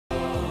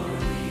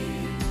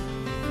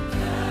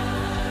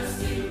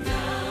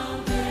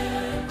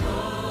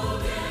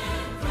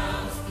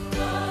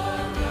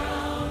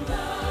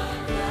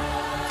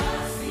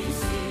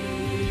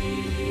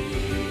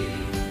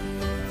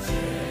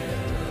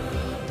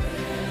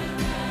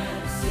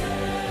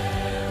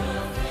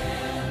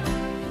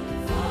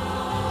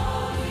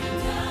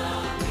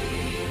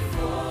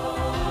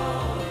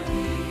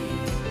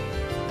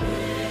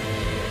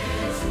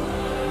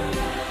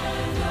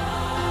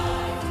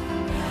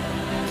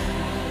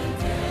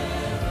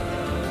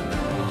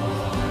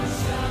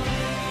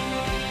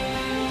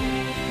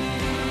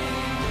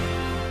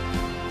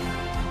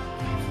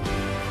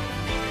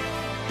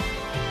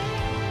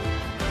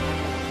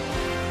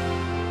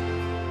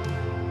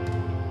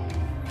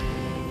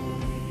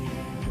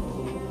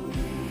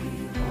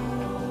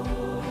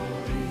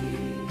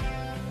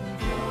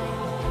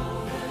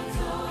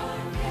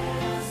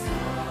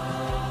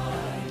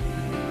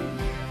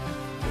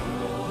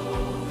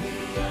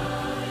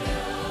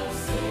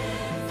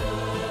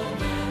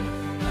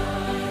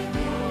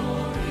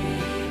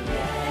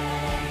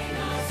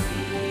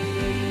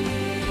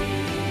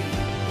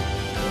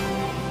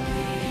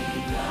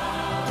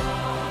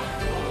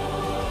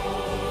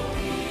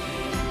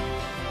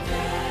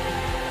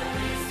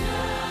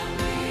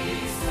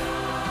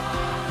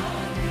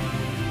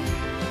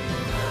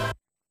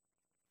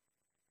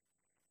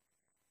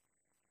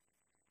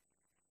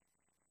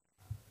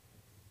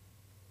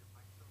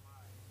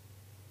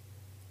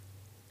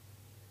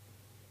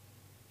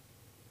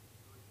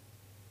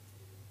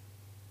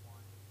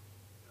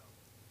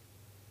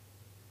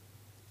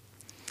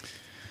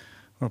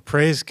Well,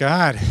 praise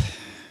God.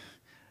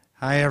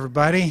 Hi,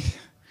 everybody.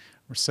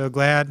 We're so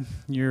glad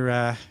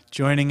you're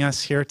joining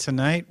us here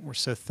tonight. We're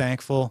so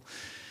thankful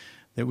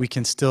that we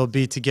can still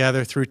be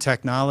together through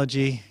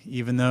technology,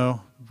 even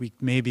though we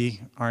maybe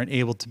aren't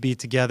able to be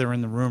together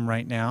in the room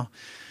right now.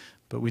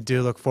 But we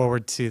do look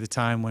forward to the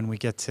time when we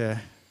get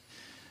to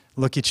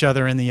look each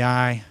other in the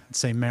eye and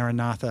say,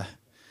 Maranatha.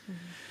 Mm-hmm.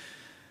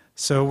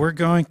 So we're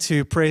going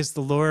to praise the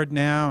Lord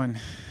now and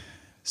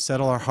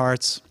settle our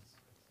hearts,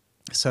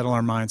 settle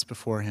our minds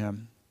before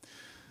Him.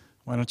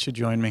 Why don't you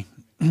join me?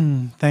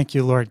 Thank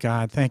you, Lord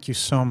God. Thank you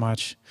so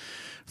much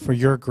for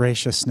your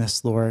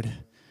graciousness, Lord,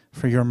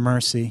 for your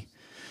mercy.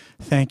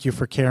 Thank you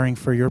for caring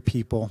for your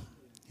people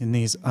in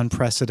these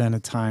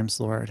unprecedented times,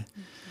 Lord.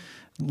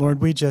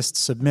 Lord, we just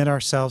submit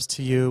ourselves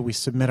to you. We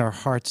submit our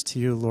hearts to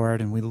you, Lord,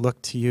 and we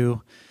look to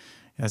you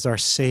as our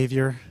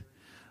Savior,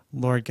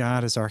 Lord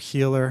God, as our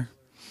healer.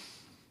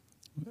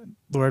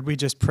 Lord, we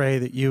just pray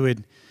that you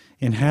would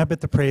inhabit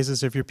the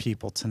praises of your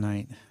people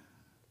tonight.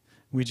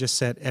 We just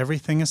set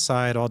everything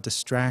aside, all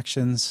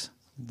distractions,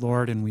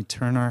 Lord, and we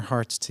turn our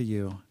hearts to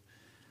you.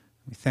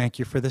 We thank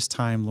you for this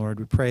time, Lord.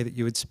 We pray that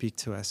you would speak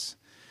to us.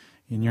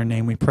 In your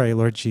name we pray,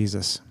 Lord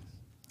Jesus.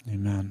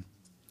 Amen.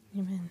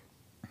 Amen.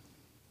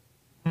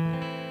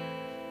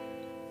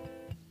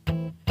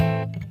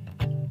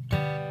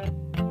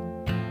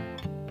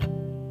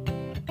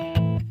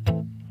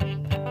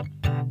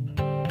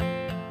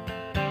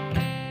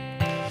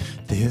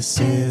 This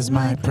is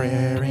my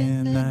prayer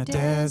in the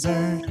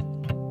desert,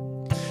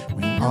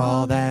 when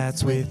all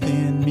that's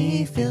within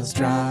me feels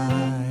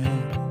dry.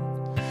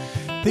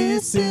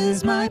 This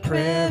is my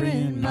prayer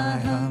in my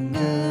hunger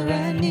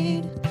and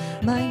need.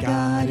 My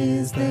God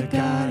is the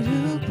God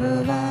who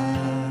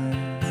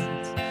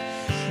provides.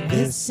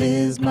 This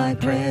is my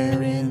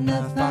prayer in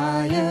the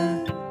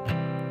fire,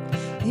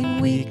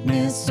 in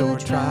weakness or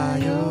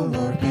trial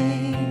or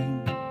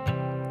pain.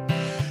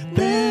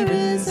 There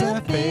is a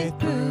faith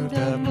proved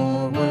of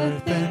more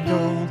worth than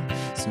gold,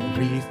 so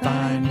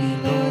refine me,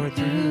 Lord,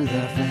 through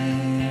the flame.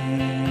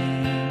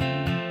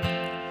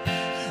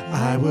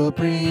 I will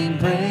bring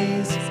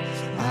praise,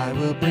 I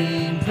will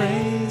bring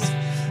praise.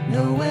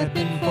 No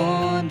weapon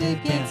formed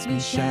against me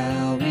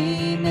shall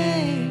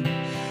remain.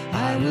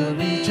 I will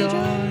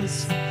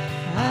rejoice,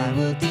 I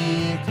will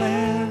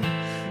declare,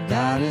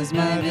 God is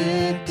my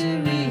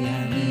victory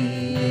and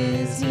He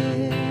is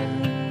here.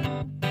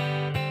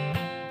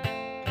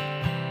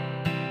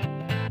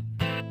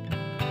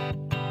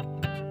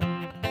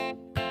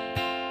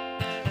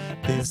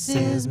 This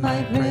is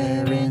my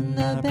prayer in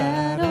the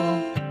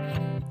battle,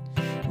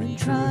 when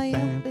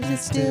triumph is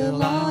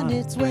still on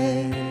its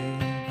way.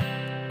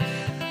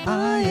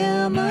 I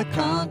am a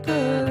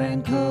conqueror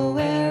and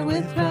co-heir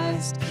with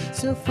Christ,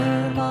 so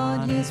firm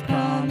on His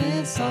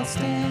promise I'll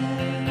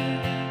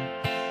stand.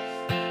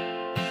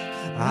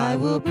 I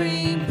will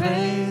bring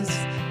praise,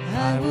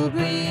 I will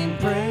bring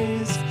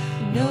praise.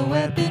 No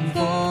weapon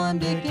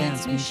formed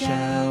against me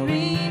shall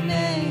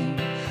remain.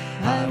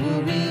 I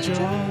will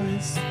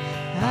rejoice,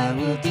 I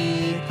will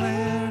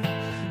declare,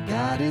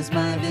 God is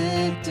my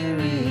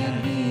victory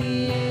and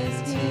He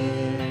is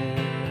here.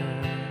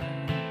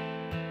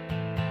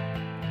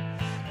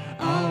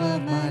 All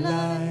of my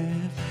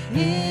life,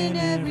 in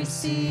every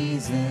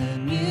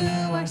season,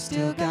 you are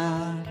still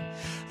God.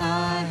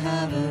 I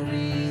have a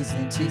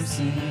reason to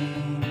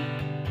sing.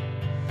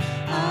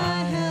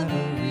 I have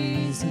a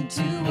reason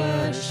to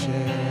worship.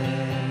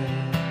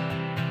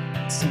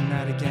 Sing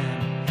that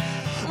again.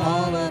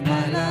 All of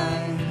my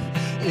life,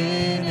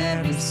 in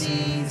every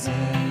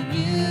season,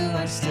 you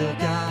are still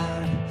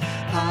God.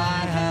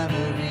 I have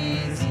a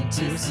reason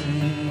to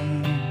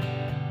sing.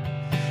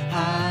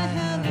 I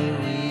have a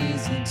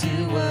reason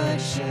to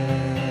worship.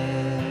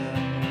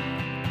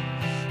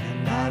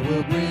 And I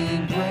will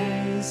bring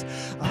praise,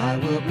 I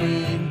will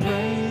bring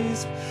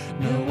praise.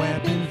 No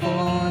weapon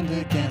formed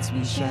against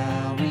me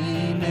shall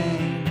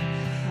remain.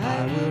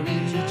 I will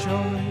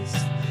rejoice,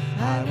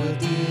 I will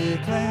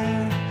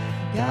declare,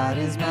 God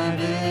is my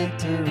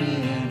victory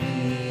and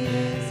He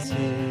is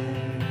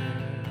here.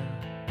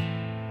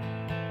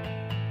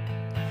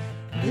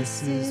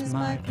 This is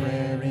my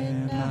prayer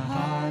in the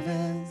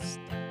harvest,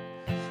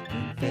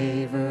 when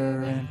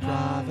favor and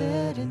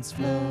providence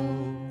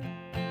flow.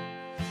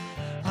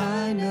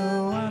 I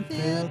know I'm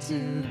filled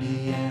to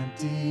be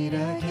emptied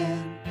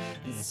again.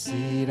 The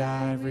seed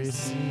I've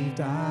received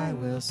I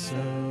will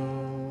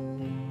sow.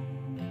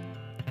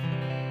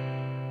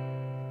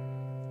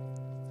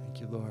 Thank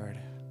you, Lord.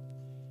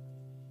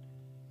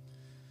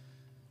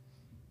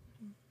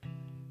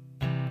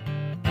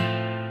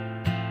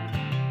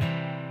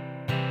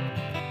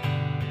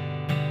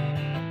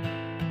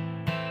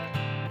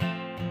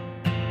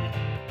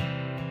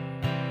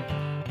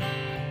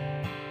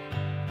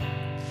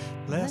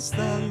 Bless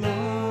the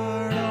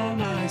Lord, oh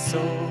my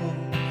soul,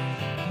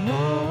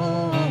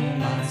 oh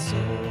my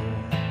soul,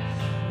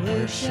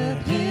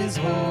 worship His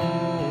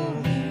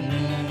holy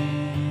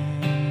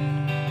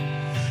name.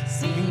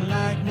 Sing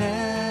like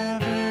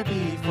never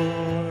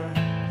before,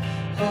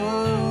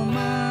 oh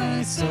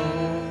my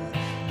soul,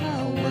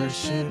 I'll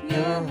worship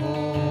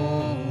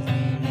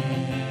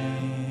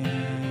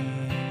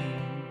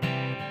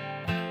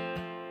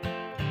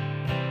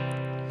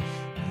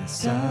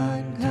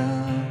sun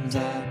comes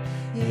up,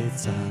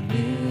 it's a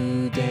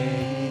new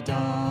day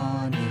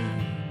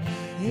dawning.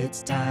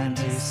 It's time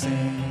to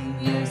sing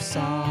your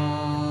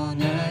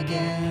song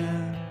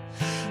again.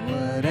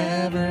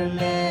 Whatever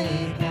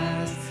lay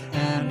past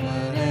and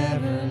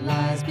whatever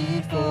lies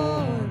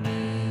before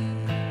me,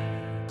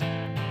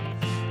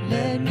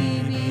 let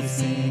me be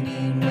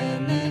singing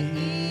when the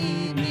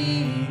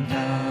evening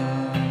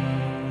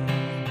comes.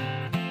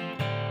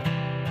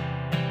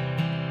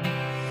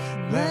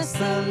 Bless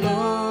the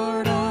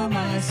Lord, oh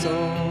my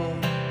soul,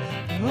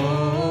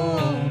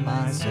 oh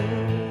my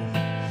soul,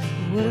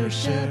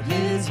 worship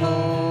his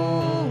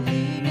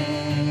holy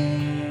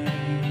name.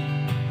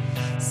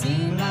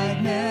 Sing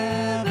like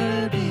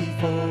never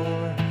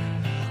before,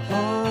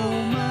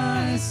 oh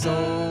my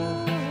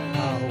soul,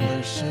 I'll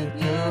worship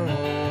your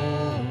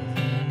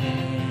holy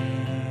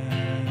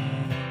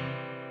name.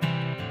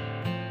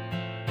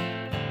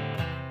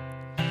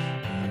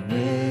 You're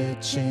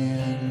rich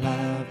in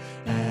love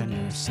and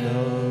you're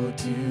slow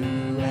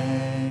to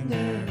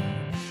anger.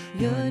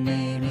 Your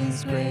name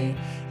is great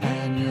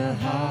and your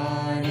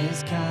heart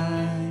is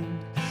kind.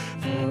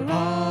 For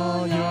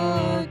all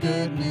your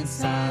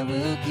goodness I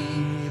will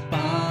keep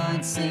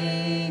on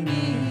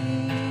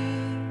singing.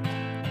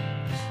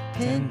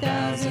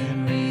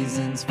 10,000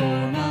 reasons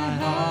for my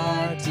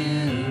heart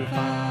to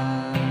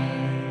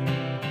find.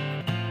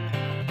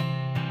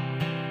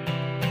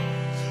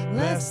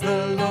 Bless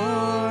the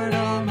Lord,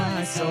 oh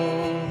my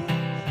soul,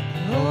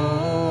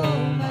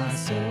 oh my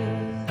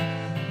soul,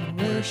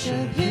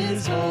 worship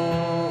his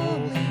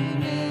holy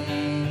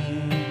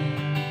name.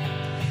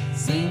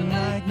 Sing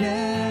like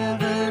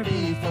never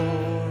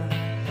before,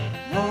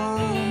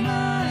 oh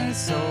my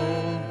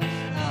soul,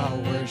 I'll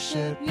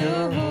worship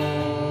your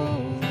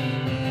holy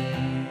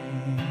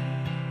name.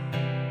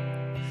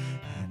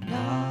 And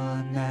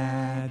on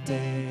that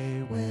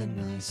day when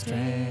my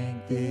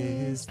strength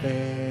is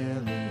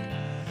failing,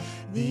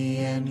 the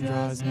end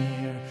draws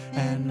near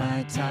and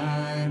my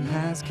time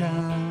has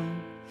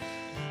come,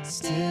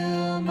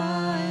 still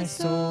my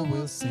soul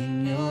will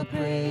sing your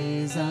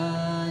praise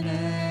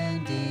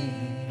unending.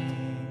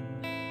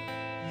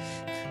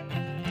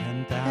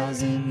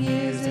 10,000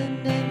 years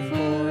and then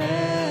forevermore.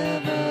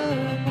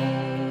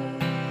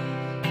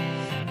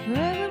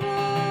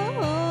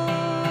 Forevermore.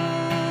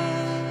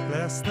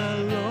 Bless the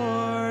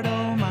Lord,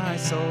 oh my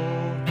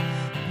soul,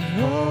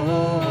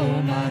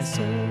 oh my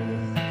soul,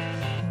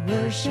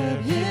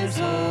 worship his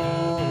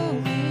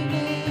holy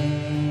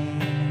name.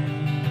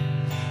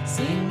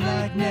 Sing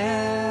like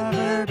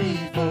never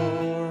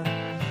before,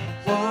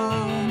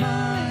 oh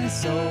my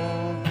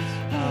soul,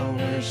 I'll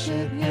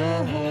worship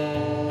your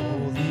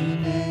holy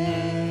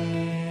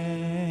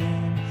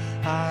name.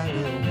 I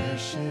will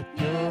worship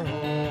your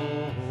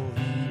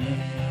holy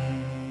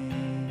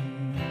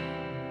name.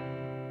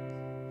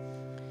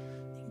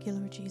 Thank you,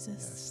 Lord Jesus.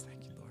 Yes,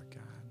 thank you, Lord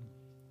God.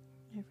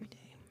 Every day.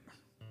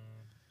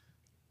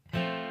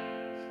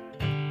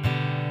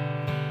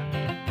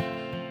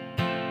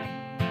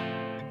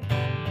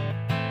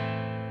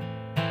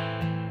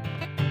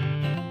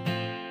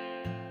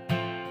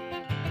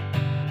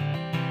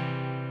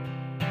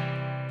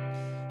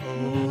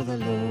 Oh, the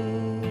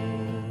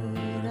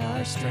Lord,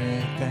 our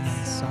strength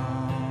and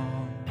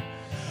song,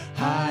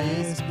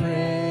 highest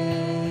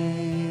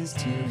praise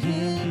to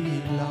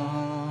him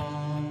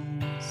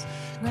belongs.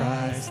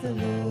 Christ the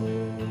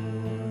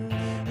Lord,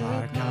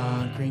 our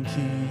conquering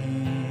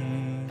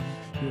King,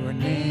 your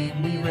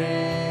name we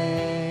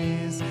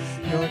raise,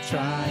 your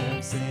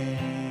triumph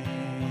sing.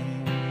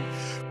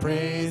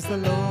 Praise the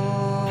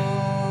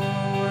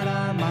Lord,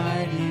 our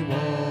mighty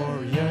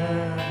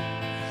warrior.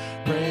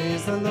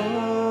 Praise the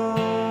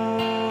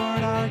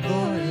Lord, our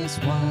glorious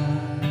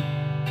one.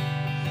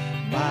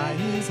 By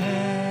his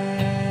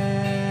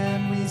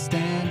hand we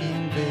stand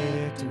in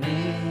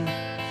victory.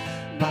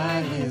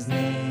 By his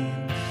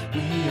name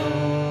we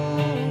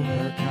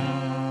overcome.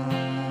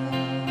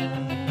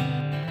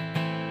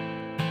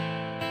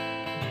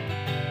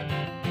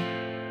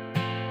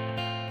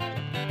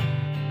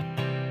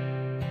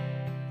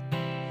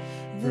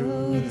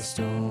 Through the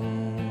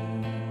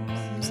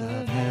storms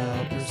of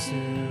hell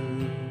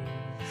pursue,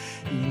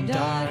 in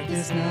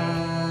darkest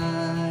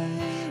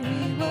night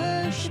we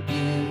worship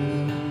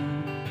you.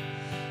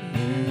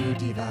 You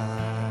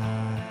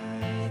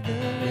divide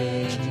the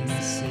raging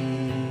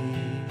sea.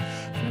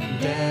 From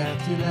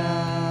death to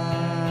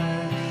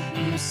life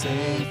you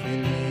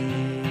safely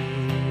lead.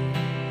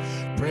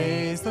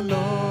 Praise the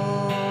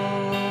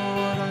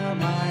Lord, our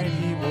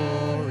mighty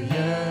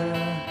warrior.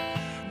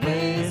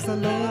 Praise the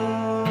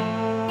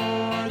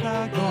Lord,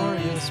 our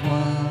glorious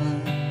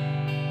one.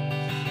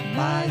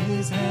 By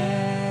his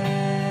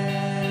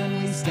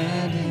hand we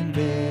stand in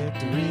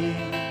victory.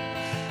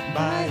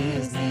 By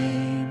his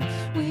name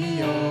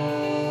we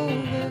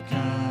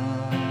overcome.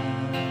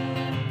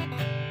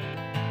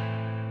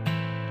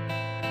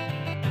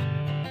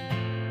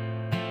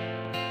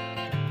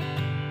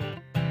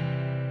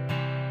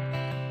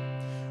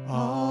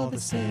 All the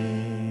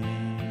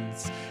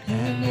saints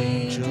and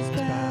angels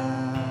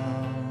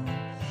bow,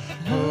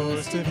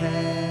 host of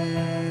heaven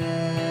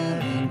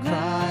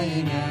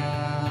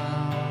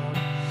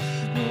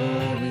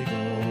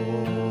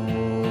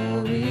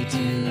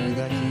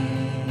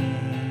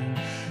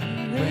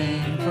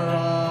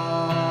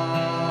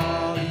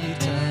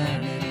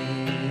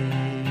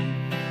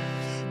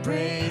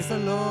Praise the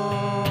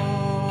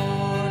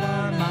Lord,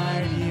 our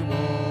mighty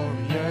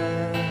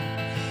warrior.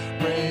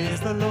 Praise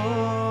the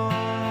Lord,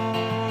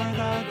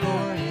 our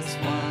glorious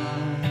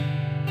one.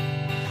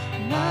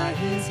 By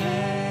his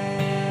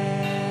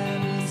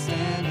hand we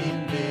stand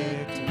in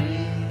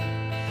victory.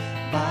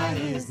 By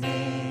his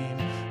name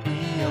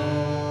we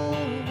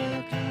overcome.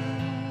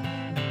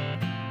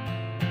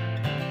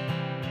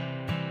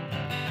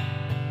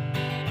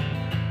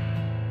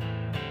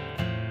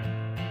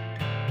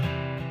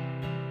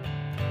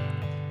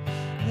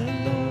 The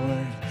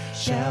Lord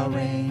shall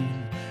reign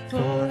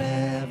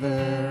forever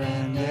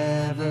and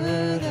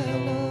ever. The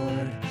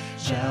Lord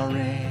shall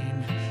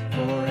reign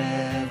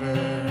forever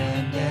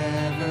and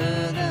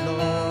ever. The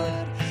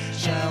Lord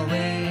shall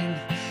reign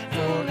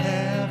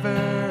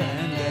forever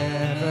and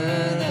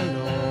ever. The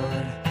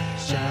Lord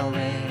shall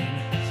reign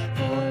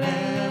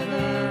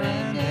forever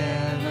and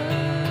ever.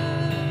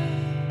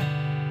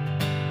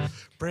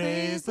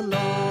 Praise the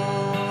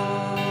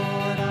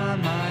Lord, our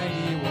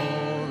mighty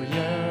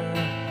warrior.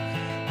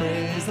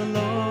 Praise the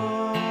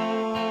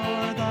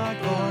Lord, our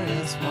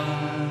glorious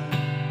one.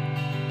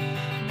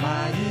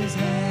 By his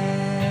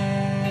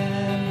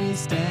hand we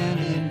stand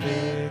in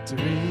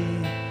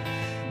victory.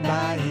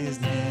 By his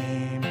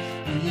name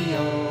we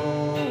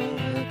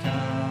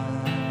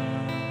overcome.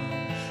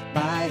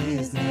 By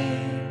his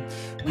name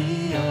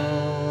we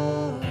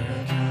overcome.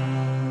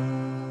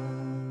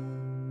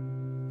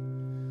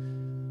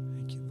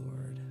 Thank you,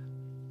 Lord.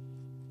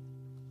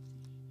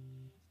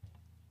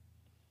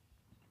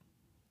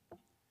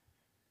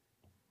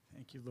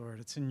 Thank you, Lord.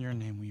 It's in your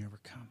name we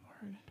overcome,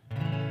 Lord.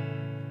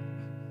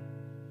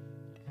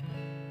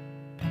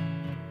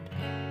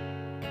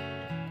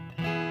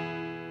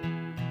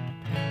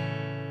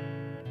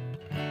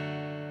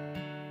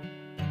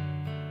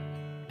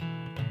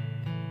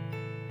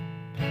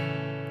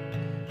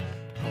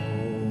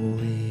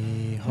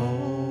 Holy,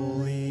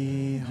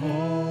 holy,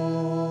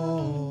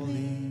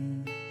 holy,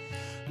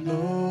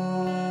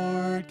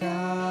 Lord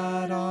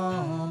God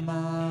Almighty.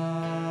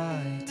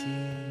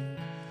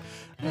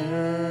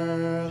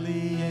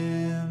 Early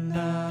in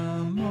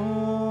the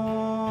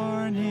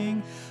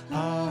morning,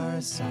 our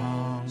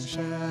song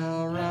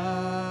shall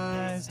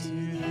rise to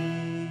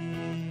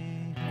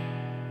thee.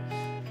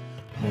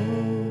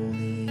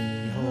 Holy,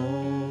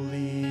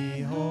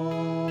 holy,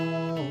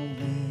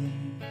 holy,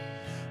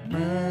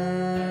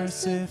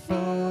 merciful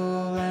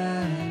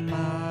and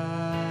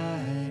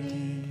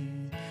mighty,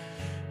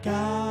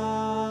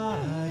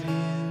 God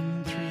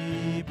in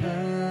three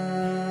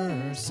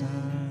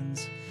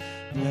persons,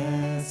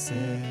 blessed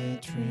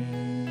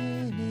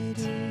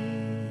Trinity.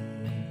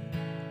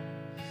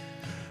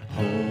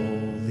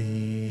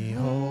 Holy,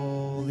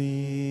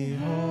 holy,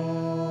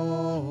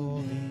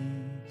 holy,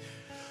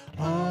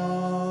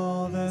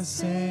 all the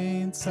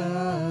saints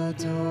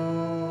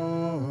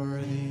adore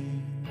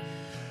thee,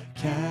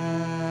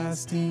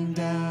 casting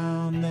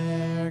down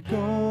their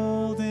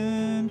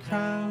golden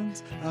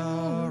crowns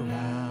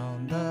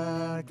around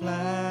the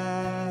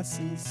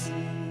glassy sea.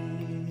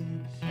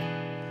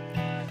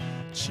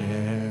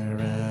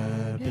 Cherubim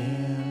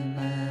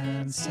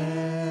and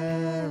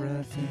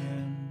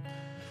seraphim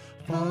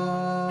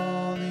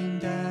falling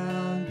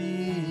down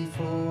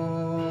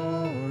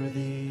before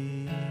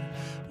thee,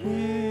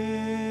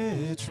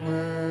 which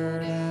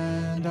word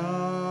and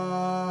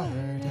art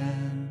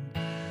and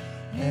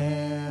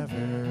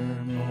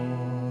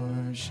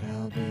evermore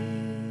shall be.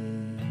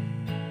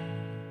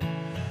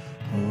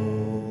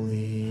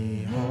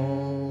 Holy,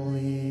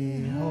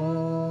 holy,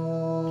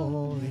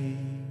 holy,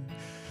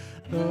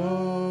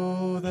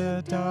 though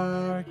the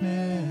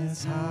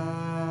darkness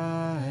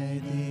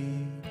hide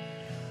thee,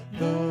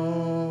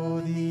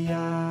 though the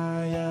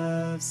eye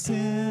of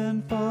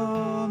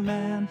sinful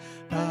man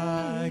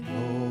thy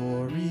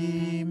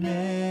glory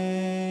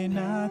may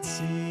not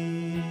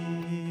see,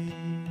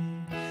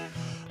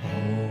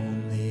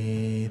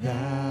 only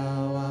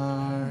thou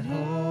art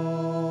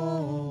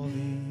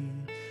holy,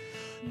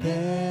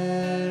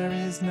 there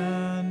is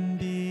none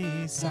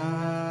beside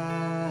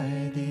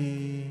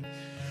thee,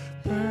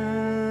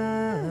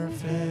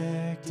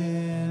 perfect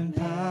in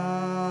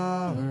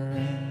power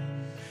and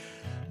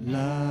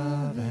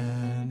love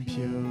and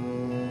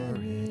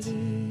purity.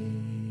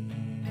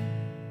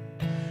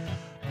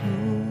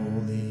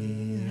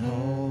 Holy,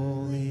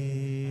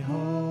 holy,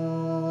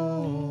 holy,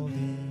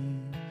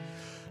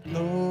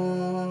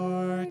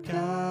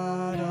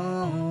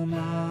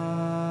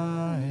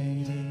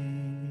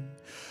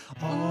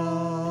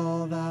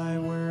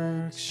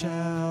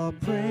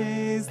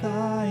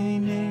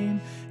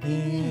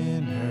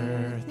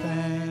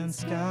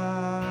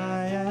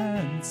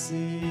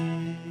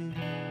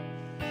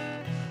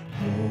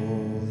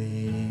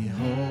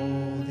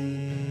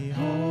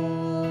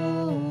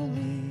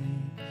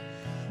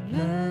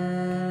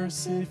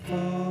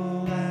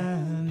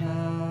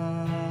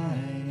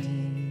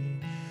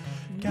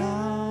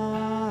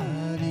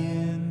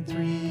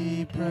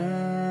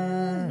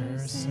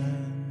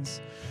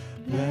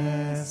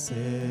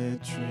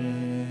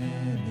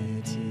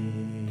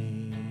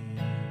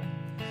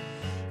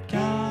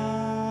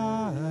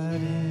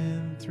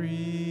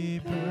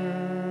 three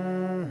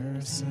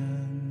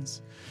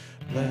persons,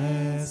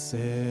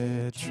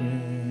 blessed Trinity.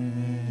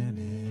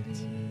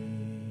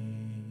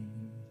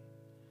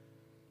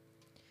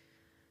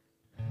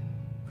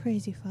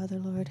 Praise you, Father,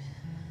 Lord.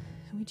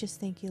 And we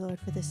just thank you, Lord,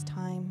 for this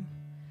time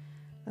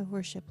of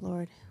worship,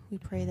 Lord. We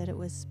pray that it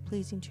was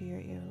pleasing to your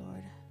ear,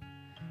 Lord.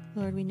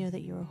 Lord, we know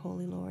that you are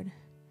holy, Lord.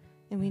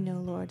 And we know,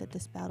 Lord, that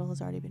this battle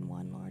has already been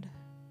won, Lord.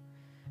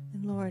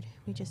 And Lord,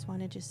 we just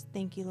want to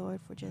thank you,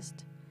 Lord, for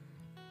just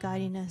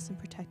guiding us and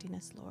protecting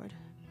us, Lord.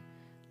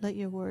 Let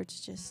your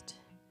words just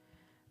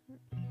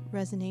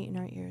resonate in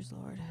our ears,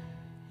 Lord,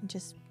 and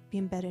just be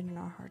embedded in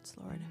our hearts,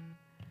 Lord.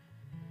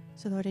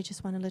 So, Lord, I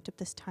just want to lift up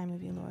this time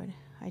of you, Lord.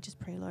 I just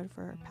pray, Lord,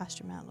 for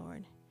Pastor Matt,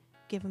 Lord.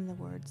 Give him the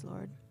words,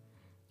 Lord,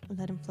 and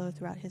let him flow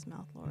throughout his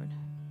mouth, Lord.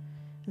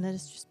 And let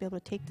us just be able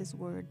to take these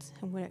words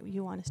and what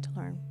you want us to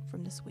learn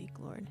from this week,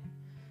 Lord,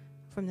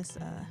 from this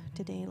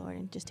today, Lord,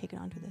 and just take it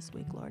on to this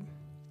week, Lord.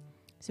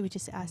 So we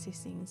just ask these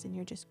things in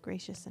your just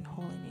gracious and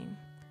holy name.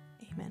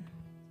 Amen.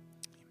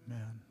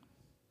 Amen.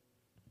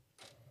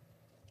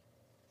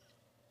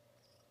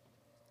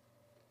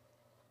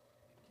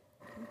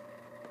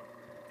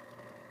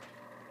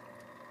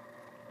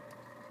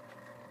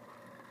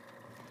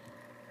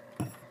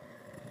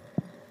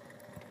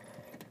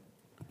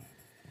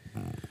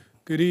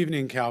 Good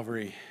evening,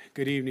 Calvary.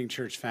 Good evening,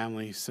 church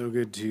family. So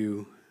good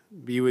to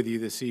be with you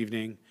this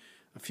evening.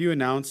 A few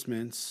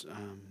announcements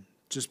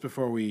just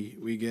before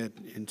we get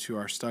into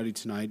our study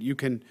tonight. You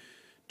can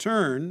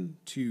turn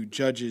to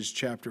Judges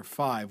chapter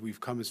 5.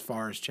 We've come as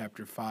far as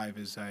chapter 5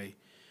 as I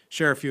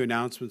share a few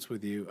announcements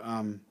with you.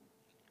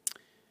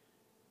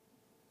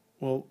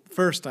 Well,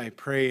 first I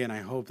pray and I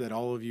hope that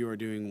all of you are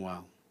doing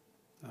well,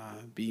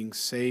 being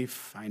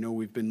safe. I know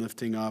we've been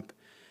lifting up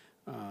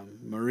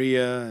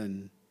Maria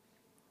and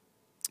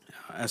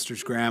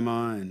Esther's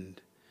grandma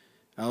and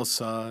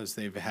Elsa as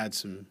they've had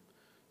some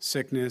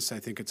sickness. I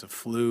think it's a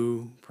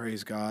flu.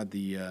 Praise God.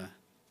 The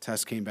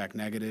test came back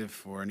negative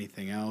for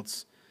anything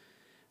else.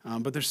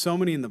 But there's so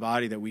many in the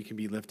body that we can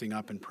be lifting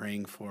up and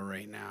praying for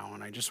right now.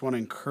 And I just want to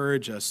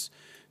encourage us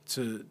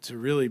to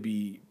really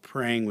be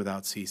praying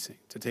without ceasing,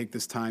 to take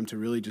this time to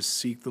really just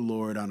seek the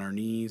Lord on our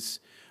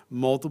knees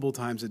multiple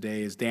times a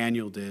day as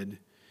Daniel did,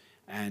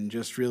 and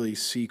just really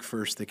seek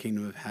first the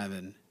kingdom of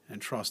heaven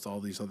and trust all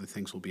these other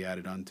things will be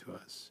added unto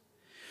us.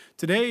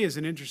 Today is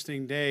an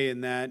interesting day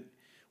in that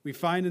we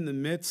find in the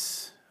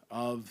midst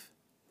of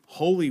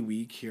Holy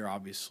Week here,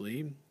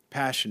 obviously,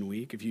 Passion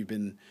Week. If you've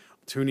been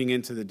tuning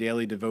into the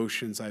daily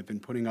devotions I've been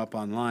putting up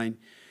online,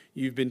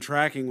 you've been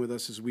tracking with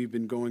us as we've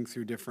been going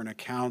through different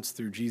accounts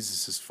through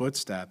Jesus'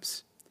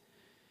 footsteps.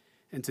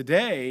 And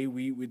today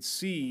we would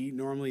see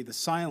normally the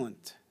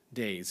silent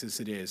days as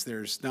it is.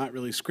 There's not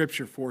really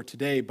scripture for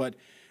today, but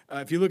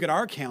if you look at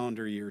our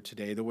calendar year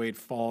today, the way it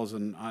falls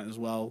on as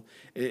well,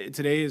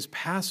 today is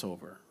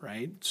Passover,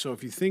 right? So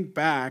if you think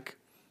back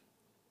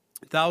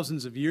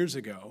thousands of years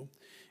ago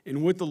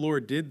and what the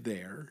Lord did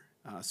there,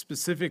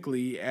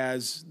 specifically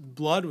as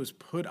blood was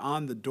put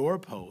on the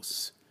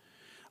doorposts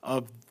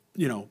of,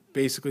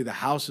 basically the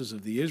houses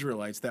of the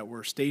Israelites that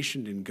were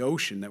stationed in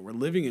Goshen, that were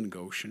living in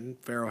Goshen.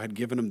 Pharaoh had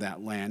given them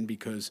that land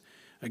because,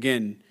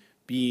 again,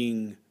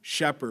 being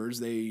shepherds,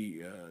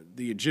 the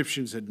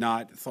Egyptians had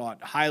not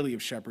thought highly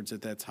of shepherds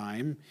at that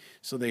time,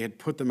 so they had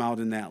put them out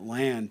in that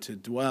land to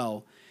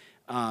dwell,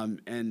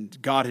 and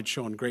God had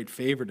shown great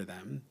favor to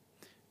them.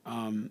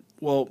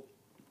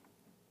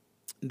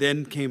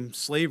 Then came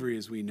slavery,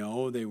 as we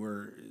know. They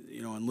were,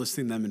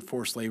 enlisting them in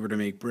forced labor to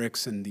make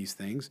bricks and these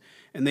things,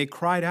 and they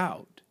cried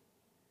out.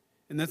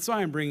 And that's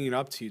why I'm bringing it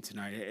up to you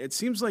tonight. It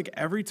seems like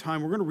every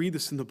time, we're going to read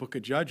this in the book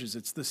of Judges,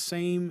 it's the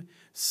same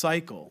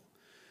cycle,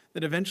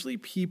 that eventually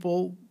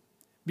people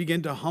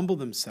begin to humble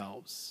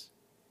themselves.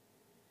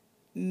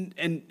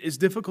 And as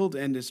difficult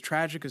and as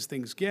tragic as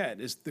things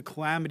get, as the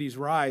calamities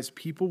rise,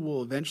 people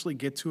will eventually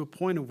get to a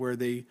point of where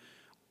they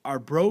are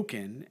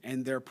broken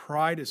and their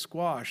pride is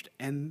squashed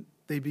and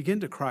they begin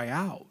to cry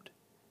out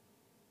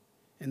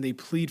and they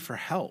plead for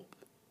help,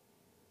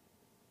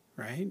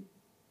 right?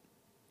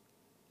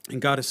 And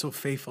God is so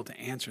faithful to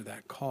answer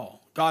that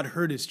call. God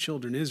heard his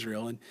children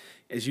Israel, and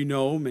as you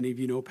know, many of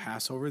you know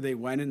Passover, they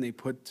went and they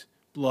put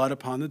blood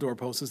upon the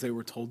doorposts as they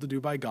were told to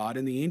do by God,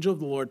 and the angel of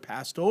the Lord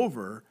passed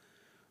over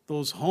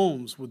those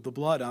homes with the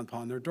blood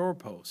upon their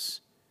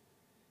doorposts.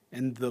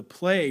 And the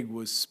plague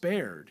was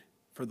spared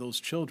for those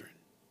children,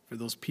 for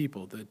those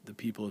people, the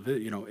people of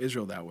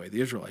Israel that way,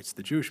 the Israelites,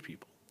 the Jewish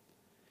people.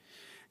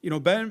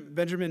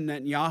 Benjamin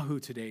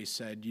Netanyahu today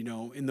said,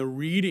 in the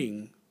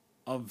reading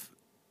of,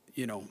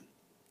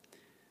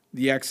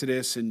 the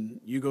Exodus,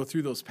 and you go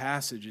through those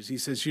passages, he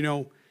says,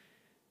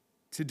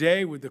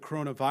 today with the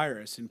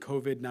coronavirus and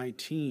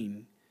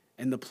COVID-19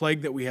 and the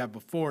plague that we have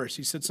before us,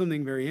 he said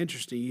something very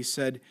interesting. He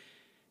said,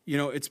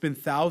 it's been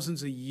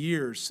thousands of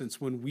years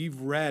since when we've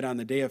read on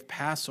the day of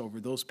Passover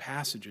those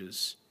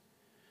passages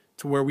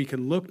to where we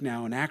can look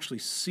now and actually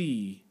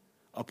see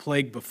a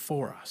plague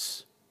before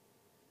us.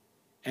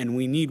 And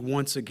we need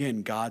once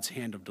again God's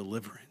hand of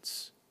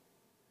deliverance.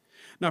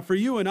 Now, for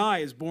you and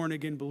I, as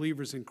born-again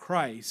believers in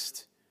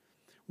Christ,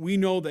 we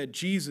know that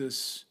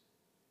Jesus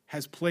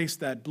has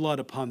placed that blood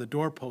upon the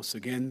doorposts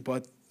again,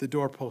 but the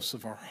doorposts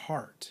of our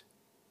heart.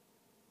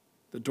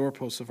 The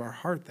doorposts of our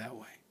heart that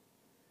way.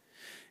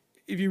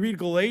 If you read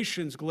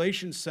Galatians,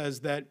 Galatians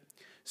says that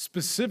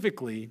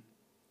specifically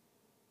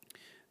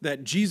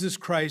that Jesus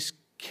Christ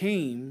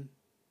came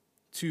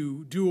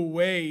to do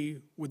away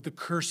with the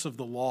curse of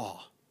the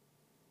law.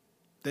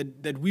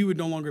 That we would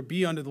no longer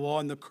be under the law,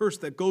 and the curse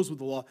that goes with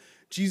the law,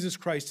 Jesus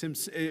Christ,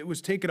 it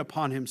was taken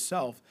upon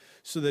himself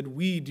so that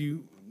we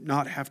do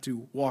not have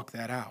to walk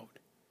that out.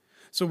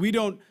 So we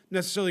don't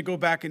necessarily go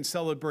back and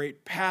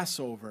celebrate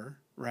Passover,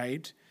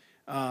 right?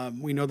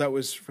 We know that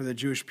was for the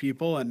Jewish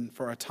people and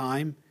for a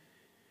time,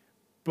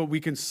 but we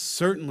can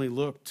certainly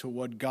look to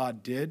what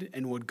God did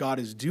and what God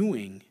is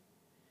doing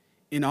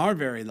in our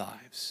very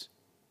lives.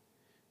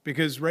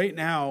 Because right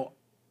now,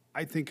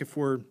 I think if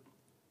we're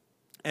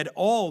at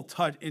all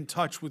in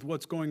touch with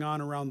what's going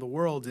on around the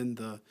world in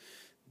the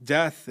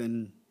death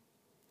and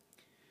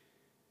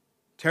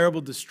terrible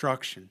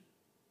destruction,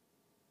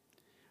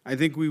 I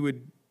think we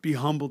would be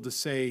humbled to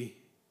say,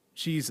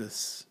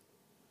 Jesus,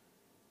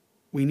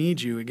 we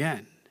need you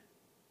again.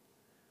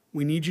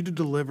 We need you to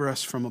deliver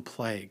us from a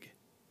plague.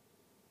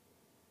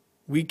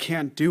 We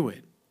can't do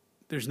it.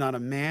 There's not a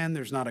man,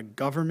 there's not a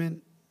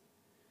government,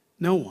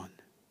 no one.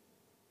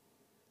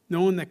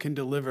 No one that can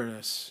deliver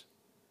us.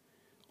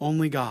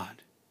 Only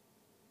God.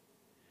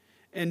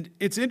 And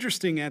it's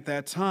interesting at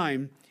that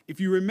time, if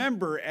you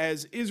remember,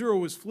 as Israel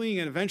was fleeing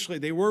and eventually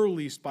they were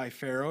released by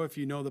Pharaoh, if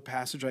you know the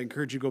passage, I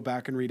encourage you to go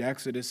back and read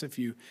Exodus if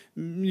you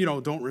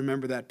don't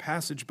remember that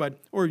passage,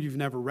 or you've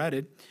never read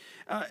it.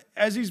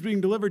 As he's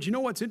being delivered, you know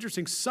what's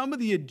interesting? Some of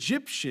the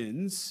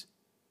Egyptians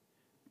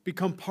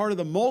become part of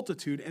the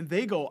multitude and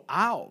they go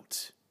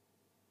out,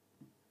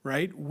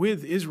 right,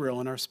 with Israel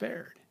and are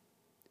spared.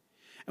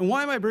 And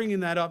why am I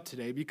bringing that up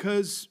today?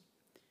 Because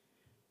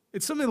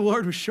it's something the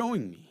Lord was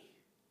showing me.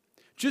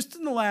 Just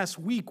in the last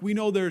week, we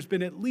know there's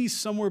been at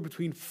least somewhere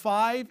between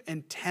 5,000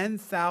 and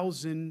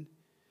 10,000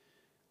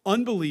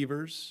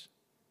 unbelievers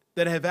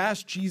that have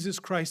asked Jesus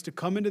Christ to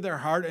come into their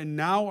heart and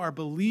now are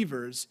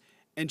believers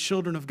and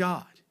children of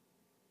God.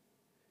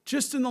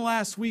 Just in the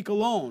last week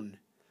alone,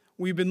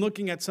 we've been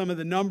looking at some of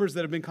the numbers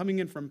that have been coming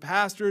in from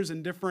pastors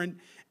in different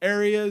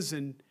areas,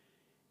 and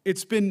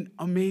it's been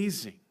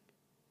amazing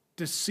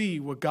to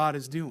see what God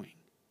is doing.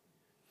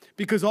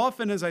 Because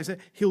often, as I said,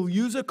 he'll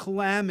use a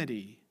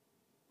calamity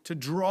to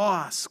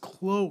draw us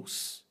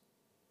close.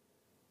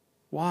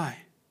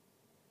 Why?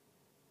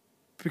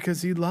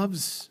 Because he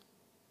loves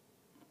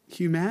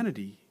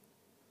humanity.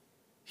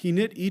 He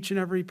knit each and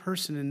every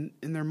person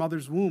in their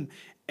mother's womb,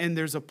 and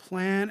there's a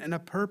plan and a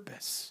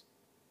purpose.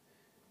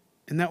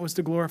 And that was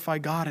to glorify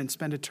God and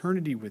spend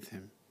eternity with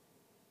him.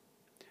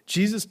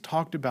 Jesus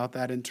talked about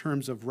that in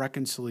terms of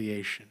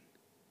reconciliation.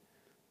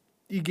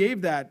 He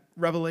gave that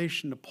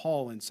revelation to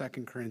Paul in 2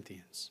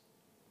 Corinthians.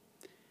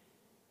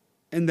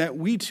 And that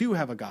we too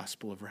have a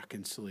gospel of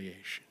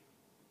reconciliation.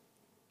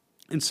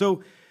 And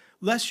so,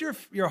 lest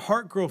your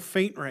heart grow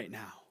faint right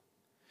now,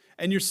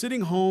 and you're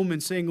sitting home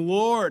and saying,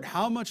 Lord,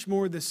 how much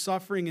more this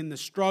suffering and the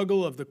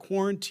struggle of the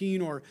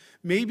quarantine, or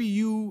maybe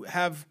you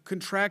have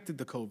contracted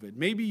the COVID,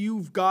 maybe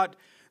you've got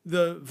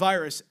the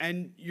virus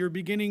and you're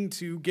beginning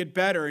to get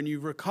better and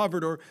you've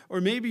recovered,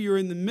 or maybe you're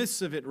in the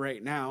midst of it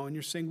right now and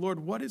you're saying,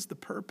 Lord, what is the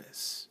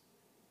purpose?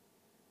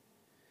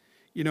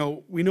 You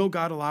know, we know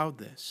God allowed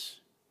this.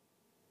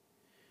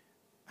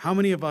 How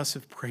many of us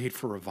have prayed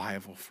for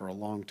revival for a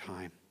long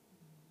time,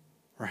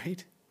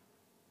 right?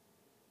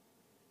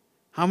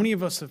 How many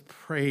of us have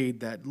prayed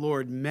that,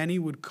 Lord, many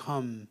would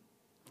come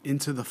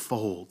into the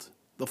fold,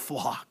 the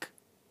flock?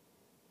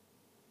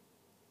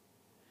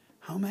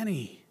 How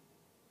many?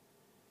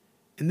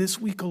 In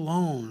this week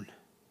alone,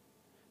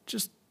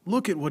 just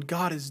look at what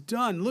God has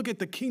done. Look at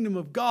the kingdom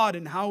of God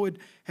and how it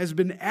has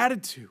been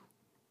added to.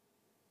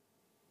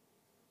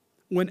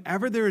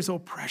 Whenever there is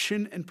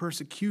oppression and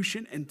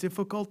persecution and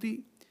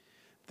difficulty,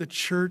 the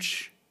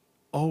church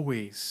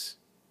always,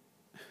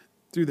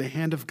 through the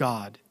hand of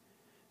God,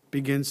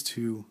 begins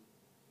to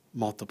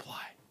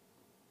multiply.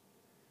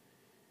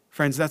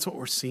 Friends, that's what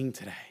we're seeing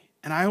today.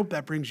 And I hope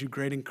that brings you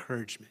great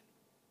encouragement.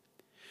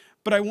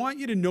 But I want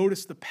you to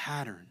notice the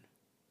pattern.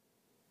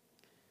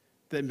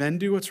 That men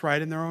do what's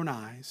right in their own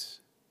eyes.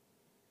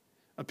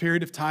 A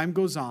period of time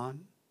goes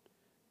on.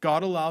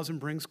 God allows and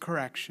brings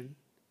correction.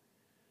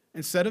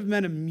 Instead of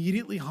men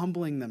immediately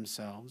humbling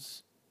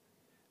themselves,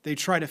 they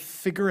try to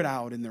figure it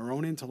out in their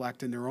own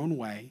intellect, in their own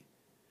way,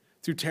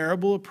 through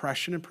terrible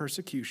oppression and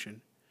persecution,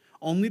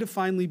 only to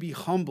finally be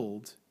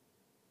humbled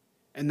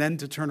and then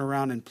to turn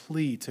around and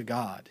plead to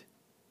God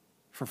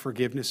for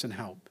forgiveness and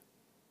help.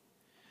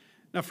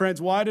 Now,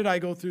 friends, why did I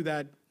go through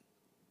that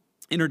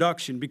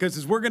introduction? Because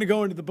as we're going to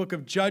go into the book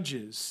of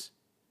Judges,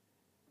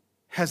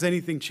 has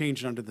anything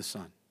changed under the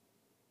sun?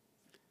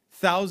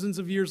 Thousands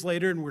of years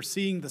later, and we're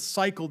seeing the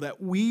cycle that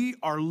we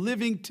are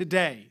living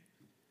today.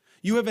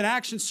 You have an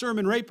action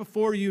sermon right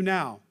before you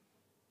now.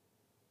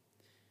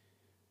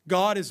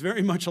 God is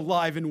very much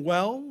alive and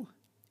well.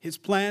 His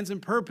plans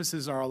and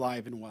purposes are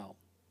alive and well.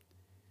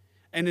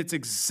 And it's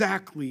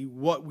exactly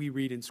what we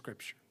read in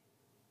Scripture.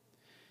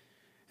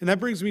 And that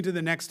brings me to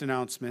the next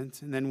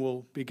announcement, and then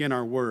we'll begin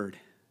our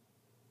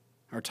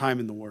time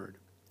in the Word.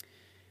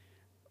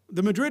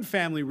 The Madrid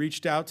family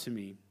reached out to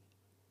me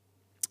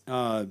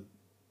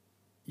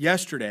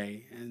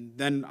yesterday, and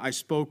then I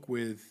spoke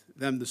with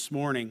them this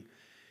morning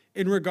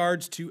in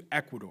regards to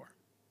Ecuador.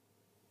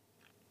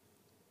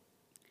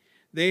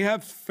 They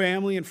have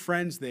family and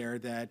friends there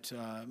that,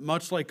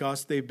 much like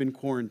us, they've been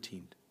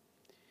quarantined.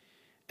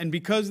 And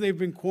because they've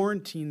been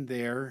quarantined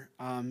there,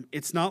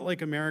 it's not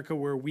like America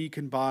where we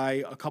can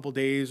buy a couple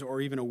days or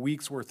even a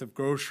week's worth of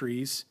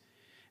groceries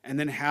and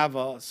then have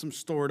some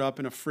stored up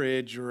in a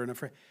fridge or in a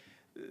fridge.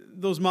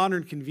 Those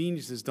modern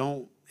conveniences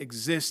don't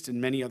exist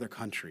in many other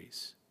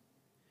countries.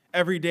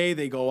 Every day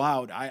they go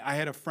out. I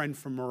had a friend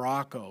from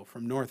Morocco,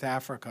 from North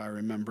Africa, I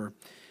remember.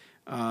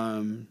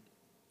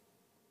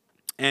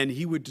 And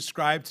he would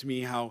describe to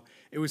me how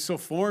it was so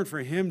foreign for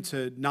him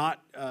to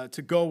not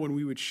to go when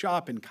we would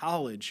shop in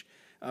college.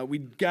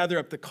 We'd gather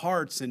up the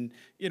carts and,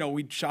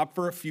 we'd shop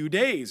for a few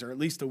days or at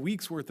least a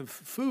week's worth of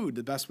food,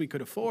 the best we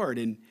could afford.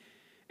 And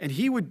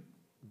he would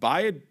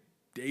buy a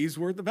day's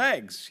worth of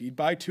eggs. He'd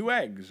buy 2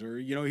 eggs, or,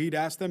 he'd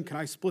ask them, can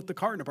I split the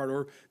carton apart?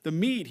 Or the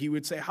meat, he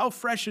would say, how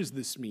fresh is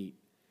this meat?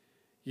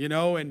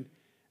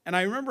 And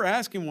I remember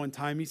asking one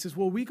time, he says,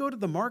 well, we go to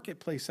the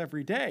marketplace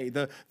every day.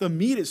 The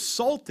meat is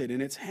salted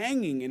and it's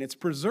hanging and it's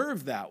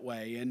preserved that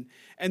way.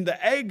 And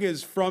the egg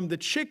is from the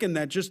chicken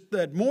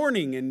that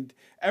morning, and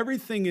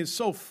everything is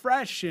so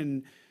fresh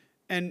and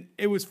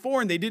it was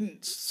foreign. They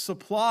didn't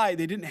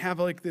have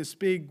like this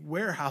big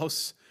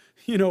warehouse,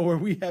 where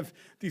we have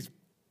these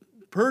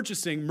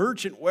purchasing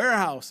merchant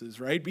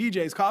warehouses, right?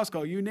 BJ's,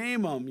 Costco, you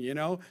name them,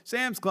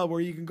 Sam's Club, where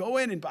you can go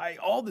in and buy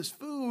all this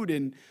food,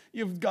 and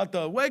you've got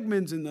the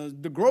Wegmans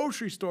and the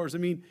grocery stores. I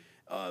mean,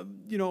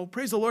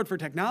 praise the Lord for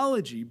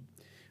technology,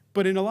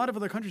 but in a lot of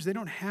other countries, they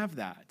don't have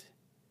that.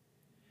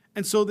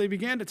 And so they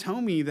began to tell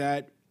me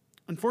that,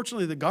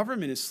 unfortunately, the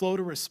government is slow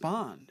to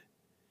respond,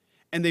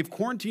 and they've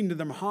quarantined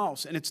their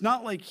house. And it's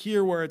not like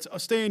here where it's,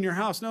 stay in your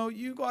house. No,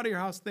 you go out of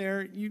your house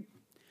there, you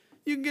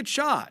can get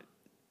shot.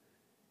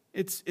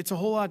 It's a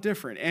whole lot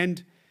different.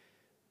 And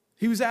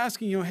he was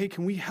asking, hey,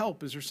 can we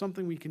help? Is there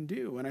something we can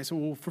do? And I said,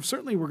 well,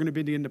 certainly we're going to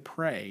begin to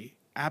pray.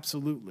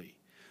 Absolutely.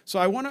 So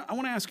I want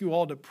to ask you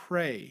all to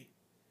pray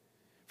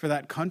for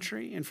that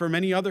country and for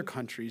many other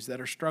countries that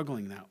are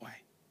struggling that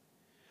way.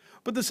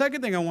 But the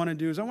second thing I want to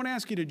do is I want to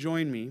ask you to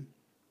join me.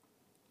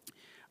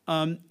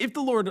 If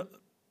the Lord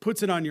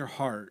puts it on your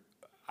heart,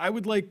 I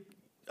would like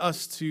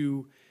us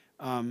to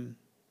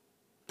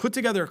put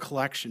together a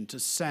collection to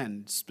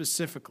send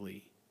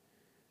specifically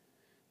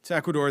to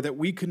Ecuador, that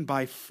we can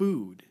buy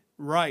food,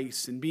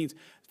 rice and beans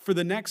for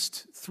the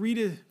next 3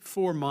 to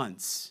 4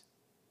 months.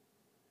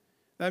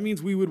 That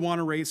means we would want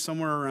to raise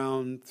somewhere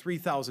around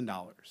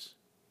 $3,000.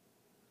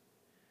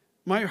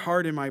 My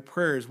heart and my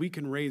prayer is we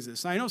can raise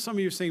this. And I know some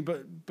of you are saying,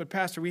 but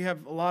Pastor, we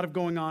have a lot of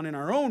going on in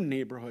our own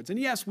neighborhoods. And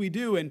yes, we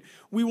do, and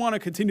we want to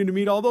continue to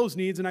meet all those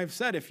needs. And I've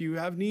said, if you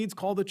have needs,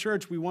 call the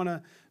church. We want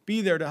to be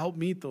there to help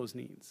meet those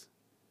needs.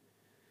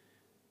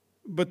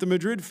 But the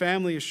Madrid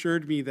family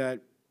assured me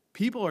that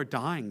people are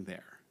dying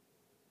there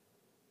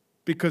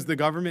because the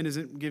government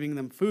isn't giving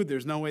them food.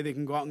 There's no way they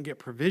can go out and get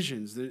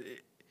provisions.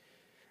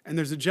 And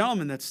there's a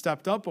gentleman that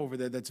stepped up over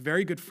there that's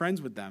very good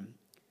friends with them.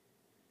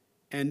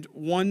 And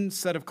one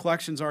set of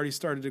collections already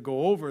started to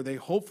go over. They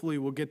hopefully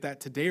will get that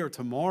today or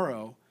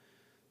tomorrow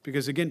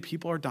because, again,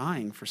 people are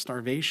dying for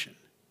starvation.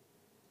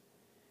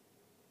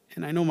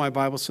 And I know my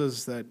Bible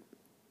says that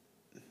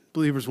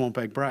believers won't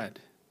beg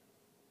bread.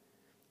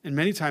 And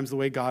many times the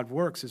way God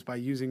works is by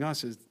using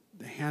us as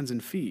the hands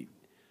and feet.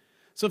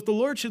 So if the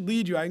Lord should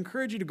lead you, I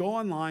encourage you to go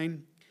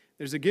online.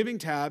 There's a giving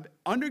tab.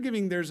 Under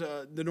giving, there's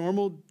the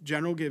normal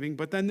general giving,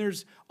 but then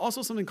there's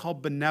also something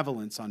called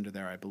benevolence under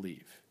there, I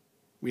believe.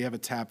 We have a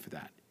tab for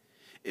that.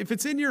 If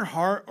it's in your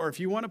heart, or if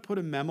you want to put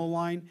a memo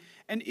line,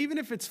 and even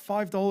if it's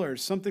 $5,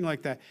 something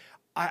like that,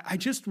 I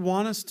just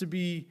want us to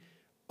be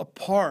a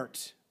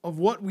part of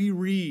what we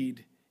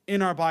read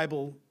in our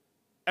Bible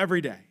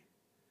every day.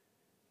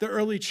 The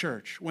early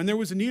church, when there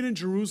was a need in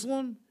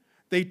Jerusalem,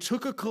 they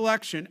took a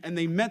collection and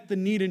they met the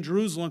need in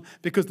Jerusalem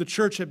because the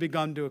church had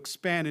begun to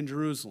expand in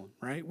Jerusalem,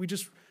 right? We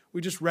just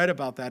read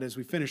about that as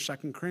we finished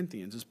 2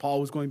 Corinthians, as Paul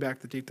was going back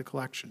to take the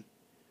collection.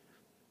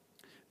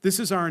 This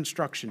is our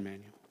instruction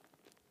manual.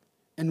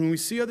 And when we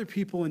see other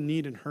people in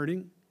need and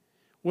hurting,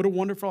 what a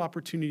wonderful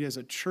opportunity as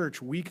a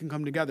church we can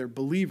come together,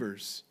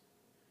 believers,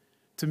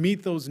 to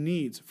meet those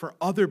needs for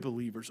other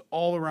believers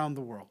all around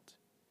the world.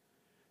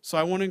 So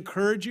I want to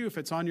encourage you, if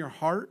it's on your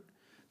heart,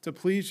 to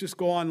please just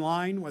go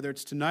online, whether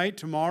it's tonight,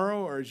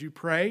 tomorrow, or as you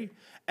pray.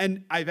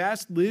 And I've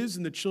asked Liz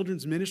in the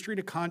children's ministry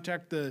to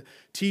contact the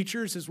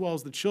teachers as well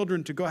as the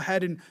children to go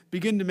ahead and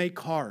begin to make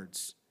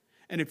cards.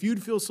 And if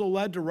you'd feel so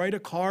led to write a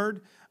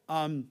card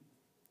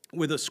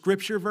with a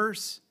scripture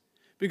verse,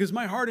 Because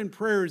my heart and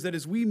prayer is that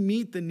as we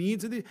meet the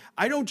needs of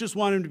I don't just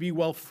want them to be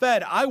well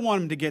fed. I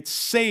want them to get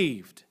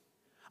saved.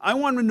 I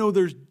want them to know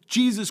there's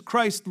Jesus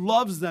Christ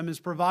loves them, is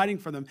providing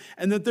for them,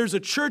 and that there's a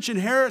church in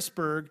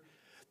Harrisburg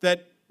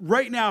that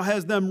right now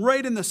has them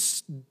right in the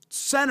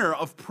center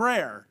of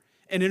prayer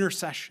and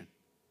intercession.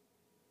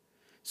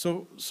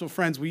 So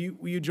friends, will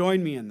you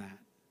join me in that?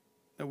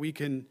 That we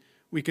can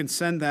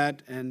send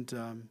that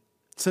and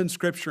send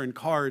scripture and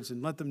cards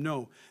and let them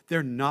know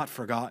they're not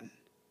forgotten.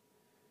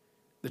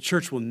 The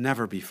church will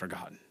never be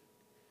forgotten.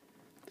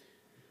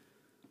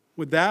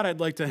 With that,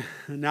 I'd like to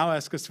now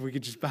ask us if we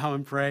could just bow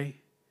and pray,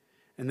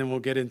 and then we'll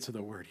get into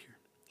the word here.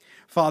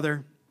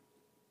 Father,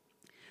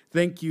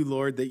 thank you,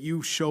 Lord, that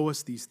you show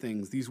us these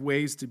things, these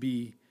ways to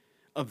be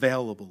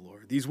available,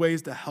 Lord, these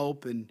ways to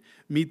help and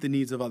meet the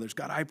needs of others.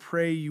 God, I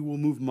pray you will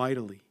move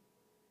mightily.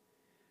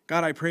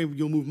 God, I pray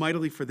you'll move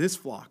mightily for this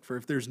flock, for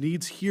if there's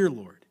needs here,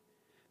 Lord,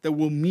 that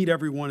we'll meet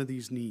every one of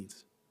these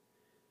needs.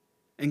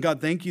 And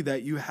God, thank you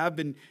that you have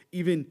been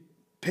even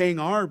paying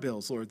our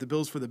bills, Lord, the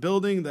bills for the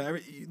building.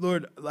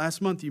 Lord, last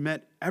month you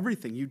met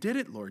everything. You did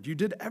it, Lord. You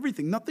did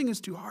everything. Nothing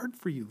is too hard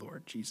for you,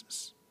 Lord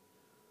Jesus.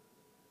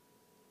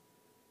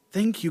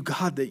 Thank you,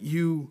 God, that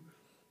you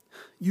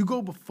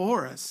go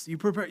before us. You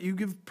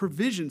give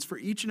provisions for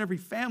each and every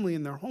family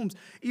in their homes,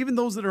 even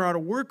those that are out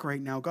of work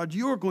right now. God,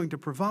 you are going to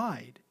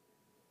provide.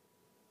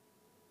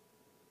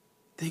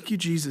 Thank you,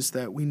 Jesus,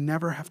 that we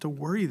never have to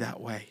worry that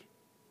way,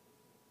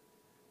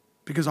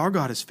 because our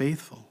God is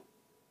faithful.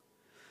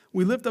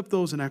 We lift up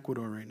those in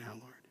Ecuador right now,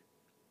 Lord.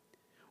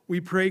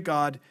 We pray,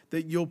 God,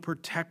 that you'll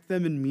protect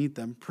them and meet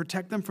them.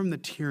 Protect them from the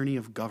tyranny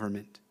of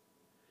government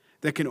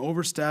that can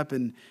overstep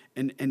and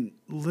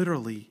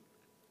literally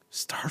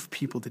starve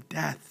people to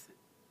death.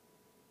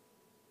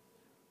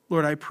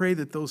 Lord, I pray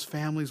that those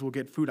families will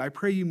get food. I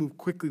pray you move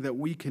quickly, that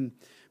we can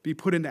be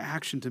put into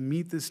action to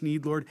meet this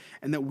need, Lord,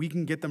 and that we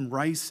can get them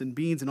rice and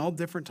beans and all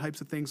different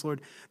types of things,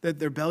 Lord, that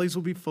their bellies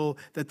will be full,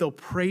 that they'll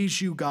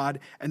praise you, God,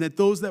 and that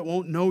those that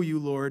won't know you,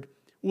 Lord,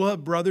 will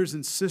have brothers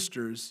and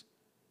sisters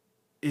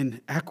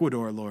in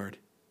Ecuador, Lord,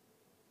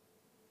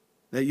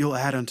 that you'll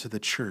add unto the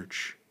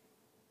church.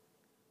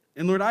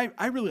 And Lord, I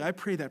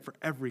pray that for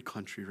every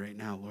country right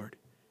now, Lord.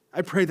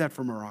 I pray that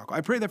for Morocco.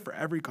 I pray that for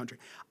every country.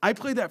 I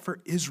pray that for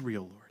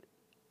Israel, Lord.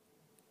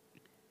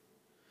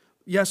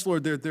 Yes,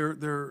 Lord,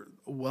 they're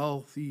a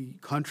wealthy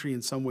country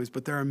in some ways,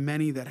 but there are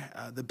many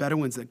that the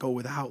Bedouins that go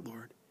without,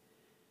 Lord.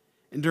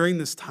 And during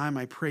this time,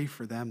 I pray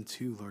for them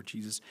too, Lord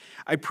Jesus.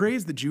 I pray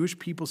as the Jewish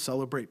people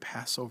celebrate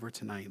Passover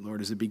tonight,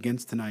 Lord, as it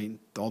begins tonight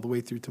all the way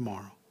through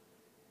tomorrow,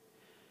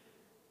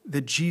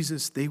 that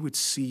Jesus, they would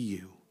see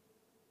you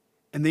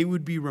and they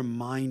would be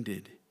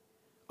reminded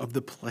of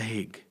the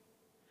plague.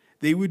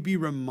 They would be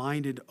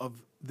reminded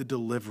of the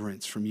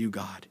deliverance from you,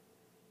 God.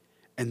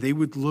 And they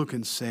would look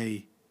and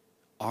say,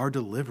 our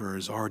deliverer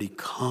has already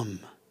come.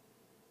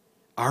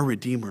 Our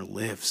Redeemer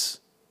lives.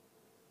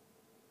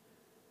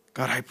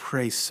 God, I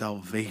pray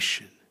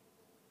salvation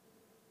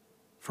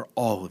for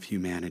all of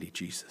humanity,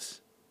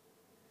 Jesus.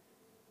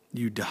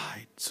 You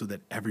died so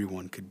that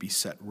everyone could be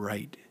set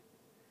right,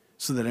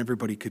 so that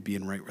everybody could be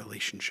in right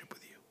relationship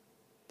with you.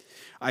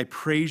 I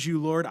praise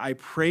you, Lord. I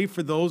pray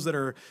for those that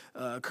are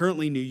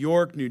currently in New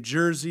York, New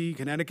Jersey,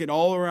 Connecticut,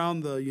 all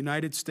around the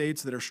United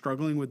States that are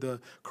struggling with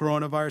the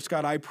coronavirus.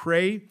 God, I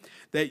pray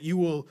that you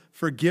will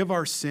forgive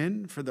our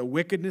sin for the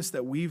wickedness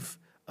that we've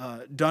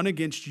done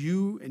against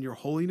you and your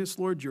holiness,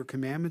 Lord, your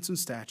commandments and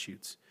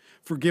statutes.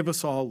 Forgive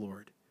us all,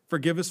 Lord.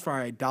 Forgive us for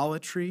our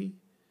idolatry,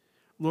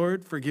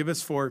 Lord. Forgive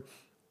us for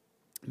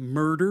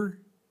murder.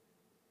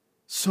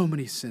 So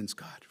many sins,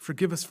 God.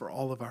 Forgive us for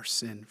all of our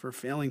sin, for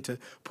failing to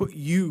put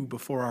you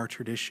before our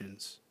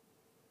traditions.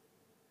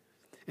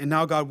 And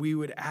now, God, we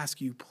would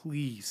ask you,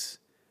 please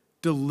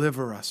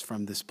deliver us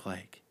from this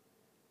plague.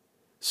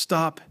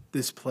 Stop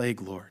this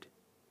plague, Lord.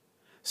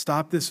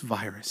 Stop this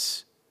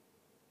virus,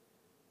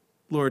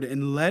 Lord,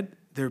 and let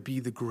there be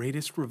the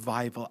greatest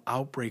revival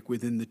outbreak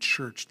within the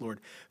church, Lord.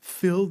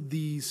 Fill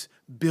these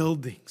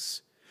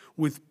buildings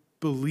with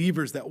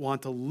believers that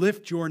want to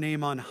lift your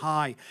name on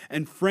high,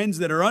 and friends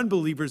that are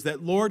unbelievers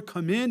that, Lord,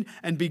 come in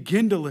and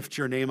begin to lift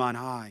your name on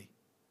high.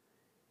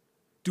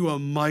 Do a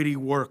mighty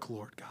work,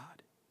 Lord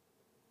God,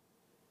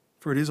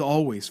 for it is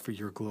always for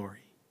your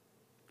glory,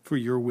 for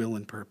your will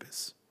and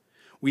purpose.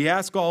 We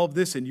ask all of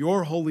this in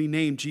your holy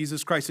name,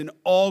 Jesus Christ, and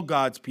all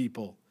God's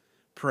people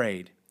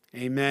prayed.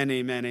 Amen,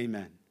 amen,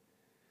 amen.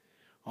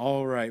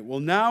 All right, well,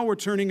 now we're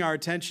turning our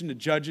attention to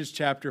Judges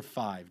chapter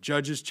 5.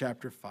 Judges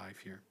chapter 5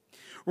 here.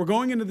 We're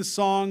going into the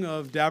song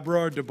of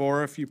Deborah or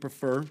Deborah, if you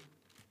prefer.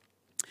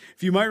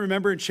 If you might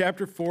remember in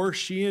chapter 4,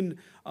 she and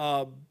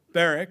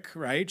Barak,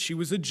 right? She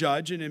was a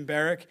judge, and then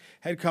Barak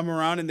had come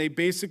around, and they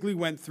basically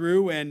went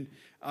through and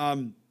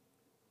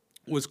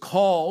was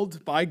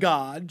called by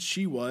God,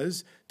 she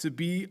was, to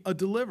be a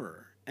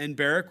deliverer. And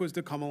Barak was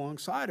to come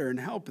alongside her and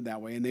help in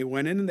that way. And they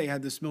went in and they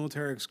had this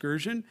military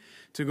excursion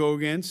to go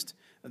against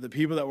the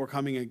people that were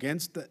coming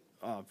against,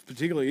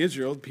 particularly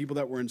Israel, the people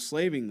that were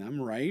enslaving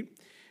them, right?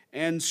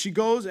 And she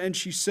goes and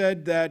she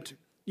said that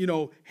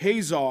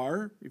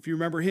Hazar, if you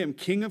remember him,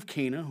 king of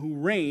Canaan, who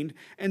reigned,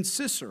 and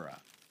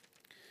Sisera.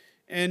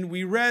 And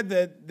we read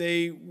that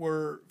they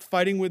were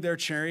fighting with their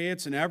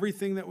chariots and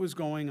everything that was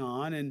going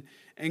on,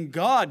 and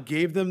God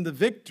gave them the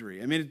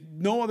victory. I mean,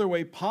 no other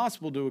way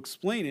possible to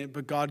explain it,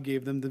 but God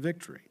gave them the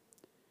victory.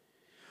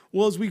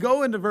 Well, as we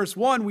go into verse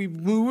 1, we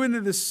move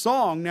into this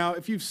song. Now,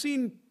 if you've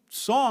seen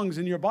songs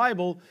in your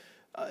Bible,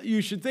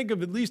 you should think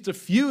of at least a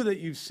few that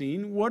you've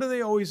seen. What are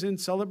they always in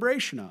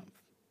celebration of?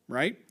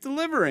 Right?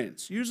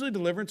 Deliverance. Usually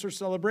deliverance or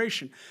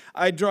celebration.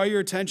 I draw your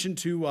attention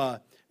to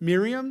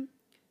Miriam,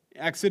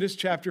 Exodus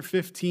chapter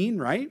 15,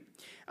 right?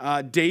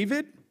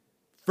 David,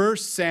 1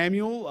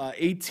 Samuel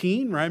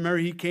 18, right? Remember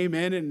he came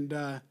in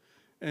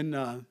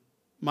and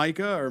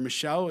Micah or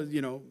Michelle,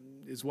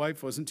 his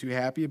wife wasn't too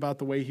happy about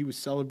the way he was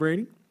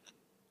celebrating.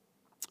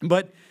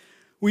 But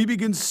we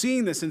begin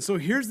seeing this. And so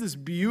here's this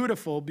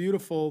beautiful,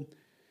 beautiful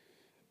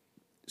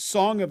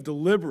song of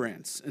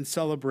deliverance and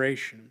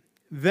celebration.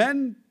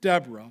 Then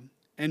Deborah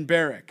and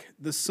Barak,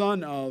 the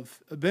son of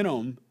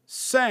Abinoam,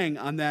 sang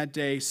on that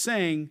day,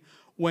 saying,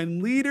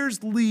 when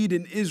leaders lead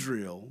in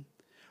Israel,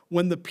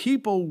 when the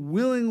people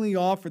willingly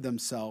offer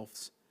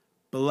themselves,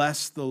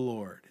 bless the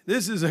Lord.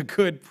 This is a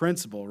good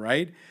principle,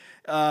 right?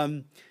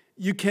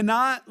 You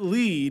cannot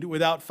lead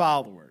without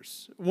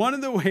followers. One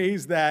of the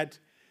ways that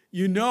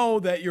you know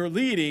that you're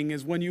leading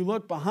is when you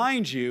look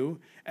behind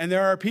you and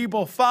there are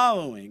people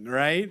following,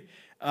 right?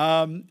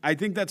 I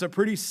think that's a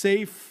pretty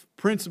safe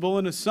principle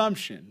and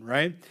assumption,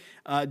 right?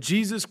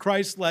 Jesus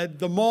Christ led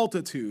the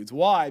multitudes.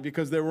 Why?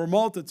 Because there were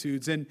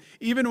multitudes. And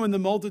even when the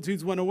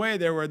multitudes went away,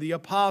 there were the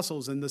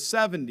apostles and the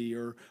 70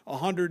 or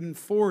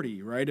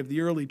 140, right, of the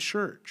early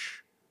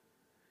church.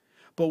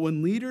 But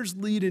when leaders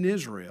lead in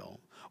Israel,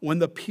 when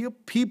the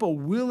people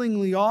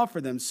willingly offer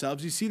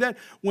themselves, you see that?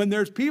 When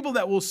there's people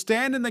that will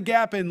stand in the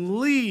gap and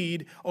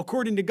lead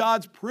according to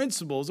God's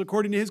principles,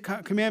 according to his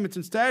commandments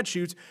and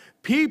statutes,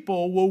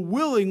 people will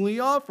willingly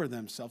offer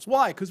themselves.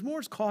 Why? Because more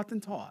is caught than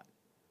taught.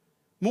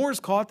 More is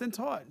caught than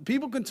taught.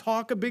 People can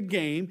talk a big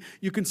game.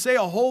 You can say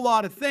a whole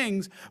lot of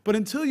things, but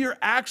until you're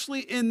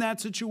actually in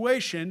that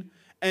situation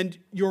and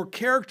your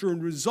character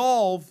and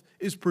resolve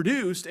is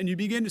produced and you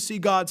begin to see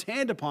God's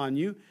hand upon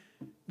you,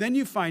 then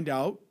you find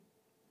out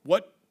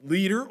what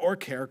leader or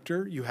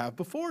character you have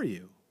before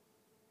you.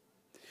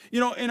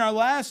 In our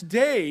last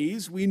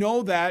days, we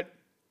know that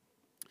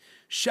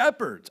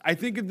shepherds, I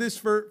think of this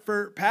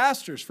for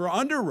pastors, for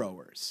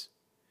under-rowers.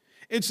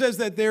 It says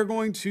that they're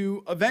going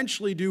to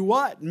eventually do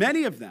what?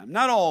 Many of them,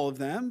 not all of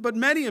them, but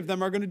many of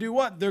them are going to do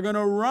what? They're going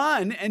to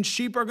run and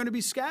sheep are going to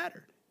be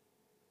scattered.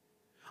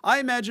 I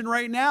imagine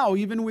right now,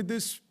 even with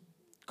this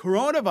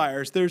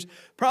coronavirus, there's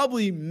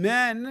probably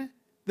men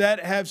that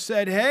have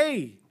said,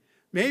 hey,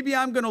 maybe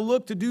I'm going to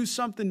look to do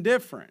something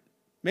different.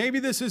 Maybe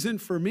this isn't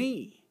for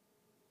me.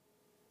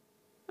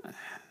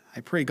 I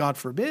pray God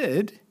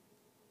forbid.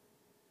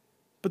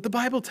 But the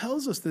Bible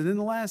tells us that in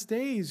the last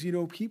days,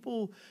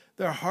 people,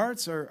 their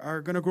hearts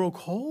are going to grow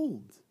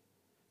cold.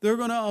 They're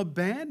going to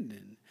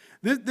abandon.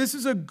 This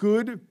is a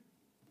good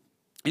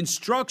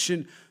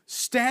instruction.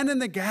 Stand in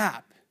the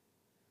gap.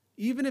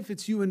 Even if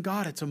it's you and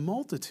God, it's a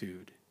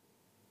multitude.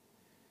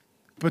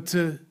 But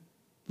to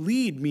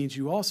lead means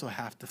you also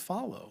have to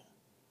follow.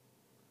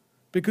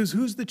 Because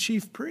who's the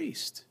chief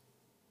priest?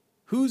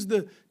 Who's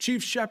the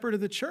chief shepherd of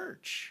the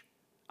church?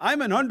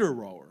 I'm an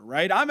under-rower,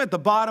 right? I'm at the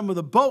bottom of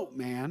the boat,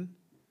 man.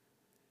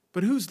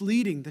 But who's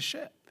leading the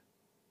ship?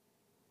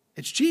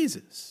 It's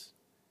Jesus.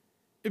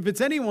 If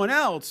it's anyone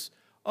else,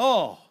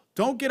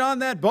 don't get on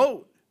that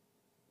boat.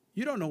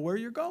 You don't know where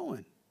you're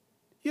going.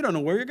 You don't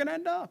know where you're going to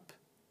end up.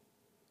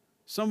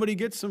 Somebody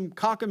gets some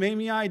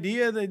cockamamie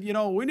idea that,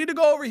 we need to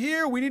go over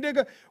here. We need to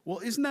go. Well,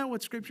 isn't that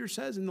what Scripture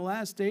says? In the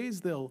last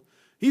days,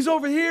 he's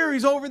over here,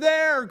 he's over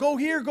there. Go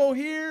here,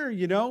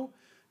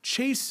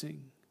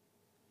 chasing.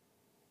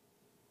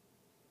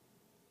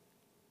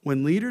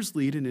 When leaders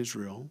lead in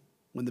Israel,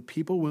 when the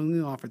people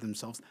willingly offer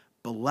themselves,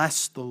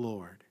 bless the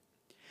Lord.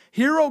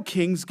 Hear, O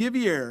kings, give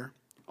ear,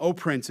 O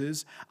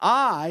princes.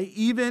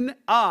 Even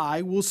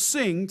I, will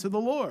sing to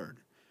the Lord.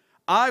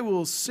 I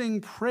will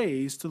sing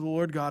praise to the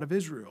Lord God of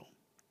Israel.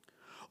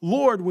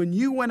 Lord, when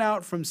you went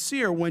out from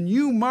Seir, when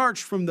you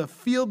marched from the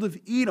field of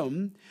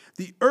Edom,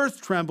 the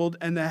earth trembled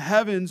and the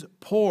heavens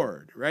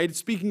poured, right? It's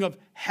speaking of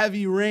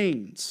heavy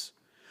rains.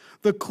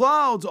 The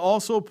clouds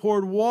also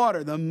poured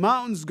water. The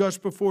mountains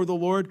gushed before the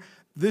Lord,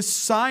 this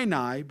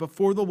Sinai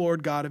before the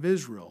Lord God of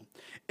Israel.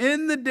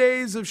 In the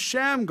days of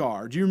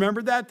Shamgar, do you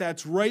remember that?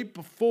 That's right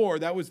before.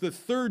 That was the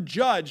third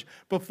judge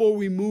before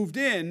we moved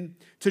in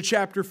to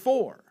chapter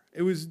 4.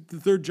 It was the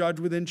third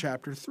judge within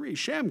chapter 3,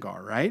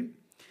 Shamgar, right?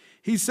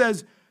 He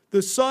says,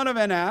 the son of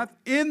Anath,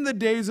 in the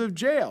days of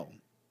Jael,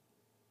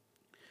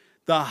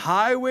 the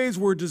highways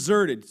were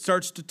deserted. It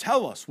starts to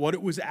tell us what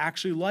it was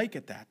actually like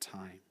at that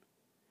time.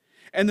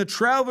 And the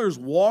travelers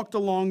walked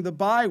along the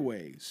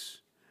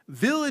byways.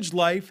 Village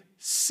life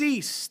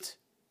ceased.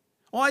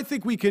 Well, I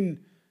think we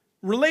can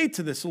relate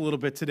to this a little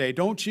bit today,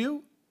 don't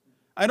you?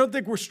 I don't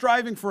think we're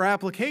striving for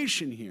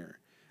application here.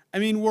 I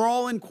mean, we're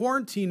all in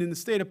quarantine in the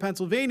state of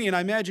Pennsylvania, and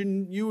I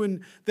imagine you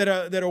that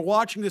are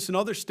watching this in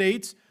other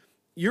states,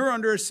 you're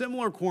under a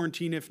similar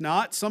quarantine, if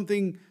not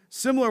something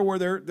similar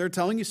where they're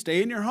telling you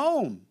stay in your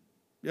home.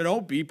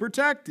 Be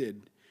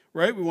protected,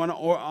 right? We want to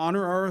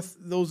honor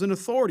those in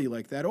authority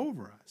like that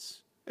over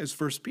us, as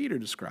 1 Peter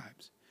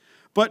describes.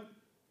 But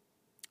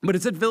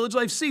it said village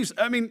life ceased.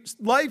 I mean,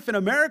 life in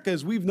America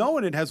as we've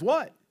known it has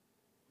what?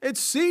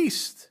 It's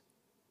ceased,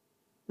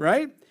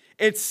 right?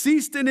 It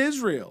ceased in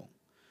Israel.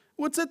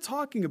 What's that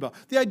talking about?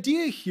 The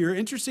idea here,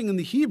 interesting in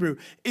the Hebrew,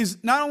 is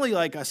not only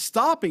like a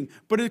stopping,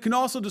 but it can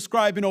also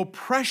describe an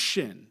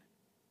oppression.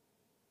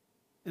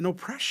 An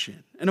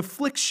oppression, an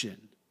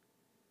affliction.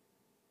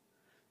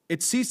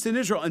 It ceased in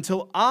Israel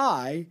until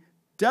I,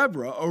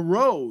 Deborah,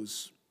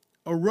 arose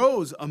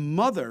a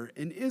mother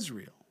in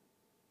Israel.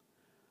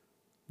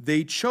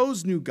 They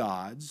chose new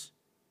gods.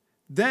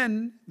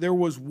 Then there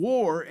was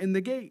war in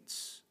the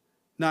gates.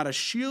 Not a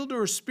shield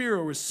or a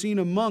spear was seen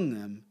among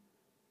them,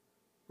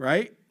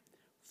 right?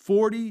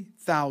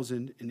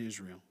 40,000 in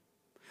Israel.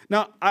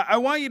 Now, I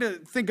want you to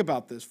think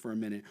about this for a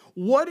minute.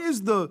 What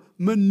is the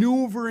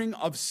maneuvering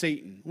of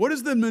Satan? What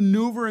is the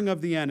maneuvering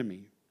of the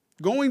enemy?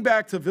 Going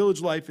back to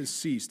village life has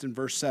ceased in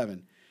verse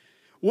 7.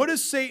 What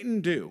does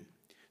Satan do?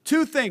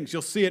 Two things.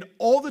 You'll see it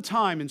all the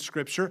time in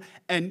Scripture.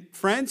 And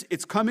friends,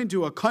 it's coming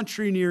to a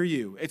country near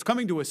you. It's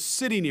coming to a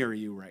city near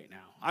you right now.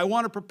 I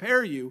want to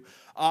prepare you.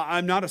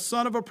 I'm not a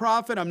son of a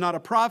prophet. I'm not a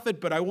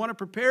prophet, but I want to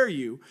prepare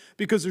you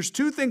because there's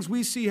two things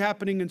we see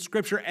happening in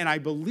Scripture, and I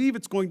believe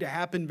it's going to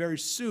happen very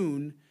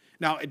soon.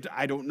 Now,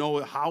 I don't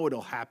know how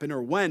it'll happen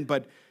or when,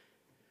 but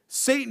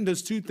Satan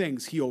does two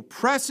things. He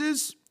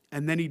oppresses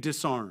and then he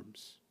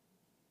disarms.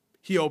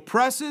 He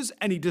oppresses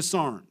and he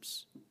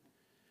disarms.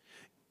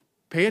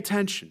 Pay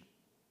attention.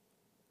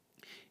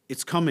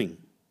 It's coming.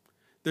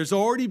 There's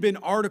already been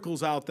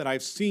articles out that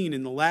I've seen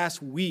in the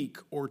last week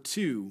or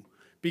two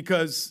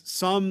because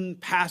some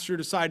pastor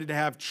decided to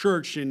have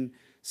church, and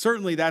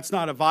certainly that's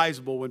not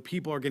advisable when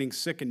people are getting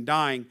sick and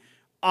dying.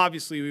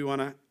 Obviously, we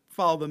want to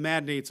follow the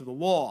mandates of the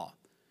law.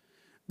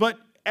 But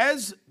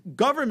as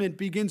government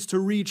begins to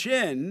reach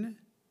in,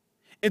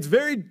 it's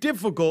very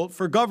difficult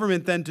for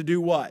government then to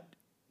do what?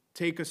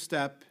 Take a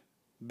step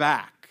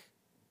back.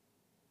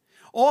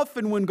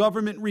 Often when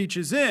government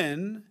reaches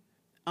in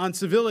on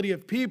civility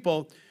of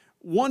people,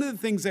 one of the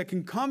things that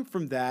can come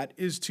from that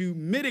is to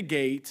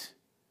mitigate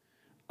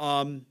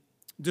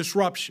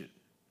disruption.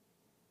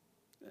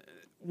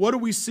 What do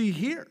we see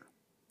here?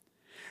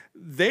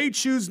 They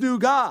choose new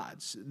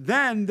gods.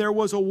 Then there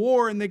was a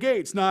war in the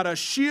gates. Not a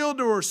shield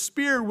or a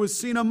spear was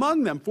seen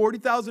among them.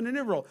 40,000 in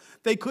Israel.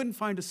 They couldn't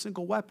find a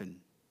single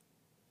weapon.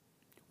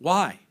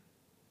 Why?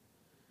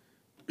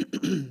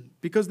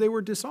 Because they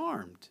were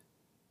disarmed.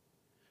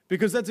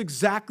 Because that's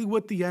exactly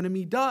what the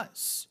enemy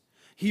does.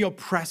 He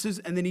oppresses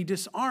and then he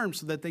disarms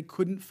so that they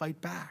couldn't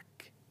fight back.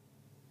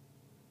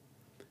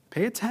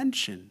 Pay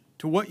attention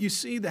to what you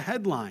see, the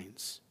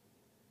headlines.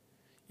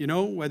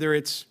 Whether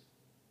it's,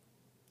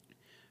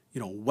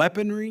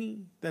 weaponry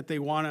that they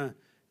want to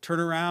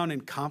turn around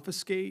and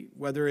confiscate,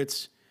 whether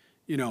it's,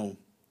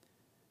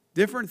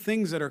 different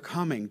things that are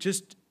coming.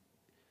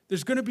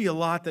 There's going to be a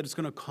lot that is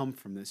going to come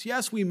from this.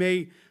 Yes, we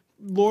may,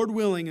 Lord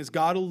willing, as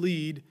God will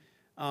lead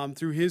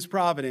through his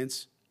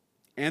providence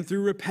and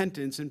through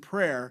repentance and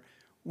prayer,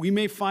 we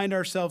may find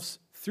ourselves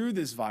through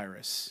this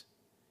virus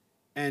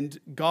and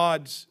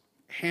God's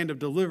hand of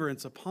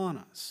deliverance upon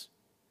us.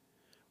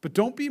 But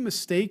don't be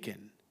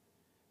mistaken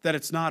that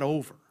it's not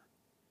over.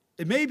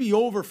 It may be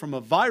over from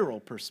a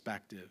viral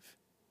perspective,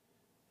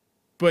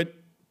 but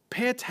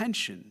pay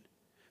attention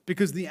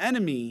because the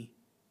enemy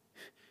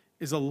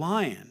is a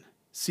lion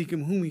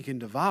seeking whom he can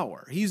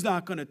devour. He's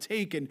not going to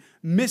take and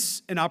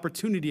miss an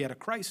opportunity at a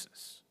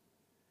crisis.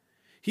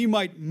 He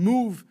might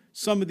move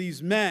some of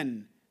these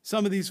men,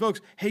 some of these folks.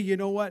 Hey, you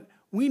know what?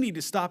 We need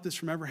to stop this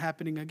from ever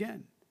happening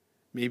again.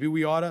 Maybe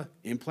we ought to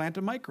implant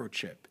a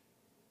microchip.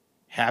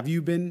 Have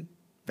you been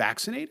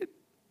vaccinated?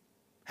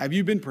 Have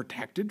you been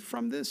protected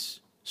from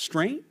this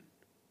strain?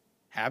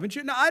 Haven't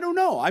you? No, I don't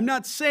know. I'm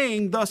not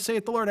saying, thus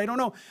saith the Lord. I don't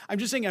know. I'm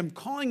just saying I'm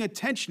calling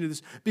attention to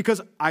this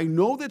because I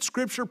know that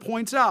Scripture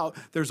points out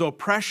there's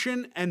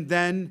oppression and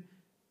then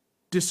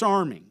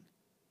disarming.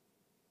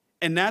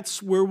 And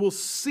that's where we'll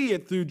see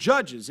it through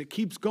Judges. It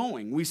keeps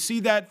going. We see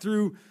that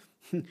through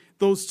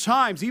those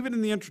times, even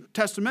in the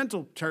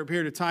intertestamental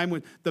period of time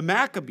with the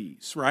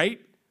Maccabees, right?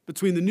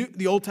 Between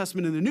the Old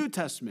Testament and the New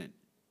Testament.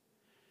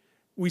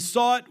 We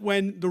saw it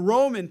when the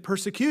Roman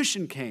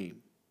persecution came.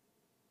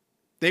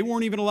 They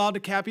weren't even allowed to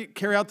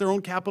carry out their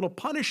own capital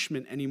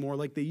punishment anymore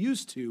like they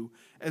used to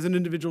as an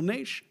individual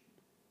nation.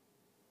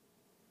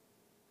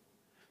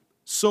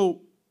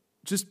 So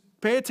just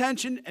pay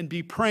attention and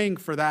be praying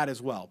for that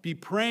as well. Be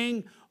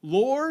praying,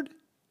 Lord,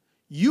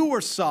 you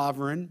are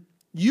sovereign,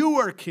 you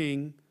are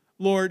king.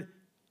 Lord,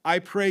 I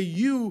pray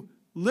you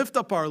lift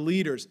up our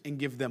leaders and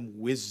give them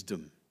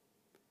wisdom,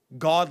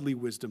 godly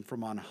wisdom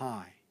from on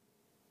high.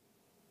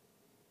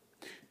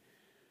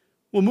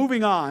 Well,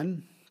 moving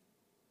on,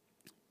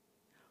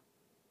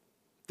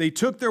 They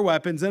took their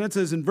weapons, and it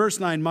says in verse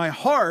 9, my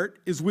heart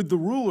is with the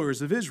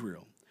rulers of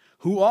Israel,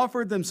 who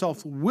offered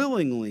themselves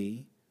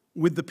willingly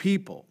with the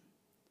people.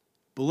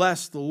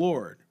 Bless the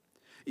Lord.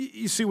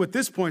 You see, what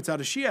this points out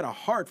is she had a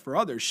heart for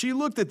others. She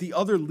looked at the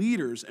other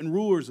leaders and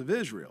rulers of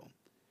Israel,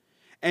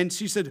 and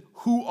she said,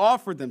 who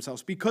offered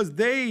themselves? Because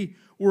they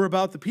were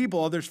about the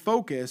people, others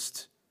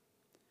focused.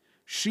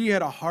 She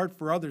had a heart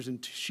for others,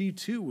 and she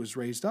too was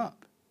raised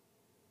up.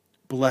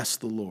 Bless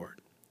the Lord.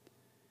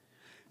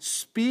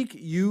 Speak,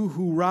 you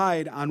who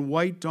ride on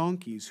white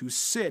donkeys, who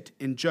sit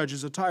in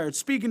judges' attire. It's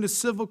speaking to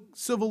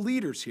civil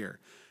leaders here,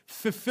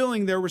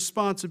 fulfilling their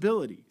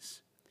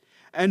responsibilities,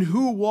 and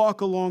who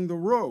walk along the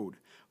road,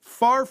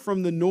 far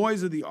from the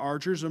noise of the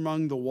archers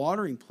among the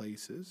watering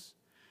places.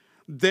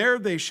 There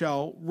they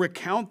shall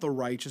recount the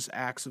righteous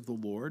acts of the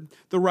Lord,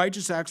 the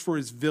righteous acts for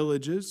his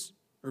villages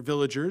or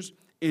villagers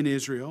in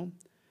Israel.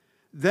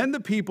 Then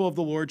the people of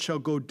the Lord shall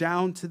go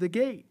down to the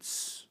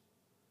gates.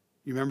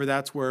 You remember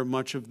that's where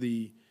much of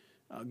the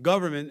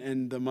government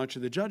and much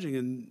of the judging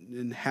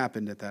and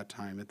happened at that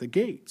time, at the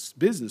gates.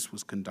 Business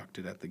was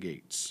conducted at the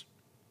gates.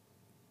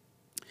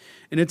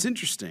 And it's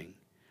interesting.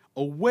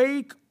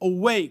 Awake,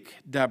 awake,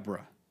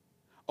 Deborah.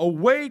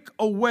 Awake,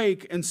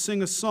 awake, and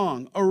sing a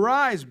song.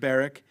 Arise,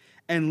 Barak,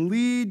 and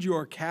lead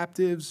your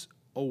captives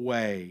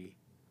away,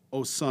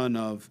 O son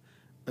of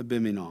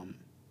Abimelech.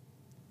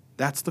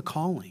 That's the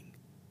calling.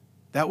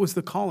 That was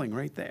the calling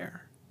right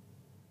there.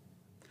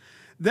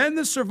 Then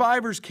the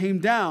survivors came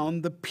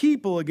down, the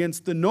people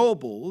against the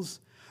nobles.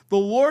 The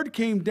Lord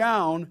came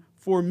down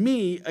for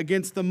me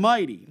against the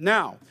mighty.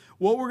 Now,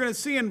 what we're going to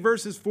see in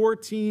verses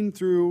 14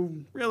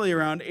 through really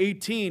around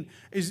 18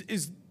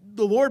 is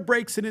the Lord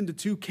breaks it into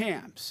two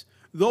camps.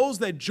 Those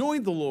that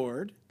joined the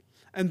Lord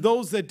and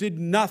those that did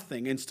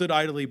nothing and stood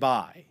idly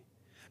by.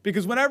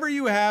 Because whenever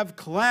you have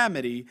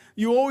calamity,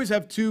 you always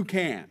have two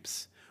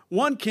camps.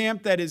 One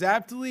camp that is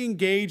actively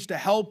engaged to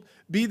help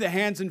be the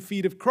hands and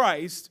feet of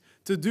Christ,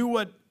 to do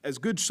what as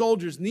good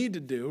soldiers need to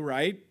do,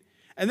 right?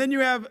 And then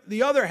you have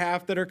the other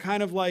half that are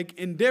kind of like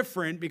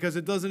indifferent because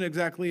it doesn't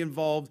exactly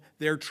involve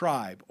their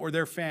tribe or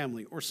their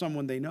family or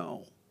someone they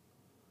know.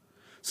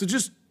 So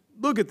just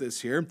look at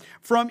this here.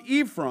 From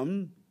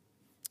Ephraim,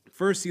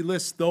 first he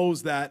lists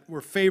those that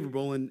were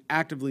favorable and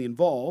actively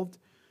involved,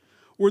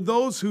 were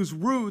those whose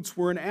roots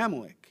were in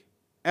Amalek.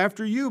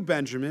 After you,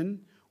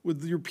 Benjamin,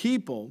 with your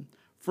people,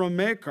 from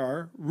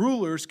Machir,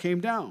 rulers came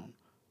down.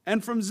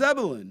 And from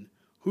Zebulun,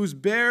 whose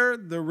bear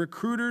the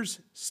recruiter's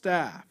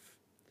staff,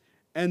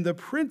 and the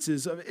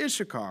princes of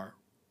Issachar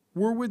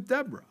were with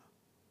Deborah.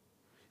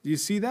 Do you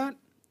see that?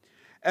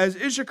 As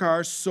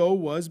Issachar, so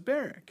was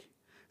Barak,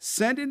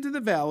 sent into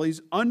the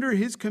valleys under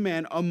his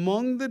command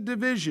among the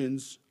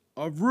divisions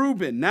of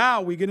Reuben.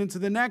 Now we get into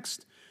the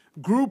next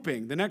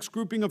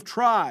grouping of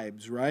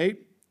tribes, right?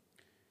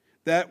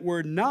 That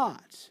were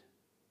not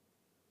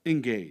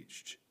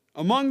engaged.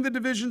 Among the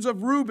divisions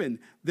of Reuben,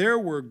 there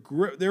were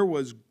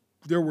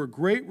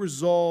great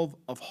resolve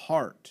of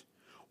heart.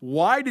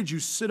 Why did you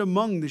sit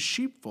among the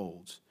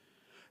sheepfolds?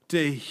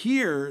 To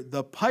hear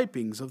the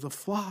pipings of the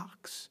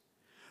flocks.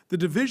 The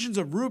divisions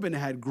of Reuben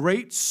had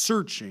great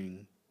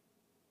searching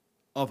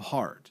of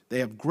heart. They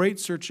have great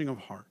searching of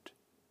heart.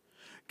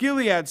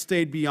 Gilead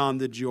stayed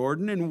beyond the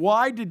Jordan. And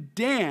why did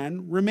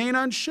Dan remain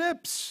on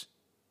ships?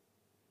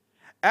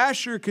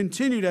 Asher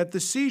continued at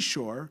the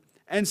seashore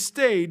and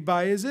stayed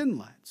by his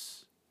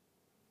inlets.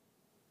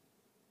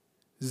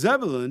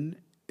 Zebulun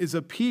is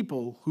a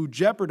people who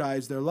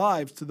jeopardize their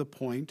lives to the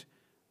point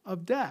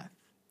of death.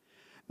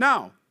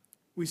 Now,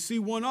 we see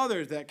one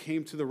other that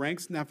came to the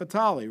ranks,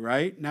 Naphtali,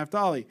 right?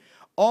 Naphtali,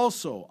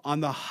 also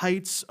on the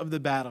heights of the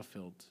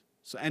battlefield.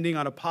 So ending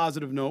on a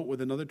positive note with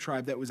another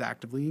tribe that was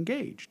actively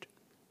engaged.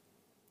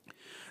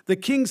 The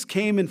kings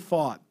came and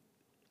fought.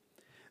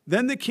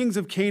 Then the kings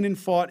of Canaan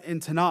fought in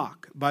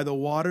Tanakh by the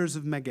waters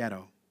of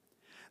Megiddo.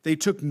 They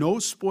took no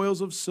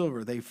spoils of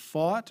silver. They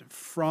fought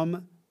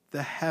from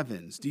the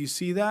heavens. Do you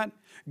see that?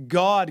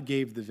 God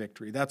gave the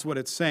victory. That's what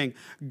it's saying.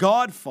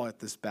 God fought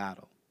this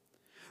battle.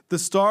 The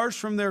stars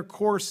from their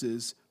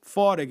courses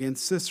fought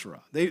against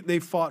Sisera. They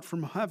fought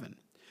from heaven.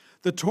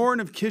 The torrent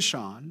of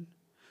Kishon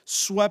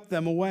swept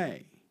them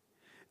away.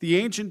 The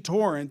ancient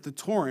torrent, the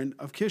torrent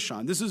of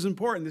Kishon. This is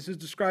important. This is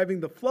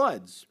describing the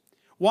floods.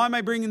 Why am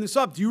I bringing this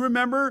up? Do you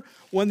remember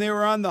when they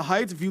were on the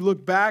heights? If you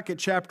look back at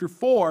chapter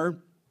 4,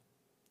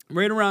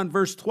 right around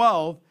verse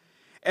 12,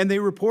 and they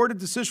reported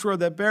to Sisera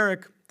that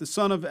Barak, the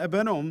son of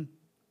Abinoam,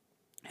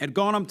 had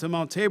gone up to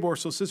Mount Tabor.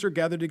 So Sisera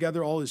gathered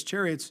together all his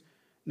chariots,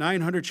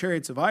 900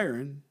 chariots of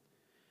iron,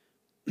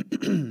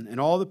 and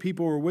all the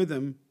people were with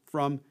him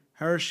from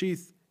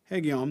Harosheth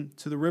Haggium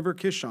to the river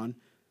Kishon.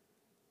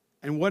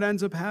 And what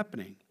ends up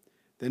happening?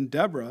 Then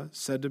Deborah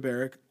said to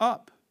Barak,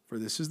 up, for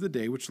this is the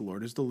day which the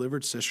Lord has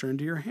delivered Sisera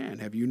into your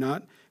hand.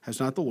 Has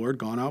not the Lord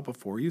gone out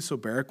before you? So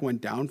Barak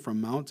went down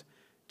from Mount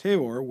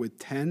Tabor with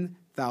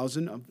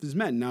 10,000 of his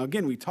men. Now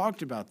again, we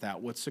talked about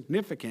that. What's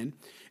significant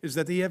is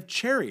that they have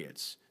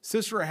chariots.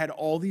 Sisera had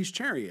all these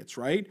chariots,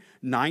 right?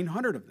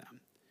 900 of them.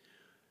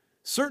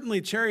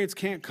 Certainly, chariots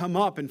can't come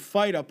up and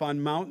fight up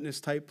on mountainous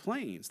type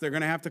plains. They're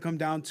going to have to come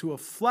down to a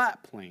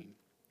flat plain.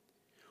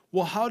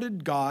 Well, how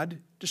did God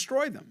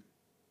destroy them?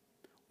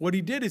 What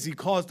he did is he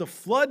caused a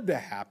flood to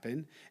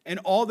happen, and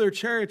all their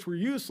chariots were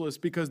useless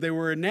because they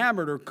were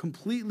enamored or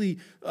completely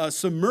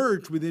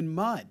submerged within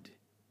mud.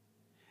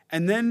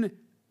 And then,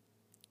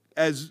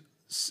 as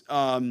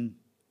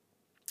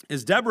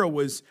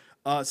Deborah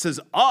says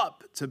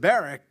up to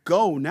Barak,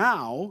 go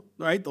now,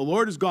 right? The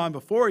Lord has gone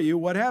before you.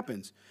 What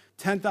happens?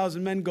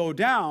 10,000 men go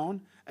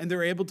down, and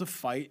they're able to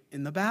fight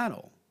in the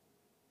battle.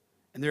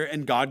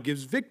 And God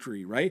gives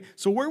victory, right?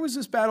 So where was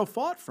this battle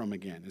fought from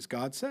again, as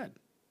God said?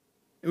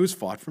 It was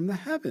fought from the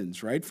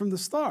heavens, right? From the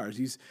stars.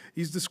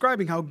 He's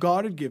describing how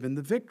God had given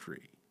the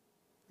victory.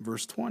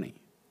 Verse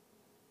 20.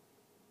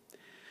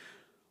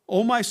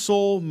 O my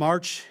soul,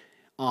 march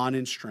on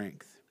in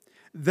strength.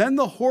 Then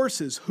the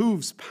horses'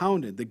 hooves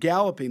pounded, the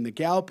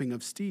galloping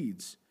of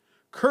steeds.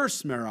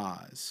 Curse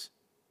Meroz,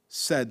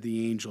 said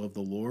the angel of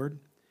the Lord.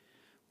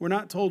 We're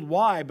not told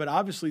why, but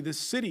obviously this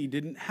city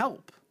didn't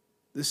help.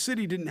 The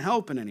city didn't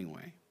help in any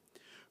way.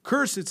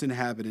 Curse its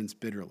inhabitants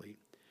bitterly,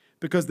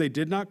 because they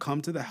did not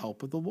come to the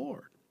help of the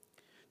Lord,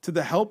 to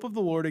the help of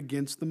the Lord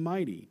against the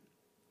mighty.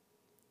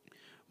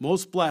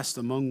 Most blessed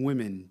among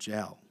women,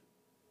 Jael,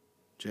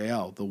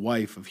 the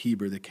wife of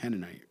Heber the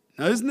Canaanite.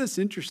 Now, isn't this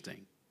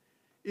interesting?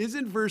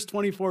 Isn't verse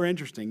 24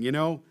 interesting? You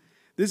know,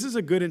 this is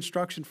a good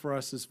instruction for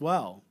us as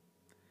well.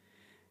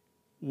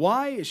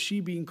 Why is she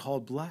being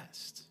called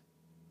blessed?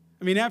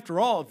 I mean, after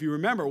all, if you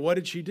remember, what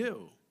did she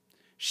do?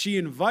 She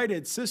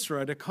invited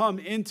Sisera to come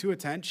into a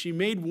tent. She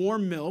made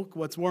warm milk.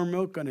 What's warm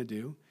milk going to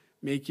do?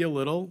 Make you a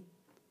little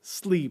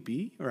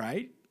sleepy,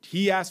 right?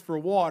 He asked for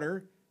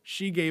water.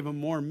 She gave him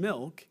more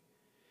milk.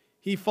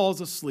 He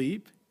falls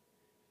asleep,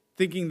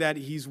 thinking that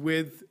he's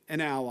with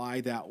an ally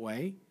that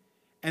way.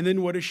 And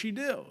then what does she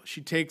do?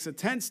 She takes a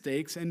tent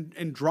stakes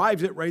and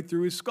drives it right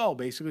through his skull,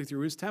 basically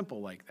through his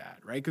temple like that,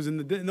 right? Because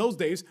in those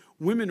days,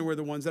 women were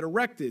the ones that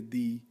erected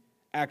the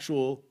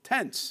actual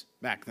tents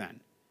back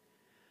then.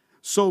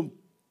 So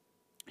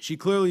she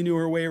clearly knew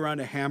her way around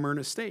a hammer and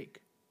a stake.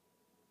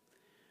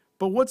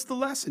 But what's the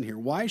lesson here?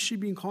 Why is she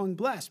being called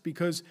blessed?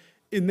 Because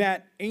in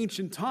that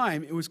ancient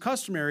time, it was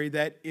customary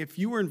that if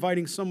you were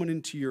inviting someone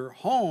into your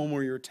home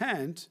or your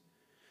tent,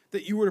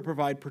 that you were to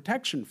provide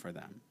protection for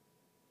them.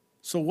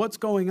 So what's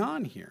going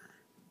on here?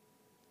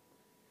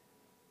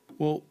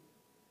 Well,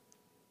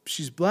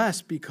 she's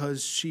blessed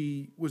because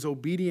she was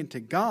obedient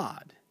to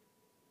God.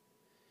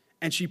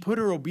 And she put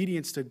her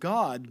obedience to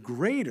God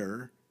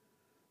greater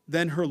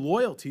than her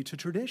loyalty to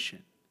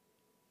tradition.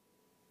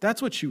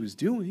 That's what she was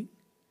doing.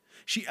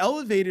 She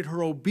elevated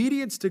her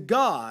obedience to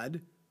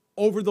God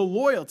over the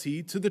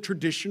loyalty to the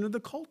tradition of the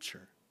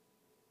culture.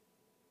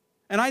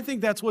 And I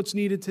think that's what's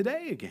needed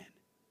today again.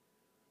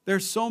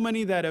 There's so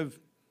many that have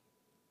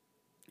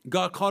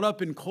got caught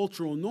up in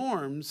cultural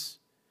norms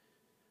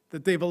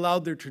that they've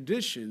allowed their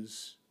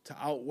traditions to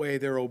outweigh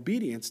their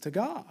obedience to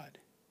God.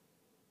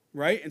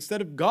 Right?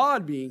 Instead of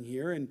God being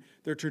here and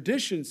their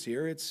traditions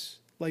here, it's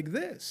like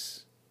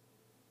this.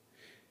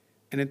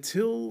 And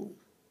until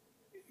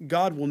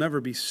God will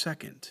never be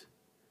second,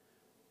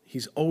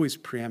 he's always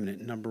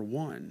preeminent, number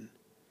one.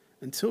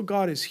 Until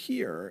God is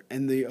here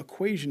and the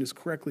equation is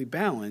correctly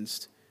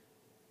balanced,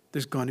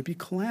 there's going to be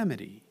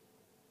calamity.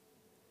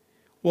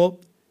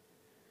 Well,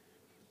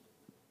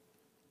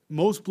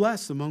 most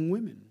blessed among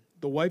women,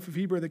 the wife of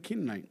Heber the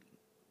Canaanite.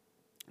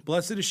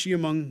 Blessed is she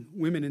among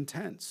women in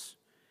tents.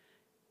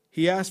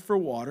 He asked for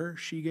water,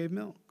 she gave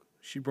milk.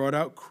 She brought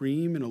out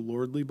cream in a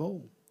lordly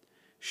bowl.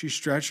 She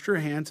stretched her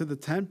hand to the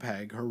tent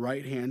peg, her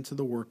right hand to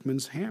the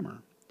workman's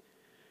hammer.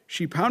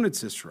 She pounded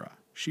Sisera.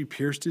 She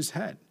pierced his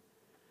head.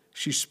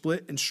 She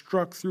split and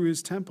struck through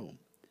his temple.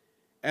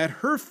 At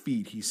her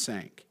feet he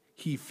sank.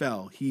 He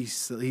fell. He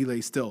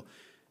lay still.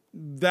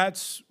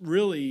 That's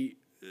really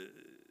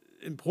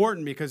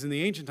important because in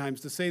the ancient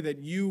times to say that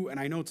and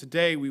I know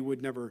today it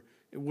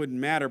wouldn't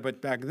matter,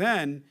 but back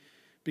then,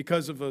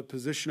 because of a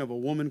position of a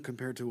woman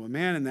compared to a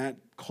man in that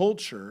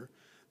culture,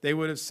 they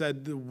would have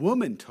said the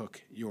woman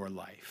took your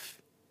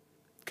life.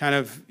 Kind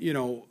of,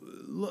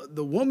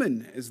 the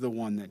woman is the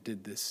one that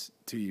did this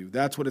to you.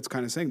 That's what it's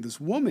kind of saying.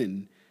 This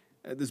woman,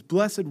 this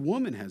blessed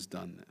woman has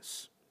done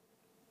this.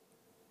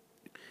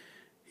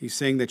 He's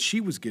saying that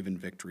she was given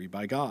victory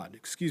by God.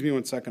 Excuse me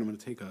 1 second. I'm going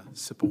to take a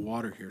sip of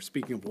water here.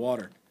 Speaking of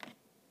water.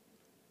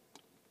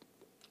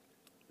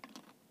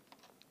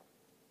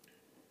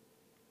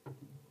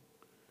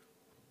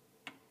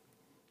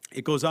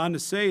 It goes on to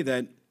say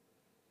that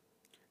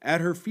at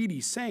her feet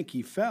he sank,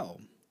 he fell.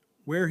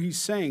 Where he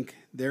sank,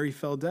 there he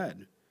fell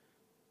dead.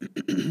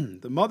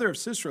 The mother of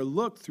Sisera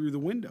looked through the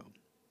window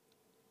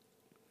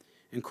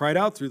and cried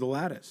out through the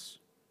lattice,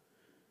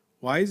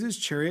 "Why is his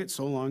chariot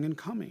so long in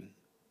coming?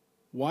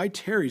 Why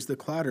tarries the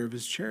clatter of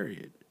his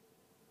chariot?"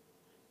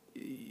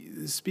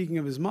 Speaking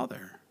of his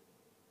mother.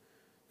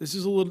 This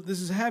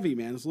is heavy,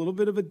 man. It's a little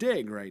bit of a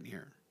dig right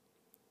here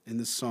in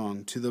this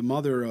song to the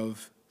mother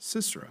of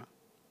Sisera.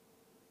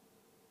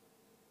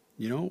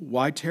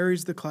 Why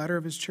tarries the clatter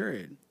of his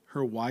chariot?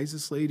 her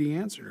wisest lady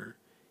answered her.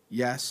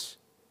 Yes,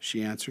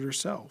 she answered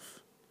herself.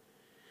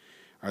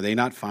 Are they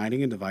not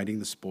finding and dividing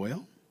the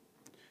spoil?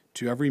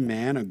 To every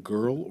man a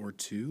girl or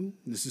two?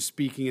 This is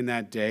speaking in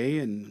that day,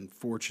 and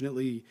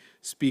unfortunately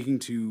speaking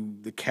to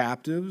the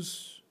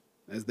captives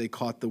as they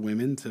caught the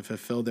women to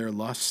fulfill their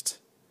lust.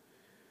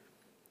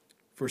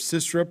 For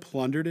Sisera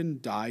plundered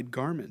and dyed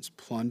garments,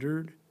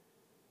 plunder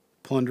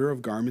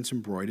of garments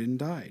embroidered and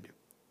dyed.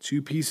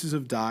 2 pieces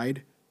of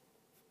dyed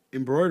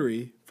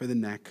embroidery for the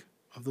neck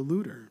of the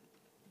looter.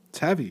 It's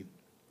heavy.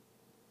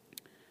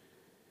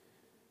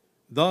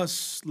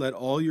 Thus let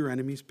all your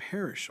enemies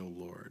perish, O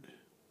Lord.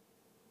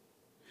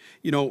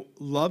 You know,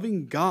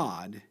 loving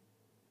God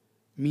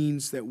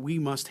means that we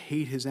must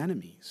hate his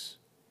enemies.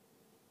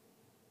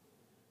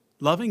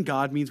 Loving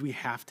God means we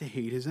have to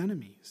hate his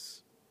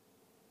enemies.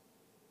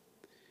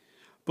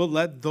 But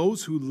let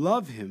those who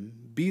love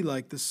him be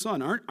like the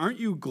sun. Aren't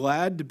you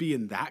glad to be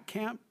in that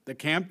camp? The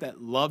camp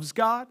that loves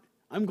God?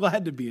 I'm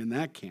glad to be in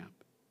that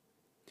camp.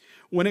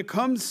 When it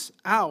comes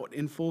out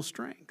in full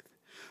strength.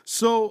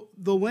 So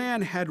the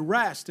land had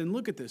rest, and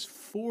look at this,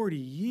 40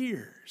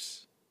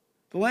 years.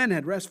 The land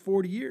had rest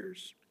 40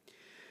 years.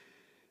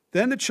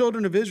 Then the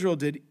children of Israel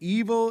did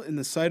evil in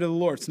the sight of the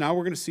Lord. So now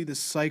we're going to see this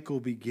cycle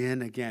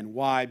begin again.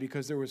 Why?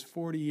 Because there was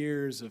 40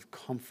 years of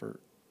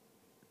comfort.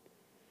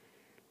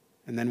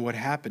 And then what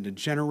happened? A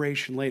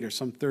generation later,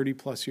 some 30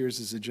 plus years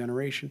as a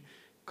generation,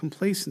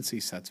 complacency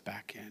sets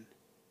back in.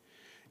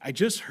 I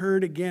just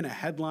heard again a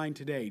headline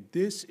today.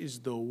 This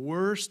is the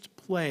worst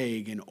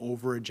plague in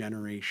over a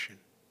generation.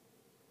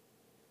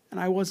 And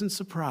I wasn't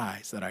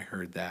surprised that I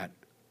heard that.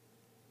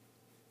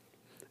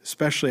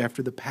 Especially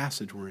after the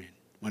passage we're in,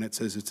 when it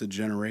says it's a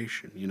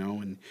generation,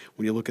 and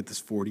when you look at this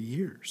 40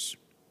 years.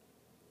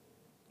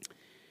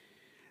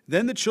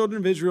 Then the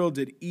children of Israel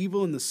did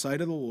evil in the sight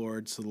of the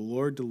Lord, so the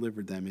Lord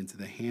delivered them into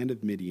the hand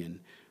of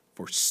Midian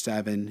for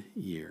 7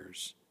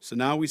 years. So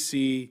now we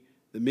see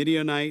the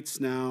Midianites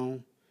now.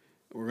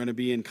 We're going to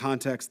be in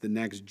context the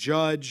next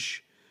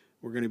judge.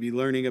 We're going to be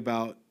learning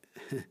about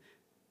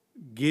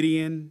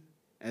Gideon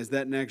as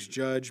that next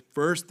judge.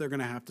 First, they're going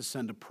to have to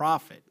send a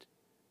prophet,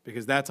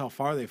 because that's how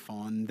far they've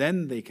fallen.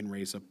 Then they can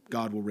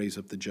God will raise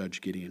up the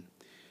judge Gideon.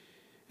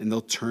 And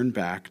they'll turn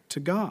back to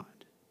God.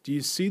 Do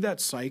you see that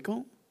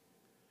cycle?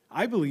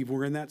 I believe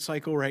we're in that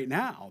cycle right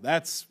now.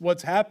 That's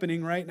what's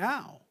happening right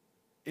now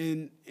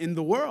in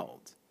the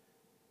world.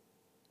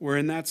 We're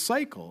in that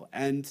cycle.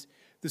 And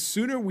the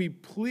sooner we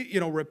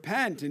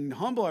repent and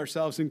humble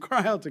ourselves and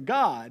cry out to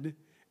God,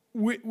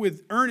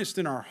 with earnest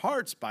in our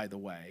hearts, by the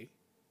way,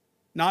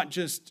 not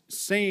just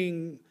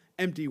saying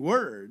empty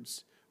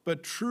words,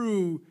 but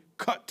true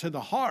cut to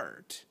the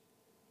heart,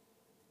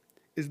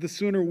 is the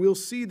sooner we'll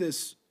see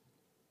this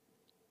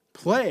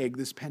plague,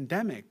 this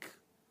pandemic,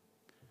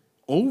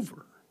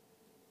 over.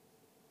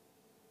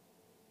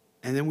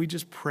 And then we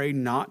just pray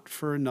not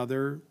for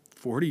another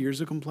 40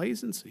 years of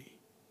complacency.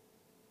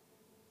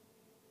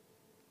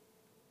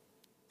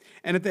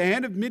 And at the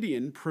hand of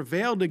Midian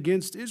prevailed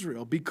against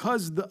Israel.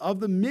 Because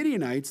of the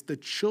Midianites, the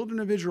children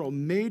of Israel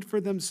made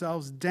for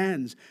themselves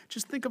dens.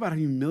 Just think about how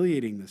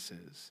humiliating this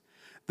is.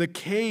 The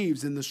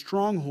caves and the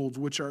strongholds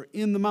which are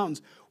in the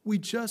mountains. We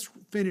just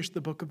finished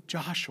the book of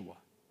Joshua.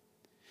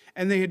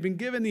 And they had been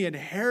given the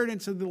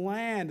inheritance of the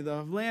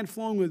land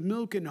flowing with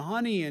milk and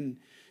honey, and,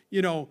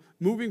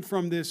 moving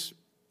from this,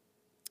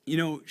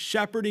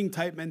 shepherding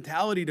type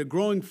mentality to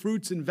growing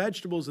fruits and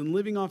vegetables and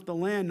living off the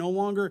land, no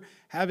longer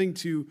having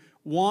to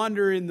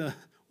wander in the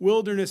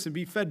wilderness and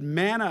be fed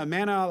manna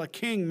a la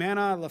king,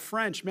 manna a la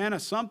French, manna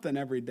something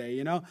every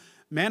day,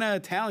 manna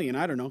Italian,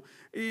 I don't know.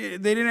 They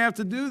didn't have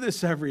to do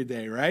this every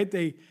day, right?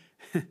 They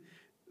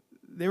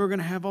were going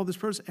to have all this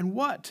process. And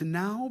what? To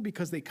now,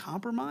 because they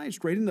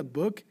compromised right in the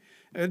book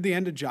at the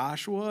end of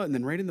Joshua, and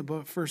then right in the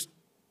book, first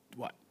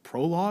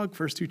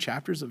 2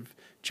 chapters of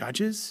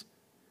Judges,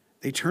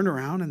 they turn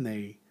around and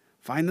they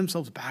find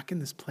themselves back in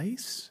this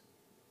place?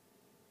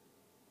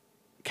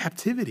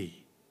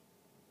 Captivity.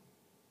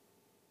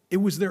 It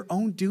was their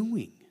own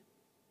doing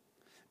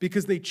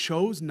because they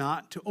chose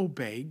not to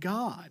obey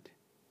God.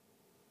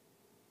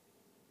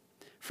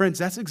 Friends,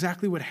 that's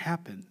exactly what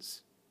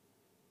happens.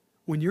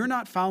 When you're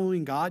not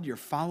following God, you're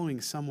following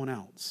someone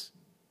else.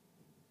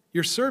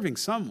 You're serving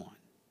someone.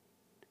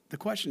 The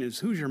question is,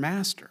 who's your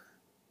master?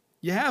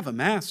 You have a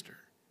master.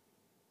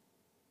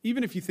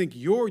 Even if you think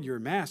you're your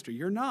master,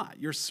 you're not.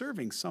 You're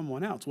serving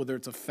someone else. Whether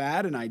it's a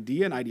fad, an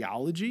idea, an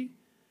ideology,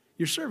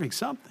 you're serving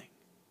something.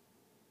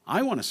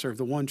 I want to serve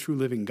the one true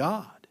living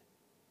God.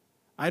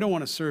 I don't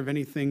want to serve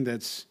anything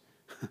that's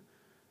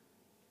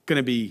going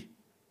to be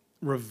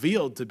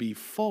revealed to be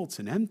false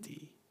and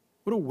empty.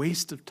 What a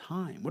waste of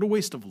time. What a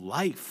waste of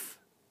life.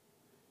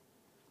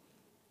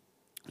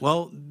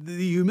 Well,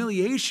 the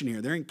humiliation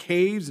here, they're in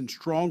caves and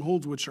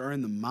strongholds which are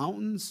in the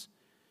mountains.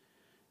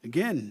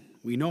 Again,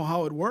 we know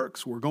how it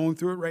works. We're going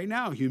through it right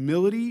now.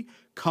 Humility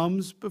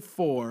comes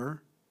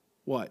before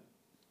what?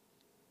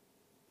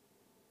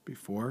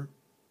 Before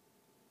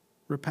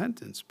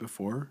repentance,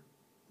 before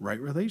right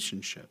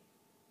relationship,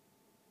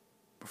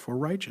 before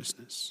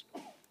righteousness.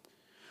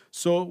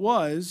 So it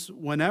was,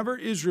 whenever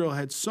Israel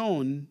had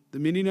sown, the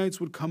Midianites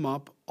would come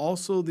up,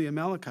 also the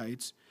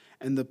Amalekites,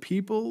 and the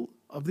people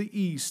of the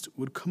east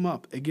would come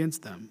up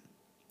against them.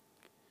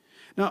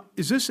 Now,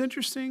 is this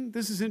interesting?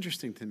 This is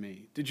interesting to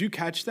me. Did you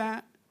catch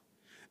that?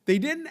 They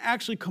didn't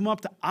actually come up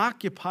to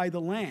occupy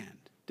the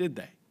land, did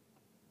they?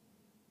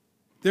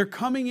 They're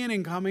coming in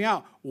and coming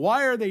out.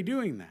 Why are they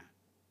doing that?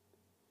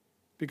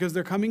 Because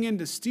they're coming in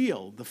to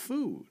steal the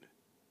food.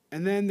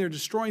 And then they're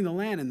destroying the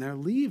land and they're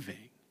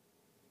leaving.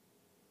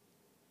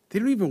 They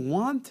don't even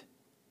want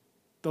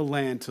the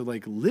land to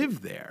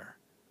live there.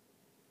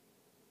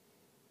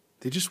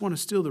 They just want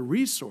to steal the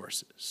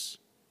resources.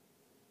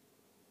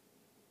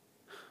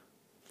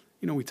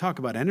 You know, we talk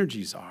about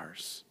energy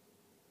czars.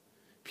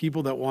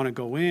 People that want to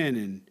go in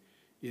and,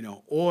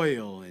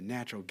 oil and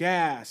natural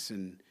gas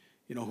and,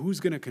 who's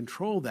going to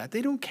control that?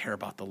 They don't care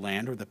about the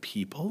land or the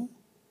people.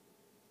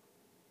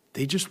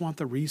 They just want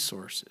the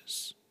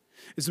resources.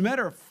 As a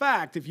matter of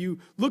fact, if you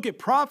look at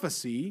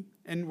prophecy,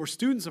 and we're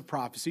students of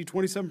prophecy,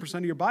 27%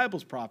 of your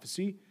Bible's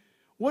prophecy,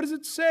 what does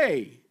it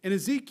say in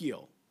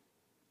Ezekiel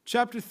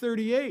chapter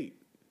 38?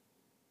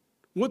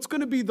 What's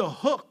going to be the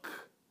hook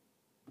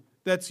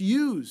that's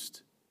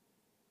used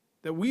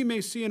that we may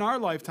see in our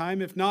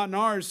lifetime? If not in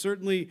ours,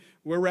 certainly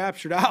we're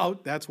raptured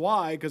out. That's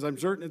why, because I'm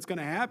certain it's going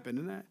to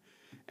happen.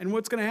 And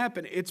what's going to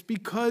happen? It's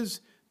because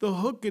the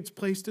hook gets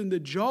placed in the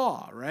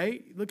jaw,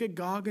 right? Look at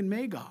Gog and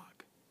Magog.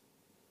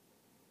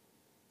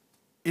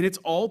 And it's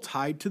all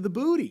tied to the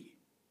booty.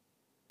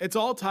 It's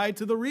all tied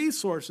to the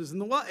resources and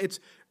the wealth. It's,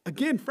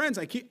 again, friends,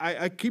 I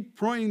keep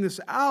pointing this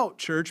out,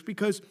 church,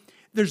 because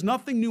there's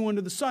nothing new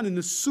under the sun. And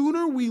the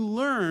sooner we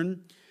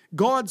learn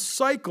God's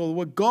cycle,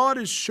 what God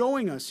is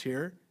showing us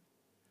here,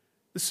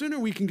 the sooner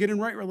we can get in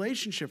right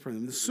relationship with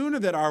Him. The sooner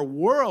that our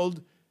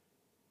world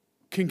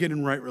can get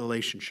in right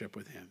relationship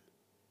with Him.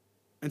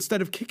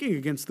 Instead of kicking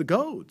against the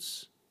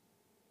goads.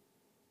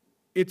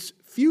 It's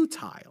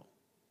futile.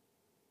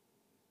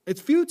 It's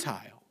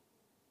futile.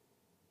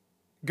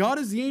 God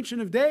is the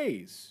Ancient of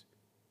Days.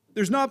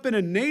 There's not been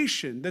a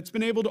nation that's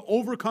been able to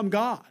overcome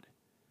God.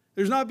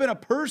 There's not been a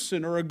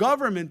person or a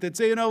government that's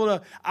been able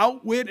to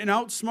outwit and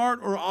outsmart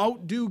or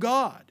outdo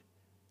God.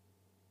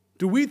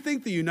 Do we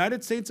think the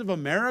United States of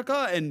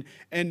America and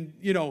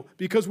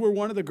because we're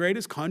one of the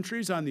greatest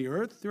countries on the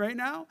earth right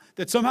now,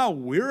 that somehow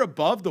we're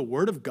above the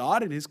Word of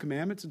God and His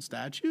commandments and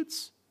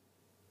statutes?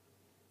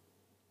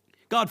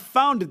 God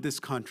founded this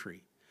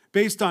country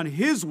based on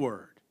His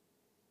Word.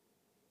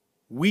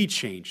 We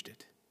changed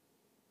it.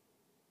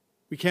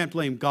 We can't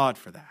blame God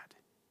for that.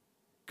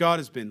 God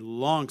has been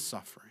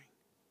long-suffering.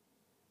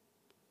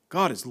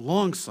 God is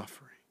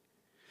long-suffering.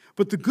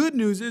 But the good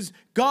news is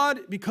God,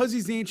 because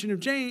He's the Ancient of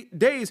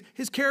Days,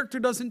 His character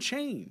doesn't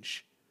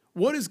change.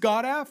 What is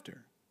God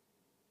after?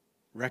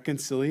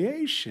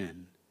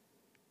 Reconciliation.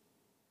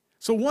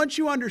 So once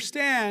you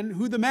understand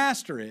who the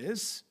Master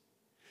is,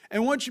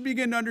 and once you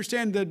begin to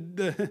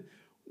understand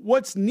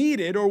what's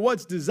needed or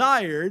what's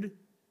desired,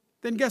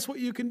 then guess what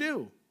you can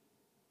do?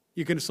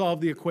 You can solve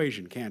the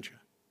equation, can't you?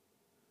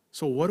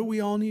 So what do we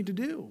all need to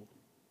do?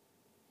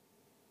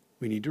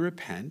 We need to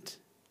repent,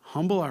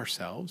 humble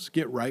ourselves,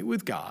 get right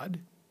with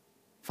God,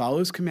 follow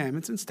His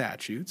commandments and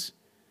statutes,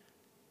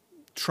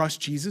 trust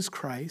Jesus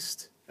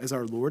Christ as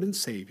our Lord and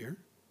Savior,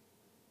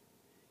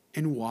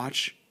 and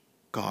watch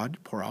God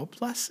pour out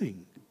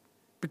blessing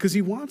because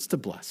He wants to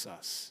bless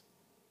us.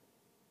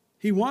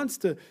 He wants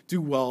to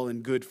do well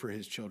and good for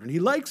His children. He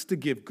likes to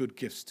give good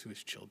gifts to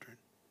His children.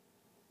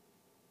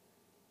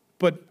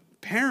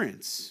 But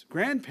parents,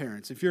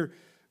 grandparents, if your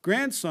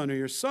grandson or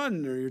your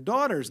son or your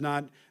daughter is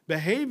not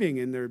behaving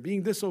and they're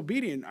being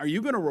disobedient, are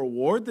you going to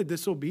reward the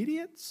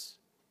disobedience?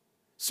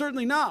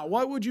 Certainly not.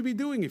 What would you be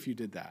doing if you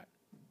did that?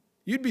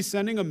 You'd be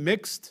sending a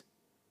mixed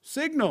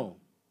signal.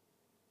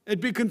 It'd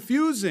be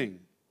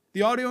confusing.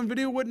 The audio and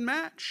video wouldn't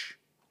match.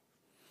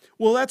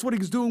 Well, that's what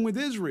He's doing with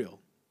Israel.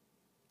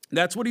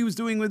 That's what He was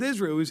doing with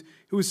Israel.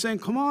 He was saying,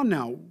 come on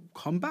now,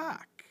 come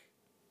back.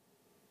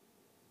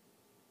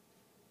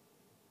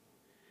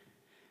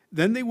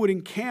 Then they would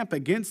encamp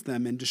against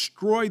them and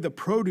destroy the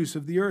produce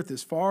of the earth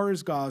as far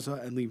as Gaza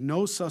and leave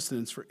no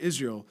sustenance for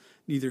Israel,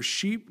 neither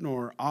sheep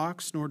nor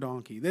ox nor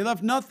donkey. They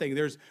left nothing.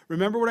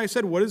 Remember what I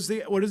said, what does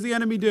the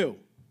enemy do?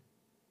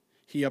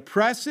 He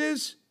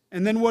oppresses,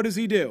 and then what does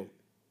he do?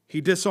 He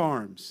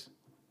disarms.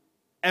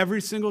 Every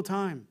single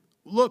time.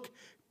 Look,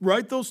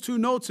 write those 2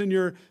 notes in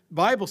your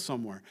Bible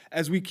somewhere.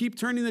 As we keep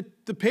turning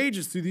the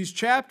pages through these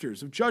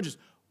chapters of Judges,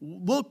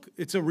 look,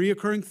 it's a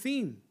reoccurring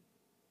theme.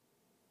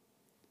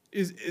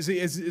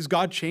 Is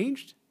God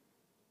changed?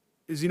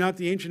 Is He not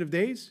the Ancient of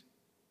Days?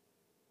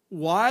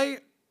 Why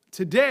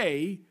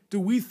today do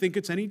we think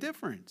it's any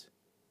different?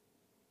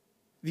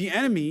 The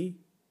enemy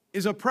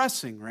is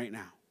oppressing right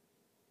now.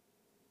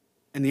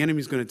 And the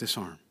enemy's going to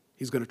disarm.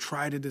 He's going to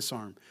try to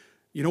disarm.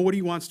 You know what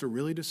he wants to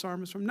really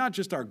disarm us from? Not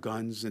just our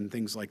guns and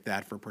things like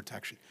that for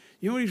protection.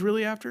 You know what he's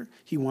really after?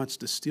 He wants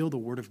to steal the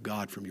Word of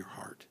God from your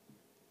heart.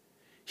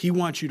 He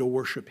wants you to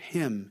worship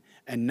Him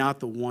and not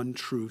the one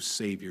true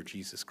Savior,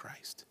 Jesus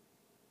Christ.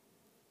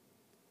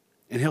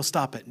 And he'll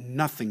stop at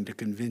nothing to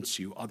convince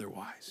you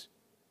otherwise.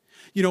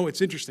 You know,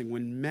 it's interesting.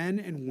 When men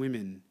and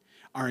women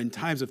are in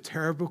times of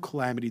terrible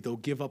calamity, they'll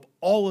give up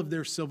all of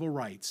their civil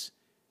rights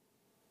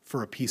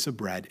for a piece of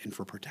bread and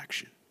for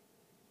protection.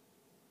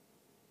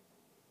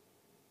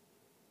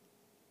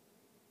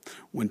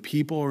 When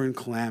people are in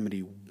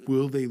calamity,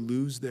 will they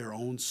lose their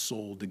own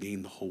soul to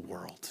gain the whole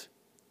world?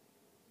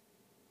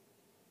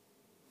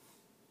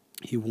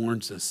 He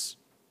warns us.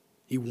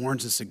 He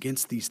warns us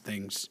against these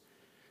things.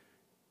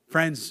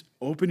 Friends,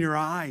 open your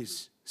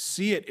eyes.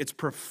 See it. It's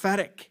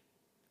prophetic.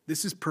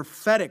 This is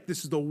prophetic.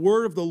 This is the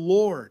word of the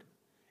Lord.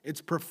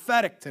 It's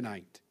prophetic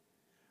tonight.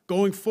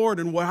 Going forward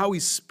and how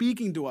he's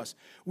speaking to us.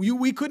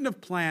 We couldn't have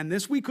planned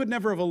this. We could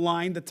never have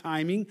aligned the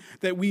timing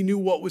that we knew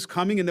what was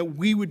coming and that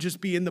we would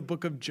just be in the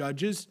book of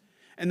Judges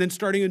and then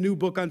starting a new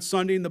book on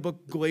Sunday in the book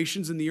of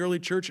Galatians in the early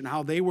church and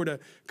how they were to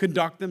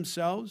conduct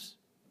themselves.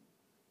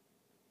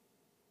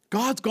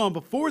 God's gone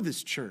before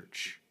this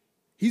church.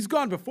 He's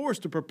gone before us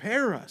to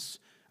prepare us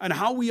on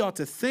how we ought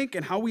to think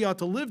and how we ought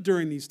to live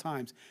during these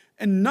times.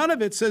 And none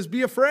of it says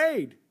be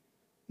afraid.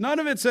 None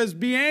of it says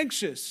be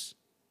anxious.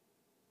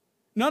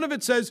 None of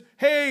it says,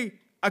 hey,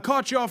 I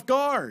caught you off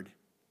guard.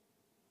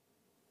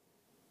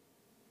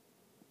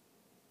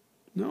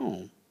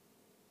 No.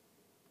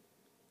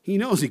 He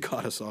knows he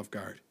caught us off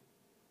guard.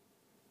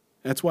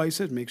 That's why he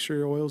said, make sure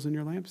your oil's in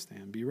your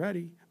lampstand. Be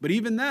ready. But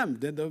even them,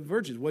 the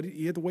virgins,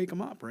 you had to wake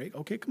them up, right?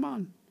 Okay, come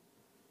on.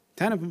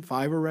 10 of them,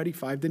 5 were ready,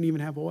 5 didn't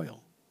even have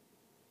oil.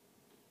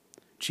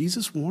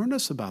 Jesus warned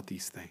us about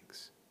these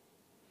things.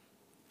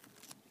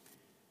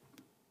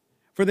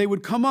 For they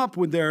would come up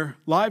with their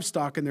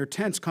livestock and their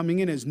tents coming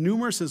in as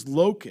numerous as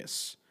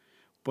locusts,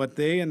 but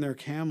they and their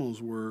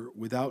camels were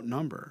without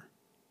number.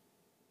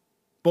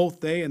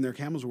 Both they and their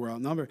camels were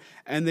outnumbered,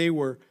 and they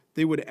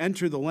would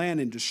enter the land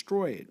and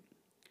destroy it.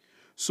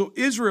 So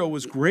Israel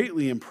was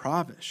greatly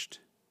impoverished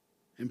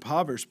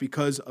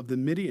because of the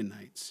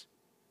Midianites.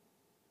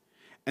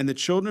 And the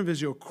children of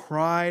Israel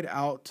cried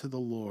out to the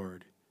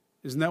Lord.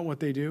 Isn't that what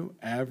they do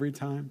every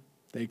time?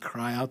 They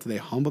cry out, they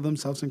humble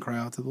themselves and cry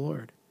out to the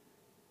Lord.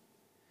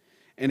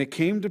 And it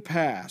came to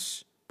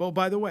pass, well,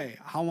 by the way,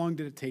 how long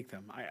did it take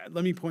them?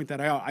 Let me point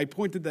that out. I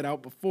pointed that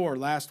out before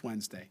last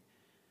Wednesday.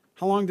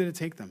 How long did it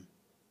take them?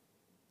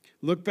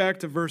 Look back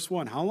to verse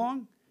 1. How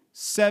long?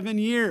 7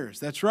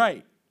 years. That's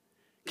right.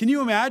 Can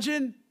you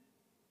imagine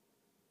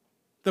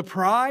the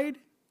pride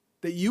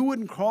that you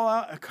wouldn't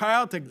cry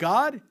out to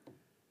God?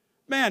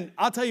 Man,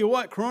 I'll tell you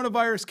what,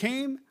 coronavirus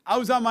came, I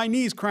was on my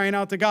knees crying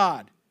out to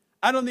God.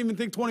 I don't even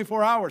think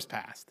 24 hours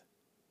passed.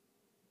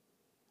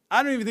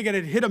 I don't even think it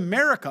had hit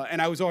America,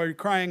 and I was already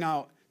crying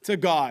out to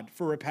God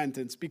for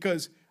repentance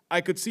because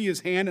I could see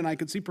his hand and I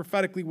could see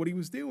prophetically what he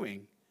was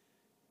doing.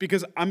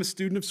 Because I'm a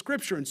student of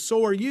Scripture, and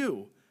so are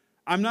you.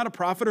 I'm not a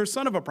prophet or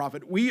son of a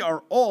prophet. We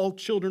are all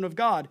children of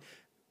God.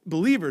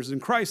 Believers in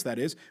Christ, that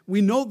is.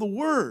 We know the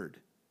word.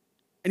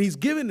 And he's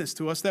given this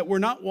to us that we're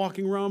not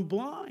walking around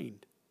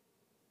blind.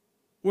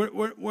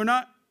 We're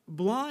not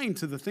blind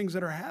to the things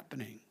that are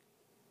happening.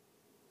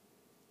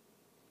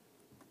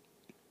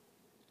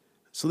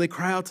 So they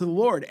cry out to the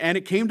Lord. And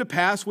it came to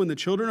pass when the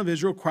children of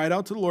Israel cried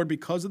out to the Lord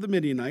because of the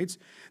Midianites,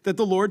 that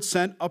the Lord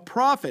sent a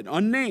prophet,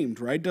 unnamed,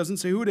 right? Doesn't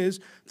say who it is,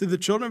 to the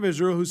children of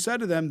Israel, who said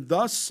to them,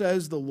 thus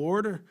says the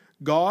Lord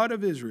God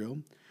of Israel,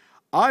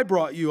 I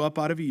brought you up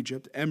out of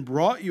Egypt and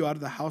brought you out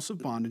of the house of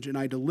bondage, and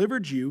I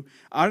delivered you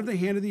out of the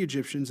hand of the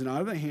Egyptians and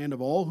out of the hand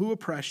of all who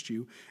oppressed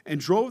you, and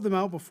drove them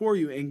out before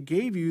you and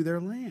gave you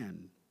their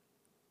land.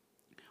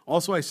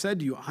 Also I said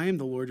to you, I am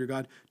the Lord your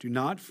God. Do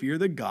not fear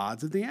the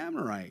gods of the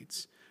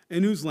Amorites,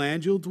 in whose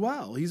land you'll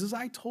dwell. He says,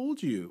 I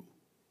told you.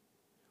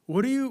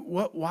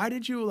 Why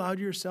did you allow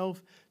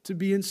yourself to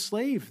be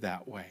enslaved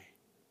that way?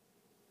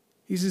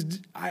 He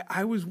says,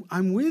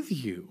 I'm with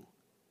you.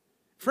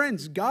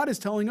 Friends, God is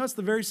telling us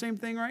the very same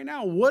thing right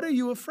now. What are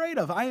you afraid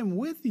of? I am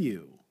with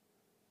you.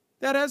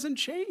 That hasn't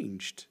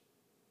changed.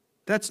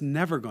 That's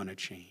never going to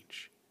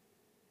change.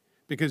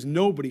 Because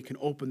nobody can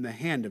open the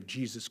hand of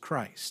Jesus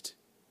Christ.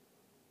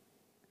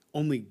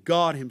 Only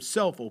God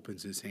himself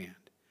opens his hand.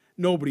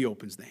 Nobody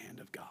opens the hand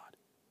of God.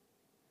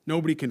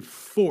 Nobody can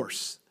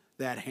force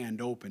that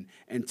hand open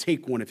and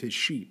take one of his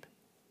sheep.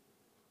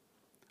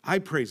 I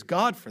praise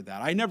God for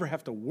that. I never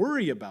have to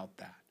worry about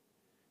that.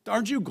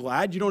 Aren't you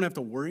glad you don't have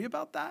to worry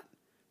about that?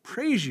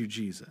 Praise you,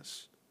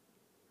 Jesus.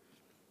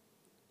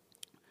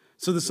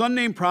 So the son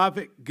named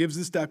prophet gives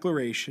this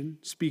declaration,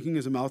 speaking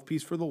as a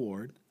mouthpiece for the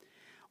Lord.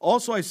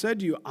 Also I said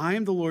to you, I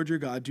am the Lord your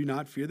God. Do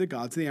not fear the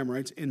gods of the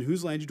Amorites, in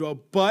whose land you dwell.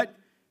 But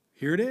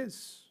here it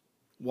is.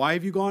 Why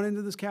have you gone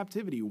into this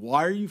captivity?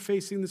 Why are you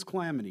facing this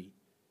calamity?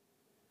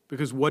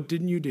 Because what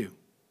didn't you do?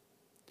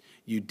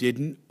 You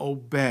didn't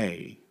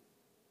obey.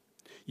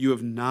 You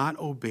have not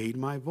obeyed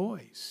my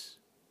voice.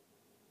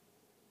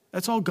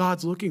 That's all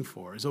God's looking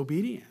for, is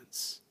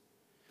obedience.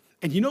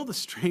 And you know the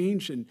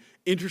strange and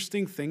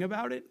interesting thing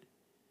about it?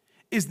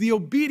 Is the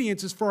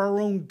obedience is for our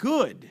own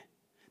good.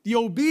 The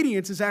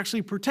obedience is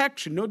actually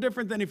protection. No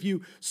different than if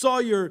you saw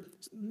your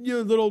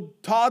little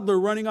toddler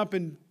running up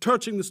and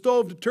touching the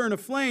stove to turn a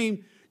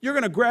flame. you're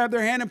going to grab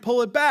their hand and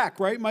pull it back,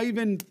 right? Might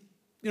even,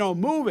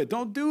 move it.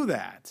 Don't do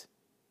that.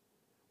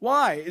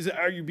 Why?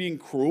 Are you being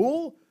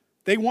cruel?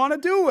 They want to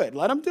do it.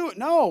 Let them do it.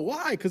 No.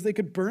 Why? Because they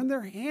could burn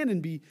their hand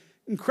and be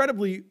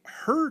incredibly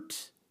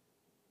hurt.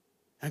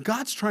 And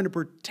God's trying to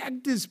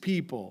protect his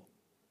people.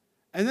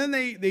 And then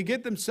they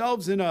get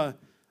themselves in a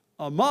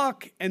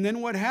muck, and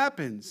then what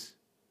happens?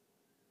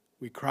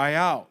 We cry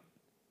out.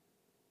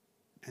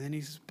 And then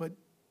he says, but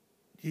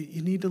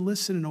you need to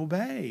listen and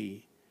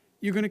obey.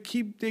 You're going to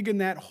keep digging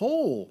that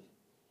hole.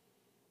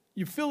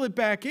 You fill it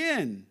back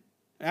in.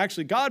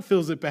 Actually, God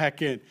fills it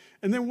back in.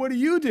 And then what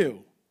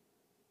do?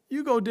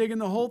 You go dig in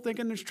the hole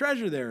thinking there's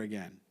treasure there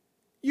again.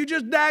 You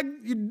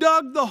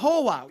dug the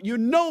hole out. You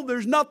know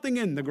there's nothing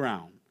in the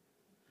ground.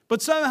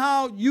 But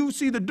somehow you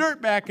see the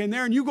dirt back in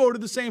there and you go to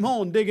the same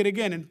hole and dig it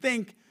again and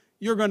think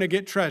you're going to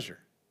get treasure.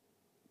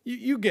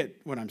 You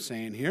get what I'm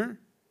saying here.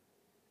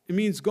 It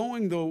means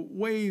going the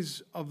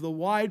ways of the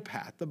wide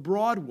path, the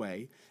broad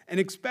way, and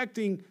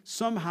expecting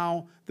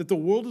somehow that the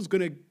world is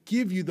going to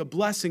give you the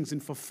blessings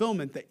and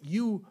fulfillment that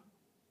you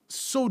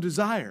so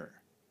desire.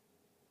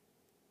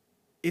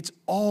 It's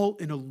all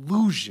an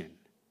illusion.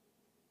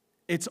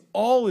 It's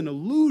all an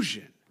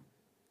illusion.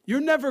 You're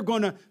never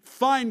going to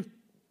find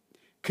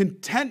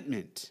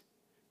contentment,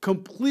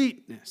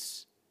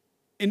 completeness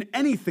in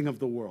anything of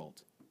the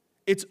world.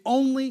 It's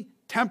only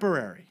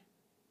temporary.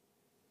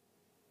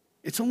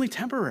 It's only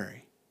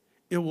temporary.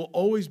 It will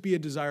always be a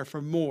desire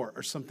for more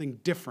or something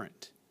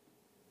different.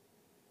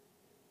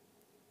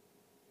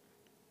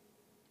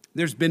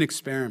 There's been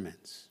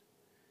experiments.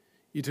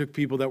 You took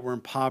people that were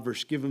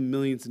impoverished, give them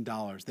millions of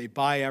dollars. They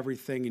buy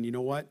everything, and you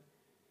know what?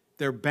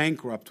 They're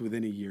bankrupt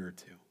within a year or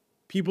two.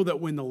 People that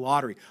win the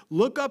lottery.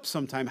 Look up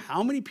sometime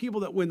how many people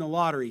that win the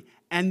lottery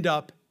end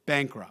up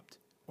bankrupt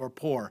or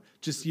poor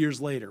just years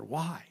later.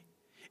 Why?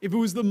 If it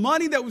was the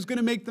money that was going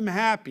to make them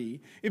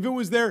happy, if it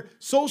was their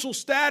social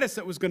status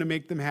that was going to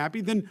make them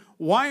happy, then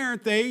why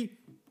aren't they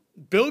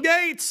Bill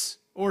Gates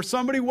or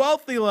somebody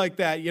wealthy like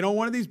that?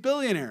 One of these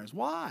billionaires.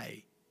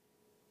 Why?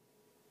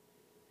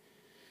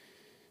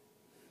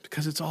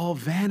 Because it's all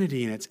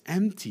vanity and it's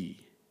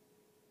empty.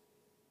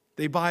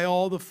 They buy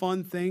all the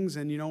fun things,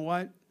 and you know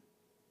what?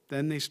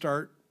 Then they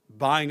start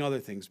buying other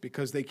things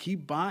because they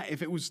keep buying.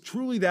 If it was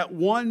truly that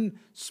one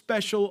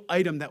special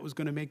item that was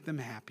going to make them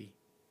happy,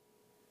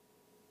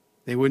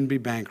 they wouldn't be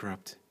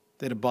bankrupt.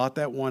 They'd have bought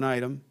that one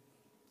item.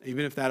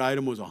 Even if that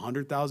item was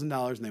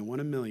 $100,000 and they won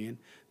 $1 million,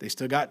 they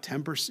still got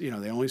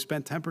 10%, they only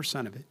spent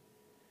 10% of it.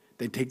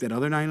 They'd take that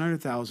other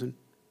 $900,000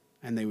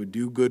 and they would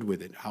do good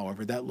with it,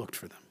 however that looked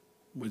for them,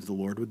 as the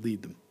Lord would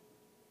lead them.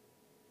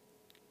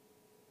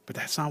 But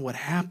that's not what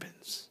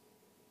happens.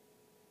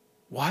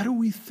 Why do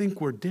we think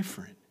we're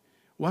different?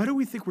 Why do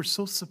we think we're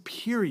so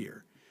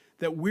superior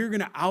that we're going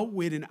to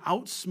outwit and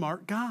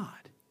outsmart God?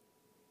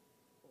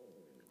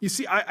 You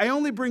see, I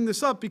only bring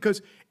this up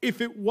because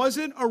if it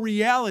wasn't a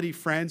reality,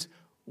 friends,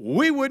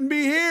 we wouldn't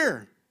be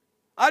here.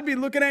 I'd be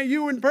looking at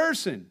you in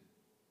person.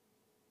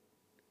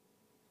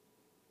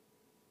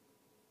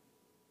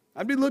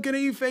 I'd be looking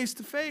at you face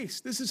to face.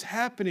 This is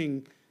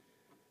happening.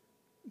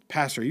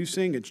 Pastor, are you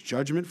saying it's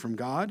judgment from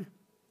God?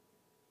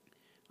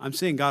 I'm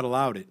saying God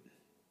allowed it.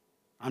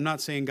 I'm not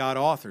saying God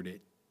authored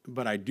it,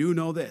 but I do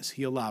know this.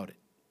 He allowed it.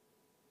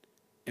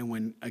 And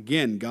when,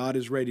 again, God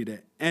is ready to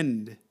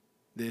end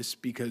this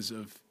because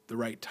of the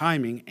right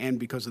timing and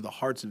because of the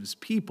hearts of his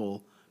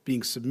people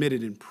being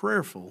submitted and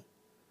prayerful,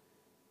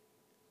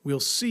 we'll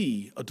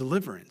see a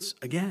deliverance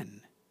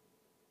again.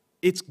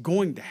 It's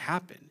going to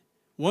happen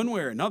one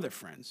way or another,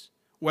 friends,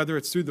 whether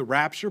it's through the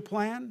rapture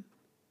plan,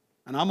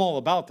 and I'm all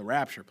about the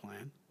rapture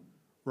plan,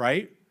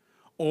 right?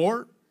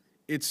 Or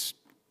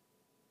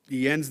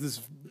he ends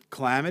this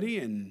calamity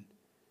and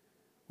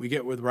we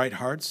get with right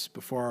hearts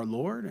before our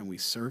Lord and we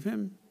serve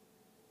him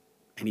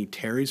and he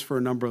tarries for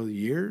a number of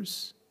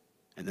years.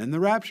 And then the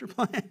rapture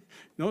plan.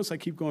 Notice I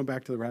keep going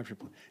back to the rapture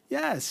plan.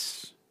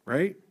 Yes,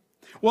 right?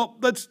 Well,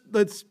 let's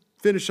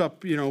finish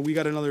up. We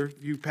got another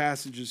few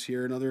passages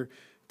here, another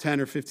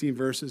 10 or 15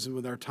 verses. And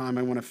with our time,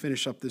 I want to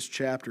finish up this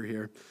chapter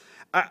here.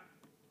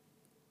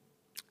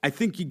 I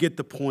think you get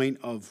the point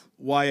of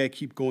why I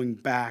keep going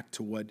back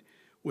to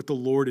what the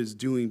Lord is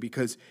doing,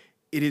 because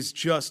it is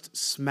just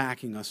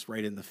smacking us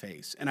right in the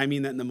face. And I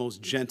mean that in the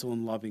most gentle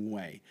and loving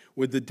way.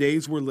 With the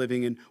days we're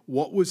living in,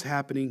 what was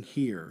happening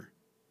here,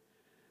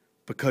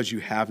 because you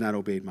have not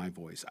obeyed my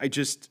voice. I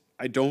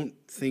don't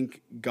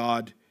think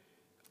God,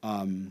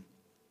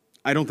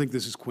 I don't think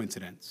this is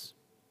coincidence.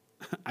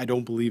 I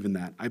don't believe in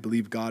that. I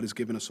believe God has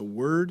given us a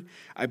word.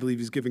 I believe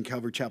he's given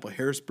Calvary Chapel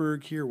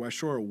Harrisburg here, West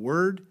Shore, a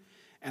word.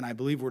 And I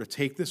believe we're to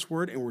take this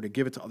word and we're to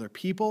give it to other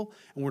people.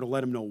 And we're to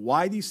let them know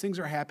why these things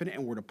are happening.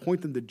 And we're to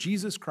point them to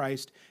Jesus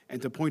Christ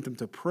and to point them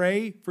to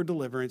pray for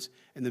deliverance.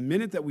 And the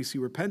minute that we see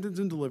repentance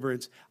and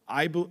deliverance,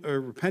 I believe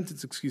we're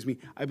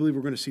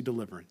going to see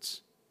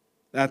deliverance.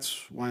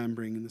 That's why I'm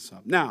bringing this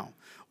up. Now,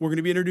 we're going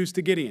to be introduced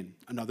to Gideon,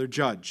 another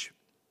judge.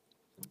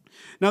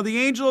 Now, the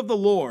angel of the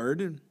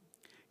Lord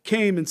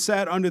came and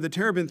sat under the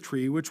terebinth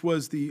tree, which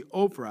was the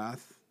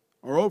Ophrath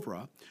or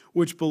Ophrah,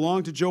 which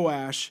belonged to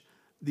Joash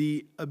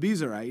the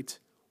Abiezrite,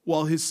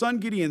 while his son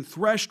Gideon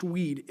threshed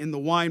wheat in the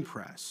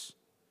winepress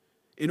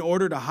in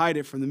order to hide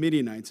it from the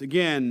Midianites.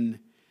 Again,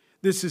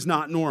 this is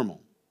not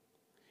normal.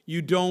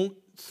 You don't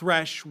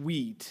thresh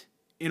wheat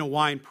in a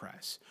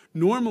winepress.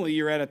 Normally,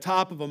 you're at the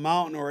top of a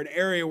mountain or an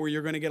area where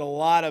you're going to get a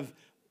lot of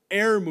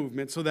air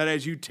movement so that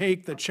as you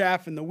take the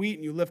chaff and the wheat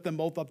and you lift them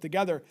both up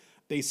together,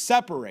 they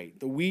separate.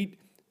 The wheat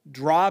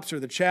drops, or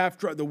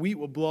the wheat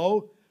will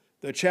blow,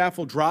 the chaff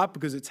will drop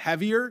because it's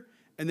heavier,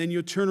 and then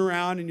you'll turn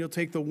around and you'll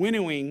take the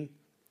winnowing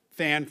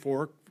fan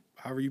fork,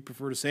 however you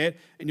prefer to say it,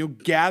 and you'll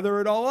gather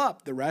it all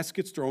up. The rest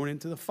gets thrown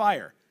into the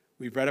fire.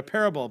 We've read a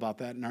parable about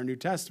that in our New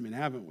Testament,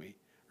 haven't we?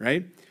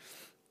 Right?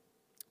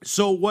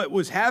 So what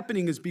was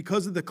happening is,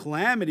 because of the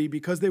calamity,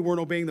 because they weren't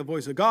obeying the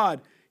voice of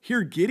God,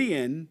 here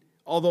Gideon,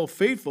 although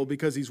faithful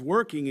because he's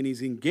working and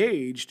he's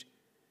engaged,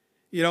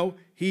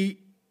 he's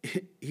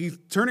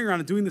turning around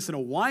and doing this in a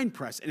wine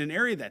press in an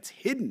area that's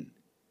hidden.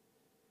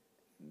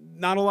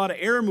 Not a lot of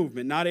air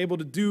movement, not able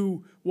to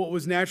do what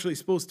was naturally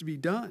supposed to be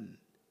done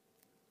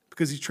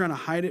because he's trying to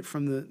hide it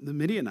from the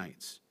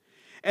Midianites.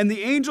 And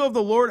the angel of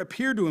the Lord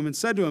appeared to him and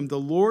said to him, "The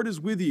Lord is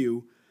with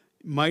you,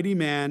 mighty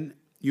man,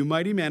 you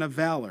mighty man of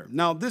valor."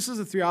 Now, this is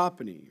a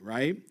theophany,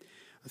 right?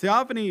 A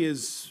theophany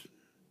is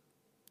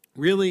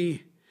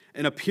really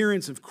an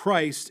appearance of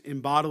Christ in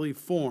bodily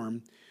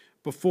form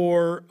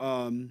before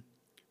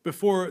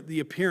the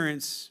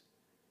appearance,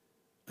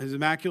 his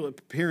immaculate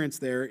appearance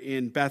there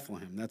in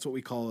Bethlehem. That's what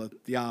we call a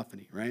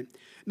theophany, right?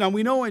 Now,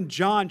 we know in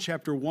John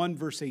chapter 1,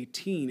 verse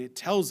 18, it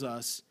tells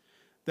us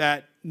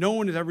that no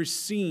one has ever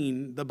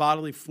seen the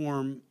bodily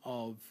form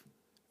of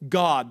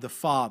God the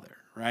Father,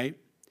 right?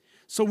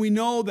 So we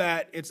know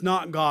that it's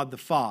not God the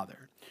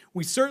Father.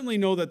 We certainly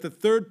know that the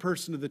third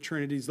person of the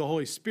Trinity is the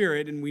Holy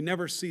Spirit, and we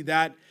never see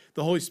that,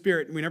 the Holy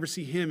Spirit, we never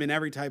see him in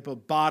every type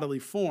of bodily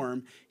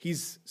form.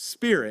 He's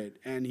spirit,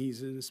 and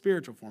he's in a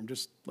spiritual form,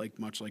 just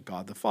much like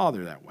God the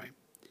Father that way.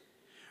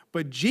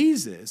 But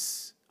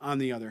Jesus, on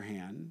the other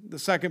hand, the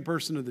second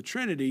person of the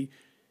Trinity,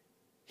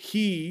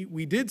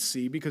 we did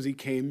see because he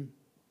came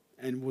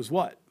and was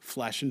what?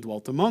 Flesh and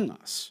dwelt among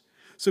us.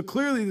 So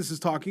clearly this is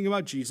talking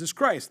about Jesus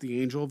Christ, the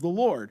angel of the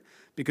Lord,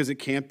 because it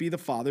can't be the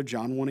Father,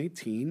 John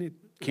 1:18. It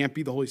can't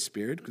be the Holy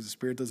Spirit because the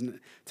Spirit doesn't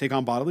take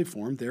on bodily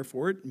form.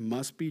 Therefore, it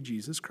must be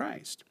Jesus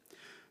Christ.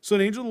 So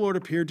an angel of the Lord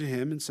appeared to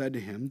him and said to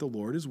him, "The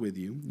Lord is with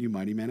you, you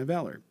mighty man of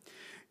valor."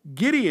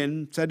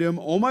 Gideon said to him,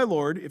 "O my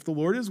Lord, if the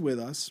Lord is with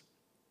us,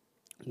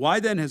 why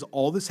then has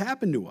all this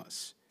happened to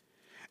us?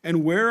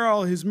 And where are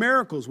all his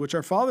miracles, which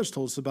our fathers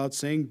told us about,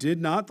 saying,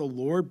 did not the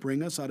Lord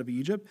bring us out of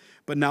Egypt?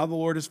 But now the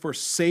Lord has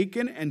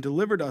forsaken and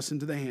delivered us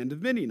into the hand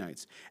of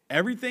Midianites."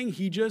 Everything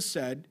he just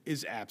said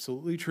is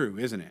absolutely true,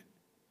 isn't it?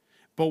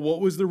 But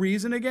what was the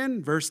reason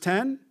again? Verse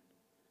 10,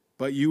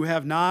 "But you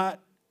have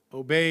not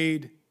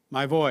obeyed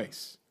my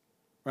voice."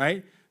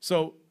 Right?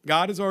 So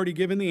God has already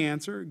given the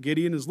answer.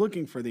 Gideon is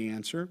looking for the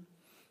answer.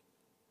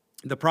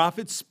 The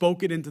prophet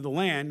spoke it into the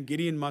land.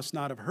 Gideon must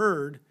not have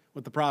heard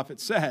what the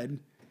prophet said,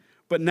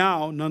 but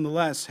now,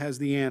 nonetheless, has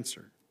the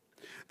answer.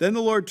 Then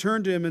the Lord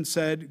turned to him and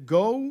said,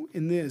 "Go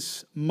in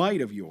this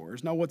might of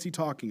yours." Now, what's he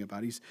talking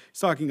about? He's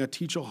talking a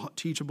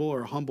teachable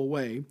or humble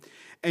way.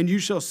 "And you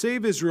shall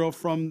save Israel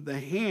from the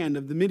hand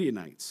of the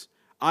Midianites.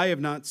 I have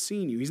not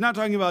seen you." He's not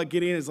talking about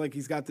Gideon as like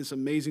he's got this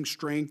amazing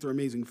strength or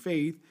amazing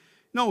faith.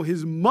 No,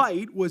 his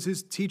might was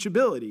his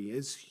teachability,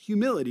 his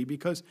humility,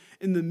 because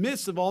in the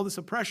midst of all this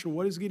oppression,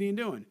 what is Gideon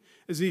doing?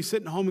 Is he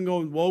sitting home and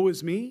going, "Woe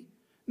is me"?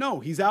 No,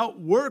 he's out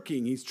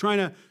working. He's trying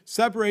to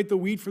separate the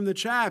wheat from the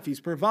chaff. He's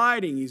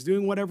providing. He's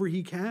doing whatever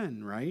he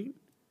can, right?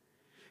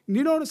 And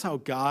you notice how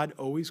God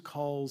always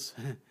calls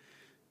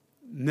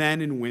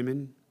men and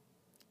women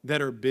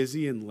that are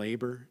busy in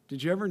labor?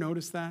 Did you ever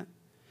notice that?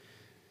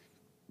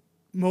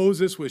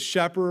 Moses was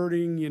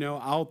shepherding,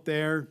 out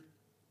there.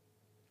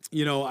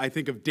 I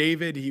think of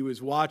David. He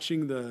was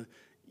watching the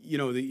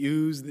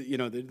ewes,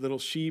 the little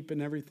sheep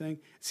and everything.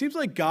 It seems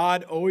like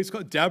God always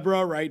called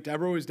Deborah, right?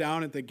 Deborah was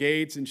down at the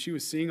gates and she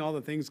was seeing all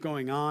the things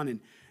going on. And,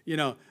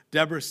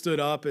 Deborah stood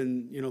up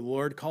and, the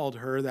Lord called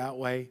her that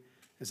way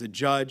as a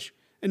judge.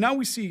 And now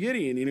we see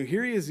Gideon,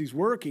 here he is, he's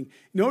working.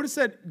 Notice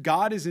that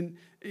God isn't,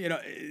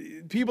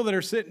 people that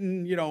are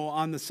sitting,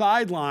 on the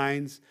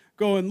sidelines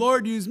going,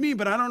 "Lord, use me,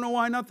 but I don't know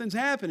why nothing's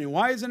happening.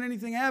 Why isn't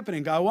anything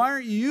happening? God, why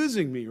aren't you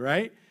using me?"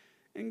 Right?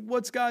 And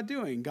what's God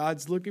doing?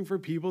 God's looking for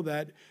people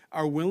that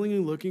are willingly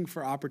looking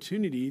for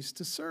opportunities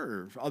to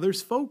serve,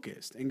 others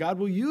focused. And God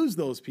will use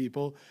those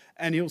people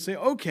and he'll say,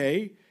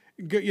 "Okay,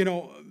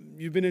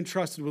 you've been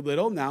entrusted with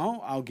little.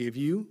 Now I'll give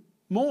you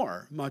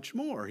more, much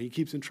more." He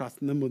keeps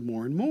entrusting them with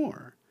more and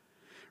more,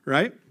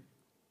 right?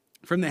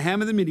 "From the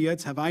hand of the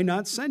Midianites have I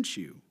not sent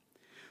you?"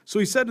 So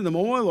he said to them,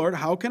 "O my Lord,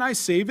 how can I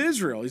save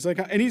Israel?" He's like,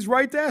 and he's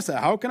right to ask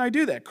that. How can I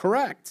do that?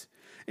 Correct.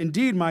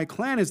 "Indeed, my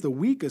clan is the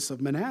weakest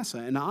of Manasseh,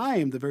 and I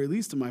am the very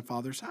least of my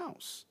father's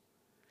house."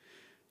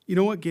 You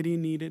know what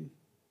Gideon needed?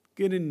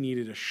 Gideon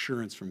needed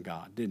assurance from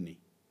God, didn't he?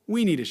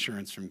 We need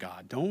assurance from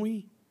God, don't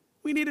we?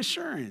 We need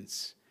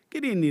assurance.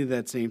 Gideon needed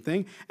that same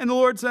thing. And the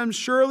Lord said,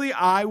 surely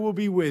I will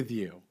be with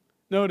you.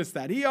 Notice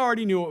that. He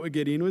already knew what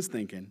Gideon was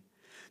thinking.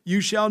 You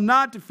shall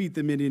not defeat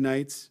the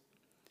Midianites.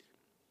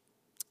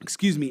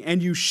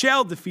 And you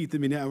shall defeat the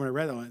Midianites. When I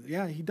read that one,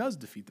 yeah, he does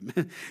defeat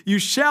them. You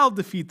shall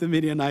defeat the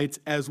Midianites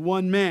as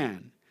one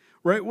man.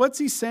 Right? What's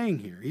he saying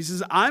here? He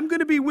says, I'm going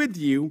to be with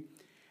you.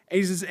 And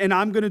he says, and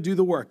I'm going to do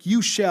the work.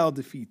 You shall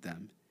defeat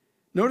them.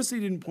 Notice he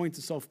didn't point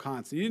to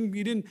self-confidence.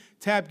 He didn't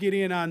tap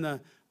Gideon on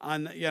the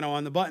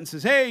button and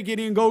says, hey,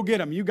 Gideon, go get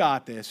him. You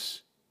got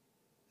this.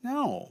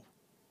 No,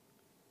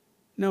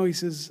 he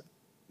says,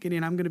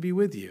 Gideon, I'm going to be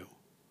with you.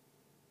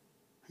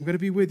 I'm going to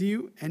be with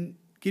you. And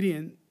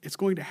Gideon, it's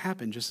going to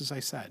happen just as I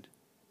said.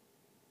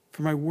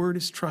 For my word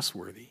is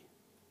trustworthy.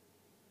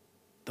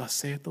 Thus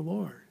saith the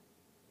Lord.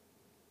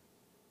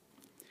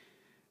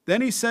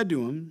 Then he said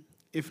to him,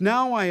 if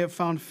now I have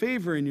found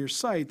favor in your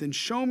sight, then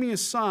show me a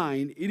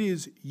sign. It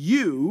is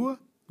you,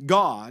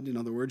 God, in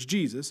other words,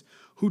 Jesus,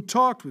 who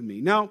talked with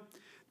me. Now,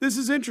 this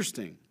is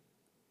interesting.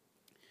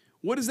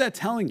 What is that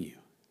telling you?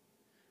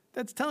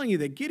 That's telling you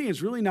that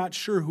Gideon's really not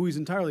sure who he's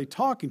entirely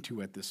talking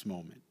to at this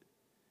moment.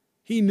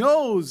 He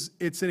knows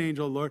it's an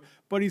angel of the Lord,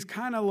 but he's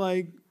kind of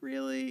like,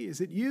 really?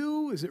 Is it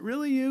you? Is it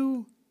really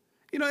you?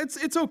 You know,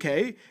 it's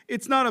okay.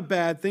 It's not a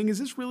bad thing. Is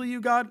this really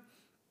you, God?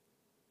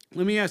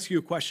 Let me ask you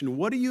a question.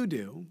 What do you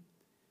do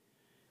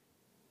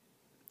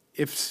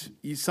if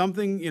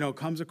something,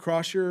 comes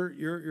across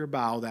your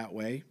bow that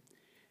way,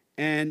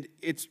 and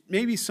it's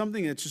maybe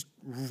something that's just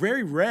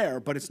very rare,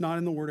 but it's not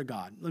in the Word of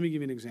God? Let me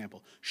give you an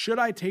example. Should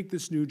I take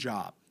this new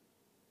job?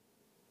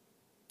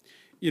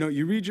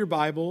 You read your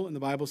Bible, and the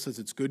Bible says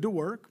it's good to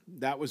work.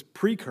 That was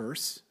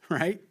pre-curse,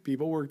 right?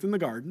 People worked in the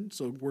garden,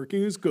 so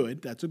working is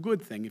good. That's a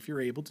good thing if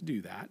you're able to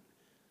do that.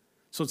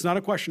 So it's not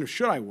a question of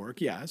should I work?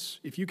 Yes,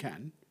 if you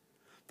can.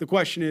 The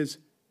question is,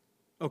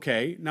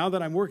 okay, now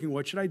that I'm working,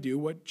 what should I do?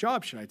 What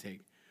job should I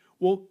take?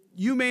 Well,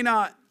 you may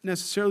not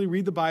necessarily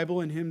read the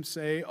Bible and him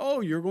say,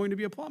 oh, you're going to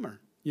be a plumber,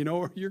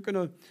 or you're going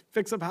to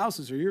fix up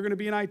houses, or you're going to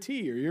be in IT, or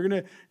you're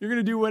going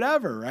to do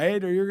whatever,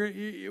 right? Or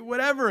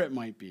whatever it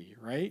might be,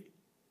 right?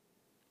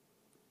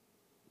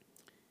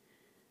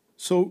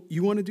 So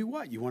you want to do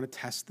what? You want to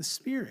test the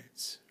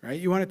spirits, right?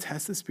 You want to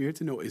test the spirits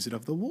and know, is it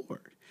of the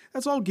Lord?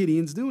 That's all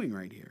Gideon's doing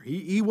right here.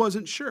 He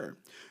wasn't sure.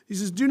 He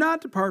says, do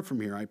not depart from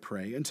here, I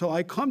pray, until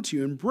I come to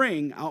you and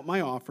bring out my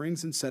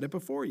offerings and set it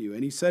before you.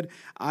 And he said,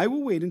 I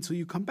will wait until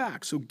you come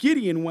back. So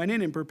Gideon went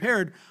in and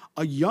prepared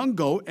a young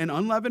goat and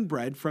unleavened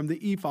bread from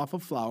the ephah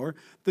of flour.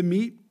 The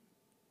meat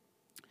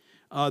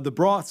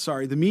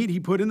he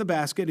put in the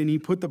basket, and he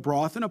put the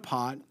broth in a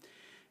pot,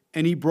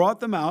 and he brought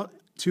them out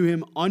to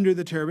him under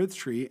the terebinth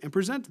tree and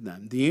presented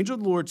them. The angel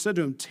of the Lord said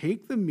to him,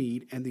 take the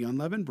meat and the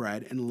unleavened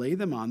bread and lay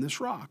them on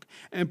this rock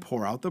and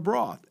pour out the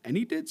broth. And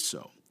he did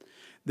so.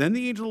 Then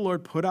the angel of the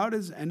Lord put out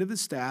his end of his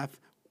staff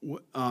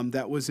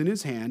that was in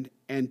his hand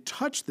and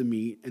touched the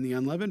meat and the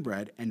unleavened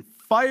bread, and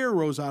fire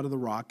rose out of the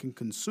rock and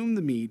consumed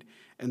the meat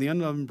and the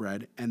unleavened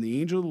bread, and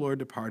the angel of the Lord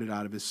departed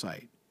out of his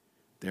sight.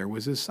 There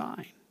was his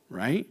sign,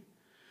 right?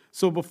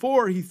 So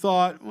before he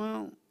thought,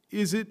 well,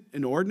 is it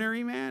an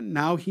ordinary man?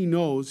 Now he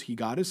knows he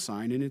got his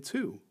sign, and it's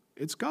who?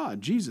 It's God,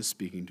 Jesus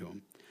speaking to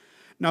him.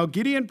 Now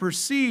Gideon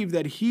perceived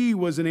that he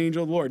was an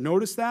angel of the Lord.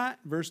 Notice that,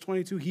 verse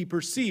 22, he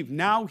perceived.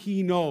 Now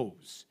he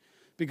knows,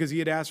 because he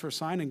had asked for a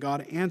sign, and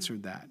God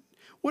answered that.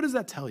 What does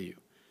that tell you?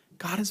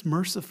 God is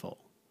merciful.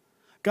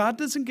 God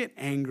doesn't get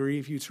angry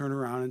if you turn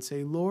around and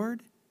say,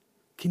 Lord,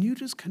 can you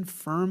just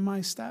confirm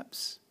my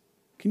steps?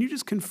 Can you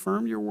just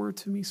confirm your word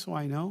to me so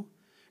I know?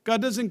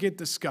 God doesn't get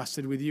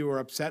disgusted with you or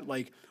upset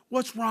like,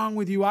 what's wrong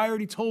with you? I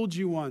already told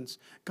you once.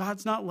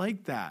 God's not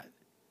like that.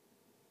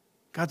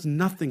 God's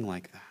nothing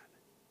like that.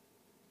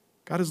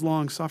 God is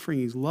long-suffering.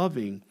 He's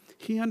loving.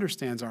 He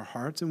understands our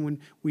hearts. And when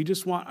we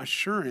just want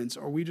assurance,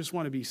 or we just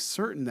want to be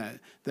certain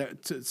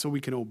so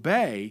we can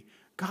obey,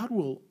 God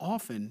will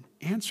often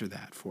answer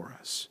that for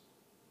us.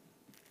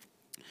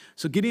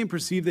 So Gideon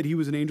perceived that he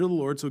was an angel of the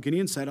Lord. So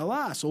Gideon said,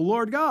 alas, O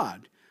Lord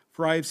God,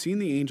 for I have seen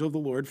the angel of the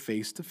Lord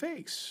face to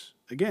face.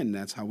 Again,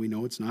 that's how we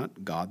know it's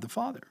not God the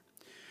Father.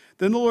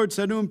 Then the Lord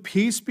said to him,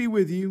 peace be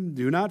with you.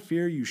 Do not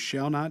fear. You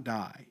shall not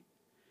die.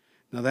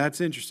 Now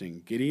that's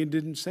interesting. Gideon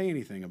didn't say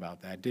anything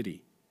about that, did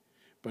he?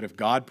 But if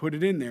God put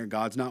it in there,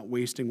 God's not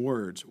wasting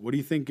words. What do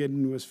you think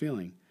Gideon was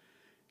feeling?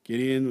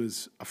 Gideon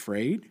was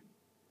afraid,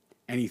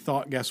 and he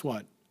thought, guess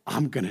what?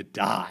 I'm going to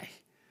die.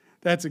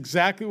 That's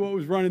exactly what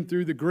was running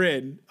through the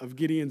grid of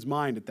Gideon's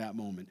mind at that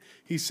moment.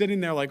 He's sitting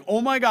there like,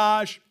 oh my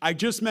gosh, I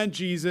just met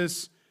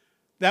Jesus.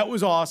 That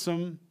was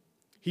awesome.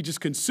 He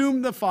just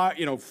consumed the fire,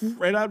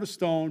 right out of a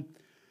stone.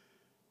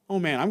 Oh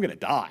man, I'm going to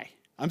die.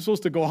 I'm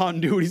supposed to go out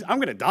and do what I'm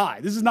going to die.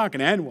 This is not going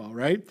to end well,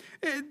 right?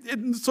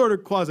 It's sort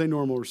of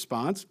quasi-normal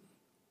response.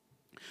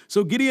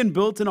 So Gideon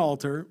built an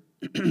altar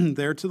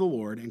there to the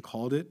Lord and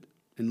called it,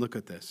 and look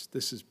at this.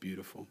 This is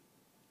beautiful.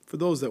 For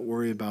those that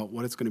worry about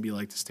what it's going to be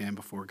like to stand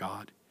before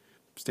God,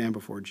 stand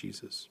before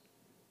Jesus.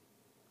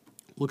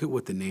 Look at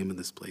what the name of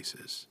this place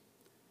is.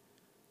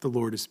 The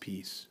Lord is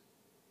peace.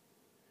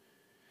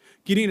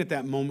 Gideon at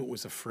that moment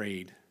was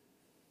afraid.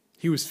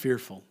 He was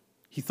fearful.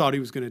 He thought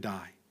he was going to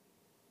die.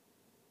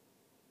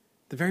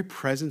 The very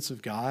presence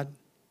of God,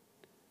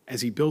 as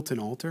he built an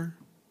altar,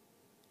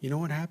 you know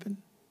what happened?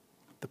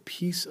 The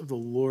peace of the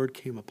Lord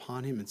came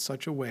upon him in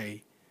such a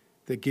way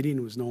that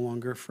Gideon was no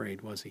longer afraid,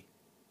 was he?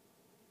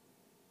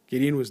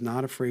 Gideon was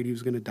not afraid he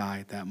was going to die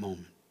at that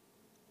moment,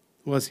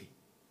 was he?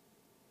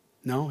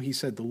 No, he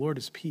said, the Lord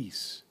is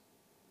peace.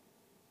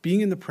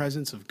 Being in the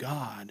presence of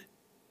God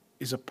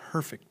is a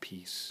perfect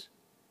peace.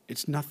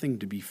 It's nothing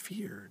to be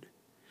feared.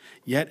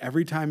 Yet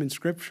every time in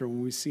Scripture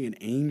when we see an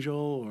angel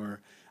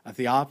or a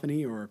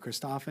theophany or a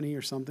Christophany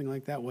or something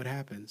like that, what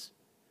happens?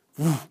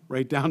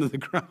 Right down to the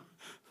ground.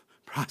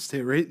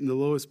 Prostrate, right in the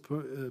lowest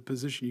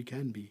position you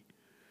can be.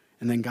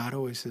 And then God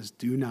always says,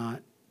 do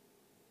not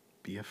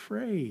be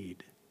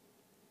afraid.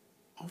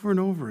 Over and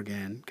over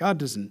again. God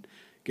doesn't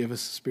give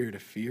us a spirit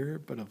of fear,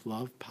 but of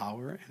love,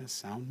 power, and a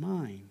sound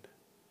mind.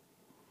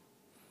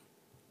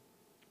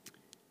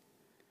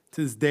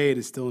 To this day, it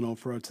is still an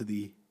Ophrah to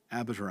the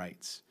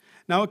Abizarites.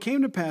 Now it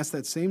came to pass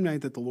that same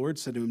night that the Lord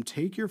said to him,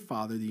 take your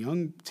father's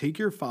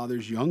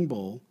young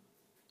bull,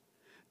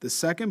 the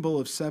second bull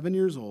of 7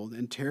 years old,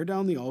 and tear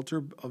down the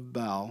altar of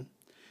Baal,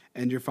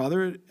 and your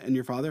father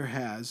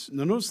has.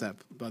 Now notice that,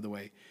 by the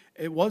way.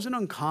 It wasn't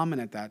uncommon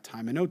at that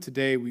time. I know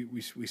today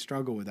we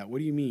struggle with that. What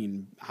do you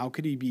mean? How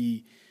could he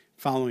be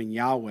following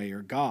Yahweh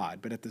or God,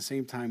 but at the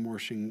same time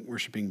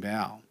worshiping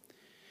Baal?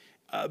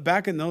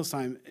 Back in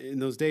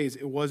those days,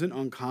 it wasn't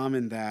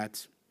uncommon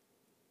that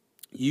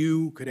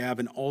you could have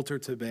an altar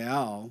to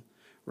Baal,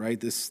 right?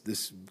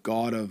 This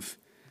god of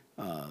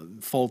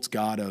false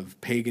god of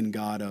pagan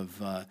god of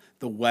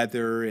the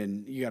weather,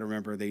 and you got to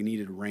remember they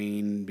needed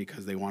rain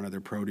because they wanted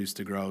their produce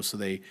to grow. So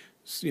they,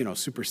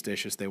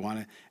 superstitious. They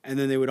wanted, and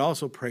then they would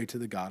also pray to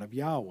the God of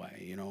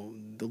Yahweh,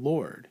 the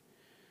Lord.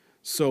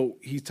 So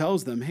he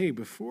tells them, hey,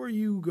 before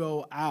you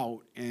go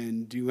out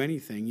and do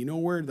anything, you know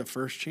where the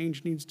first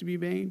change needs to be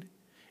made?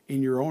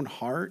 In your own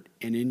heart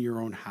and in your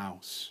own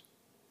house.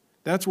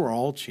 That's where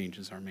all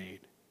changes are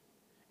made.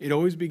 It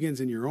always begins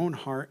in your own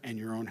heart and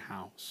your own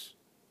house.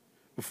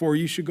 Before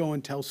you should go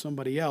and tell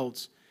somebody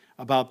else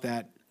about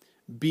that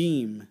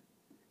beam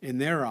in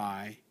their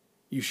eye,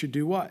 you should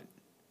do what?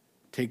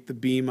 Take the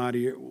beam out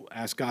of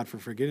ask God for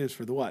forgiveness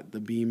for the what?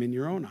 The beam in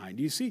your own eye.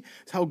 Do you see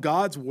how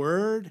God's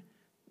word,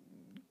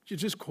 it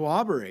just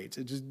corroborates.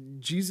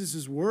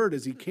 Jesus' word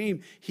as he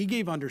came, he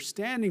gave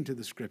understanding to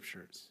the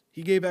scriptures.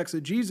 He gave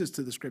exegesis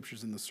to the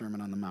scriptures in the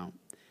Sermon on the Mount.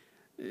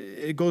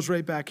 It goes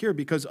right back here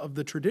because of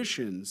the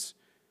traditions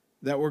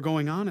that were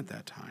going on at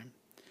that time.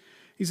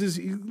 He says,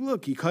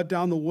 look, he cut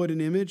down the wooden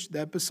image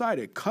that beside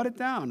it. Cut it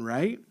down,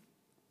 right?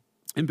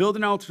 And build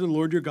an altar to the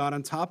Lord your God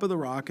on top of the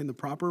rock in the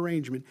proper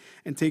arrangement,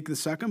 and take the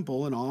second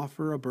bull and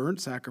offer a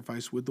burnt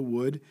sacrifice with the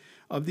wood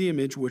of the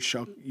image which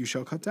you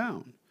shall cut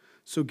down.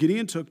 So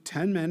Gideon took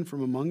 10 men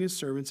from among his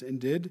servants and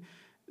did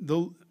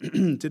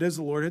as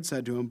the Lord had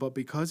said to him. But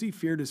because he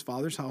feared his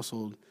father's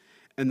household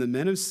and the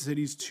men of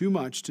cities too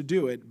much to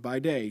do it by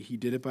day, he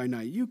did it by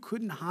night. You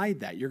couldn't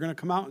hide that. You're going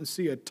to come out and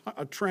see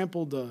a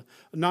trampled,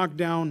 knocked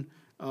down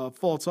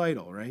false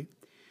idol, right?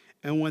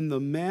 And when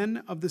the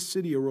men of the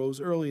city arose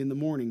early in the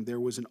morning, there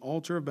was an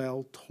altar of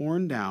Baal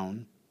torn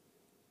down,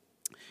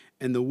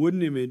 and the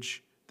wooden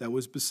image that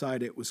was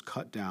beside it was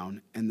cut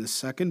down, and the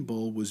second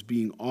bull was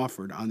being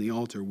offered on the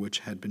altar which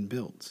had been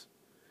built.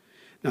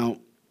 Now,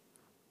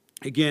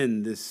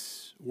 again,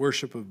 this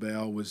worship of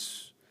Baal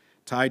was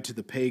tied to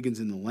the pagans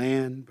in the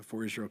land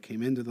before Israel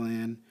came into the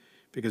land,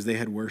 because they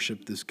had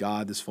worshipped this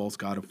god, this false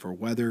god for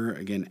weather,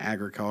 again,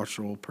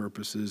 agricultural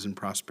purposes and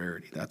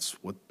prosperity. That's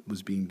what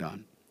was being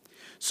done.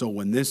 So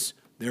when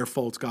their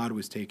false god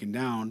was taken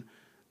down,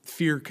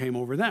 fear came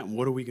over them.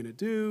 What are we going to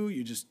do?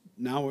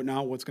 Now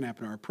what's going to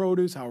happen to our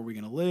produce? How are we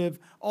going to live?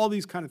 All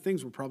these kind of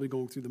things were probably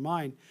going through the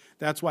mind.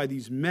 That's why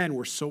these men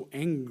were so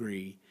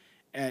angry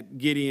at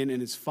Gideon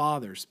and his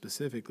father,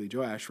 specifically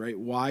Joash, right?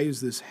 Why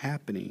is this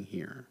happening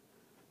here?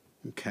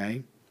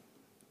 Okay.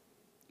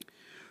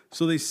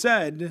 So they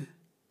said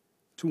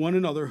to one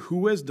another,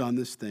 who has done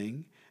this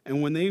thing?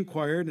 And when they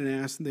inquired and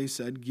asked, they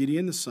said,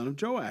 Gideon the son of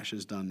Joash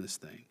has done this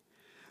thing.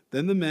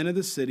 Then the men of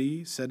the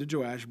city said to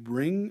Joash,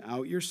 bring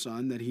out your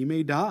son that he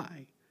may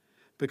die,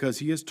 because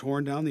he has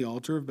torn down the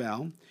altar of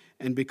Baal,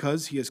 and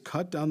because he has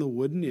cut down the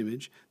wooden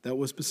image that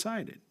was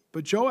beside it.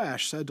 But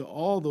Joash said to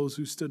all those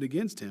who stood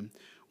against him,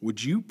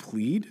 would you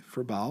plead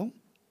for Baal?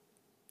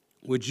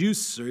 Would you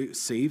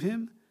save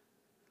him?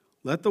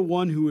 Let the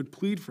one who would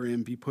plead for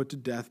him be put to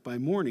death by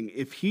morning.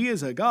 If he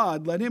is a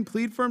god, let him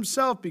plead for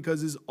himself, because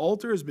his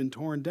altar has been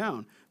torn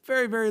down.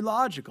 Very, very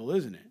logical,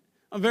 isn't it?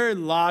 A very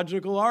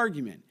logical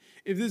argument.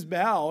 If this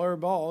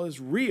Baal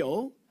is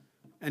real,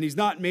 and he's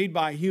not made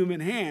by human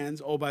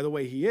hands, oh, by the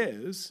way, he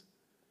is,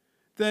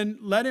 then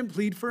let him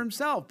plead for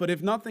himself. But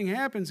if nothing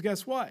happens,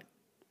 guess what?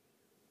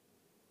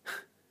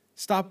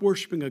 Stop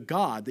worshiping a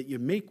god that you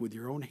make with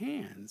your own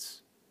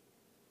hands.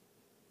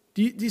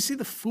 Do you see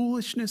the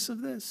foolishness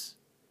of this?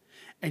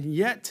 And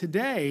yet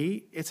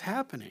today, it's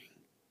happening.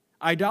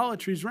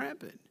 Idolatry is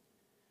rampant.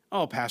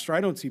 Oh, Pastor,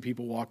 I don't see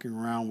people walking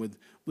around with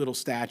little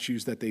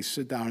statues that they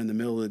sit down in the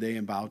middle of the day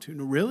and bow to.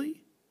 No,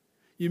 really?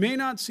 You may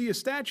not see a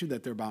statue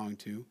that they're bowing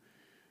to,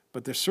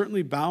 but they're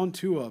certainly bound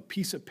to a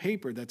piece of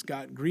paper that's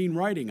got green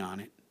writing on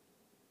it.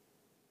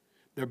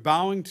 They're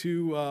bowing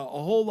to a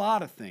whole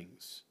lot of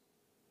things.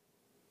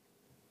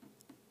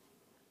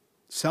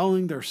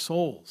 Selling their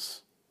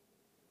souls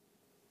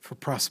for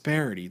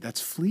prosperity,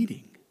 that's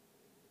fleeting.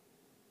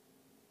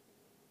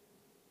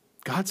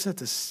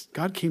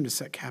 God came to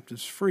set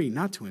captives free,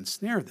 not to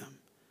ensnare them.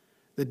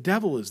 The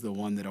devil is the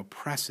one that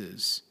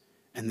oppresses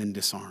and then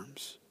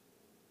disarms.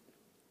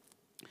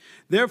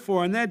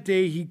 Therefore, on that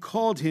day he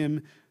called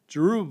him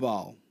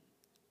Jerubbaal,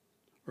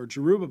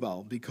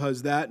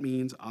 because that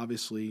means,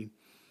 obviously,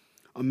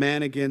 a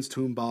man against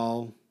whom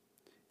Baal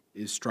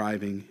is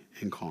striving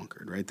and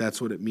conquered, right?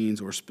 That's what it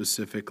means, or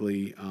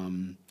specifically,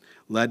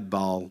 let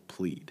Baal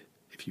plead,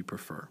 if you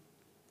prefer.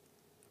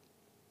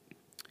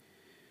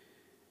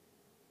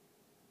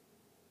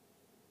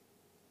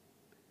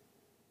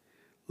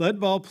 Let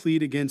Baal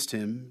plead against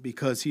him,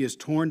 because he has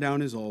torn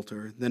down his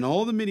altar. Then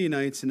all the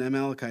Midianites and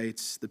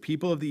Amalekites, the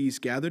people of the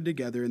east, gathered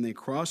together, and they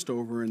crossed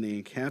over, and they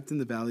encamped in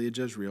the valley of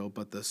Jezreel.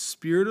 But the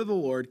Spirit of the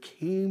Lord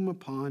came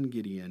upon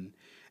Gideon,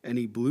 and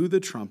he blew the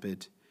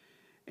trumpet,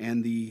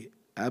 and the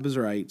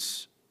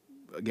Abiezrites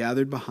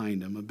gathered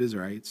behind him,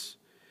 Abiezrites.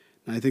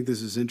 And I think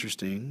this is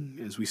interesting.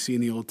 As we see in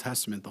the Old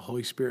Testament, the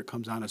Holy Spirit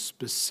comes on a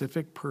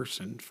specific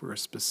person for a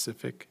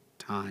specific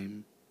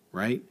time,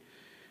 right?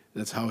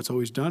 That's how it's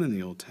always done in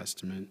the Old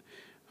Testament.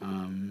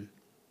 And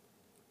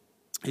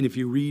if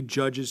you read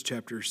Judges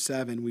chapter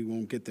 7, we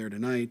won't get there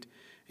tonight,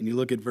 and you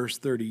look at verse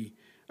 3,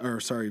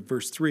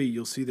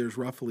 you'll see there's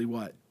roughly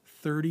what?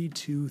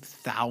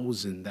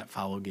 32,000 that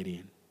follow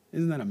Gideon.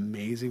 Isn't that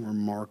amazing,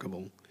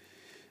 remarkable?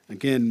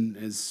 Again,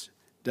 as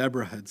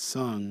Deborah had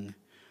sung,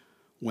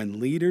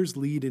 when leaders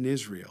lead in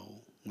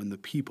Israel, when the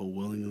people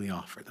willingly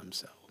offer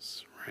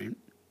themselves, right?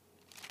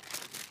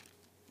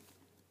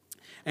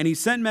 And he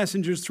sent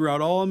messengers throughout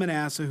all of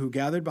Manasseh who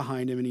gathered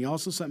behind him, and he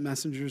also sent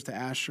messengers to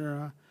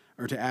Asher,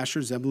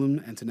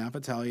 Zebulun, and to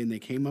Naphtali, and they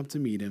came up to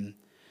meet him.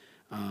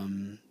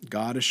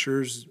 God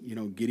assures,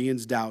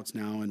 Gideon's doubts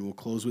now, and we'll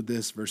close with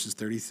this, verses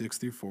 36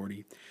 through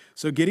 40.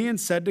 So Gideon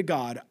said to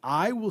God,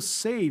 I will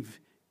save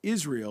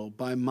Israel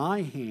by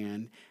my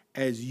hand,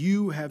 as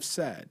you have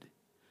said.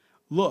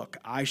 Look,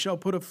 I shall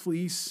put a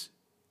fleece...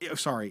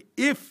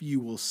 if you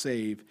will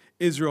save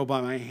Israel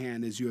by my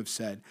hand, as you have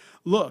said.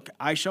 Look,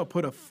 I shall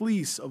put a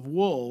fleece of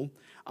wool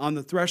on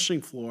the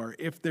threshing floor.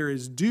 If there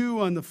is dew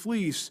on the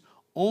fleece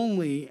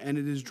only, and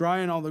it is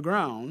dry on all the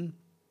ground,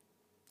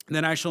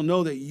 then I shall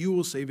know that you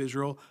will save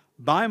Israel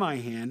by my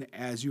hand,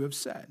 as you have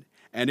said.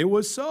 And it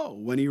was so.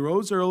 When he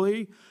rose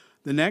early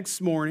the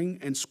next morning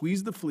and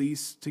squeezed the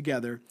fleece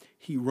together,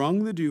 he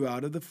wrung the dew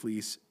out of the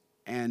fleece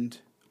and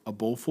a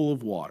bowl full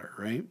of water,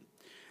 right?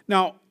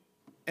 Now,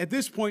 at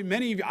this point,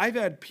 many of you, I've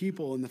had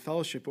people in the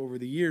fellowship over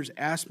the years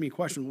ask me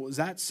questions. Was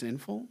that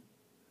sinful?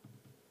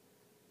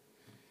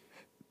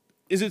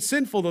 Is it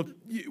sinful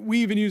we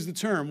even use the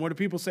term, what do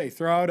people say?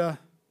 Throw out a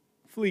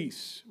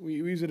fleece. We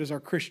use it as our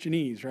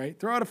Christianese, right?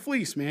 Throw out a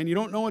fleece, man. You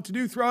don't know what to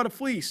do, throw out a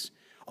fleece.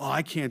 Oh,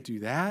 I can't do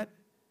that.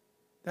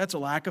 That's a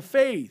lack of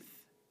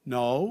faith.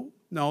 No,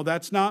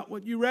 that's not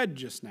what you read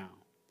just now.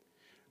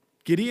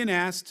 Gideon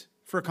asked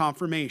for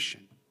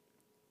confirmation.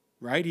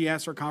 Right? He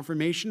asked for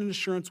confirmation and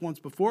assurance once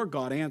before.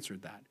 God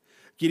answered that.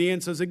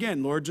 Gideon says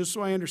again, Lord, just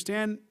so I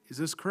understand, is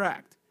this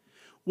correct?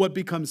 What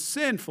becomes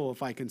sinful,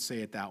 if I can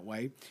say it that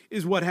way,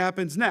 is what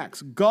happens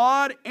next.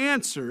 God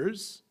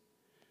answers,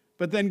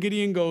 but then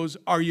Gideon goes,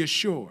 are you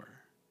sure?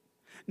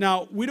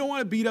 Now, we don't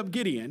want to beat up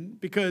Gideon,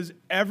 because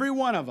every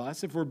one of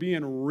us, if we're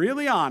being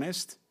really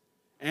honest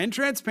and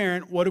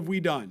transparent, what have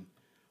we done?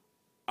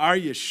 Are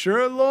you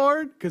sure,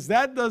 Lord? Because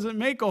that doesn't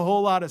make a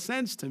whole lot of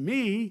sense to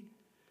me.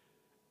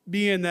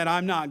 Being that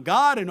I'm not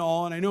God and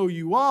all, and I know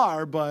you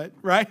are, but,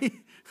 right?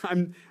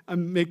 I'm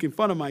making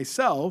fun of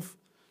myself.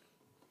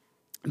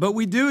 But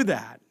we do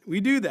that.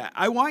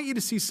 I want you to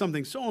see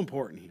something so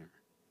important here.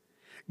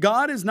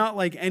 God is not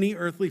like any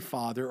earthly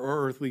father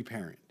or earthly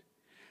parent.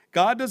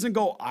 God doesn't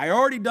go, I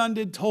already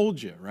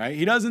told you, right?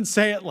 He doesn't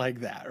say it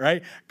like that,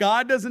 right?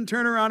 God doesn't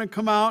turn around and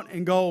come out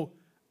and go,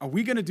 are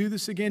we going to do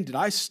this again? Did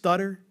I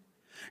stutter?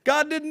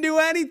 God didn't do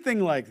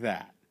anything like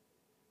that.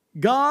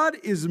 God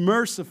is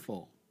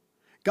merciful.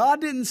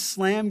 God didn't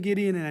slam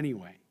Gideon in any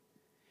way.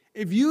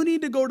 If you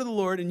need to go to the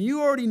Lord and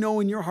you already know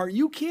in your heart,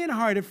 you can't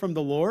hide it from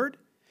the Lord.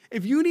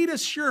 If you need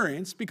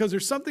assurance because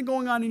there's something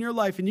going on in your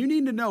life and you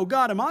need to know,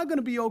 God, am I going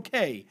to be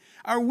okay?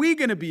 Are we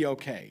going to be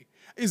okay?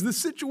 Is the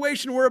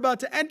situation we're about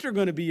to enter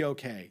going to be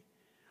okay?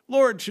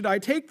 Lord, should I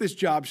take this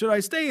job? Should I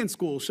stay in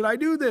school? Should I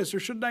do this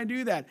or shouldn't I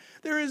do that?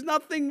 There is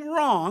nothing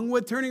wrong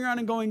with turning around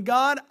and going,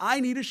 God,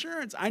 I need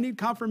assurance. I need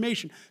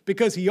confirmation,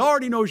 because he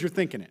already knows you're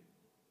thinking it.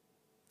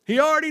 He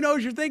already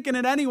knows you're thinking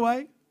it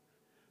anyway.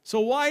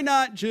 So why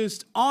not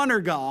just honor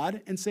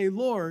God and say,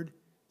 Lord,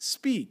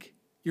 speak.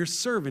 Your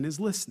servant is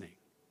listening.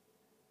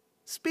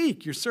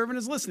 Speak. Your servant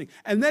is listening.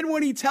 And then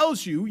when he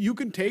tells you, you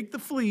can take the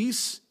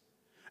fleece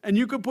And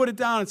you could put it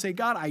down and say,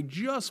 God, I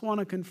just want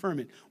to confirm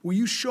it. Will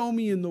you show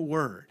me in the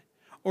Word?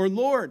 Or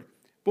Lord,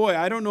 boy,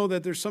 I don't know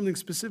that there's something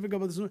specific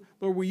about this.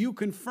 Lord, will you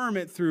confirm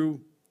it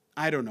through,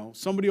 I don't know,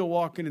 somebody will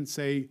walk in and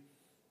say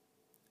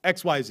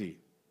X, Y, Z.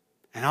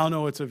 And I'll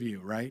know it's of you,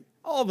 right?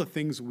 All the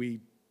things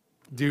we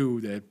do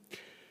that,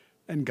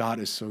 and God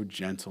is so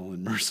gentle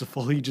and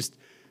merciful. He just,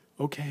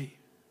 okay,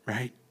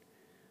 right?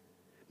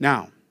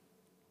 Now,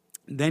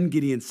 then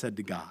Gideon said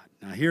to God,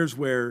 now here's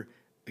where,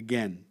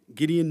 again,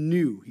 Gideon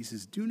knew. He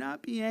says, do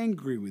not be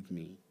angry with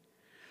me,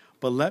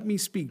 but let me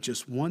speak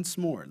just once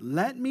more.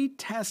 Let me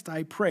test,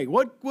 I pray.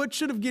 What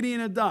should have Gideon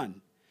have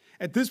done?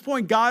 At this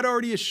point, God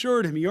already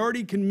assured him. He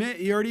already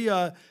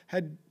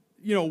had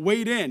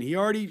weighed in. He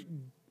already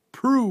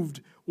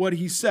proved what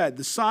he said.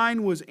 The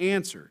sign was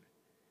answered.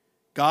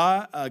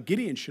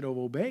 Gideon should have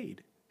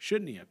obeyed,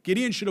 shouldn't he have?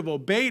 Gideon should have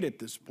obeyed at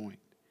this point.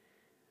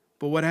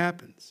 But what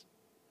happens?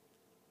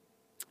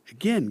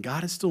 Again,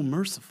 God is still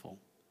merciful,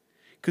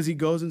 because he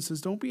goes and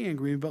says, don't be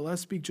angry, but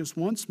let's speak just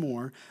once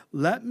more.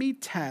 Let me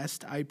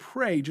test, I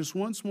pray, just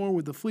once more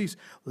with the fleece.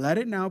 Let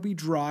it now be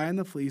dry on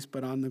the fleece,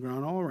 but on the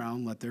ground all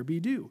around let there be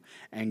dew.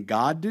 And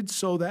God did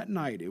so that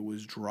night. It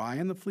was dry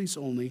on the fleece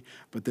only,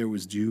 but there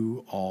was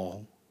dew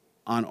on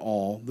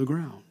all the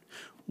ground.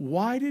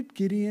 Why did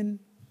Gideon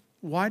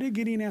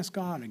ask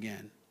God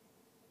again?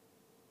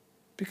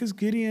 Because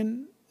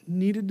Gideon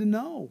needed to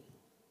know.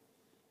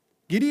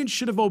 Gideon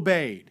should have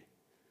obeyed.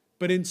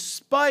 But in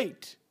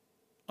spite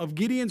of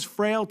Gideon's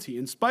frailty,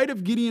 in spite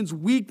of Gideon's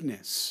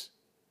weakness,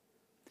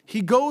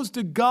 he goes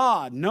to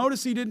God.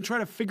 Notice he didn't try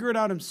to figure it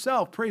out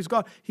himself. Praise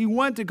God. He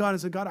went to God and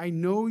said, God, I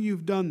know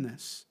you've done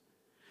this.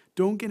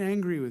 Don't get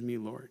angry with me,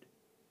 Lord.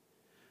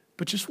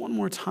 But just one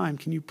more time,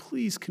 can you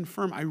please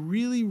confirm? I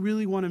really,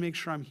 really want to make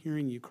sure I'm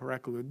hearing you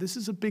correctly, Lord. This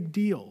is a big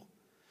deal.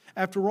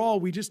 After all,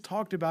 we just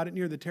talked about it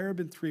near the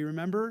terebinth tree,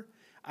 remember?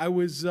 I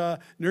was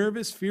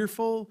nervous,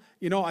 fearful.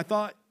 I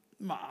thought,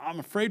 I'm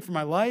afraid for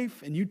my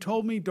life. And you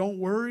told me, don't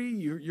worry,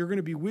 you're going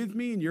to be with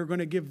me and you're going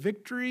to give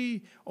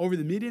victory over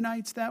the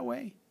Midianites that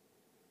way.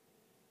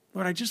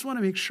 Lord, I just want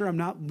to make sure I'm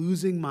not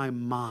losing my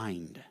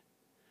mind,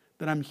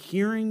 that I'm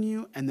hearing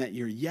you and that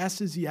your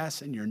yes is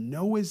yes and your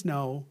no is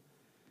no.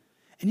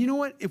 And you know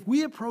what? If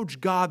we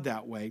approach God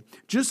that way,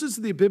 just as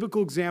the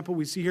biblical example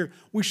we see here,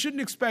 we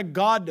shouldn't expect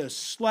God to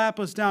slap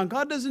us down.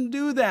 God doesn't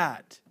do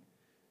that.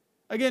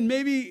 Again,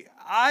 maybe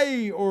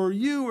I or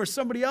you or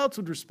somebody else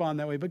would respond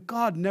that way, but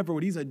God never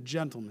would. He's a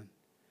gentleman.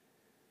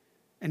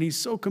 And he's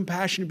so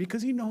compassionate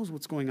because he knows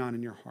what's going on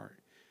in your heart.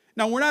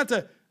 Now, we're not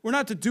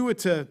to do it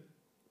to,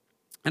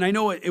 and I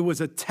know it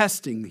was a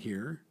testing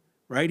here,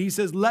 right? He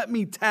says, let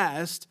me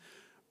test,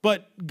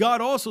 but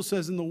God also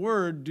says in the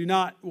word, do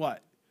not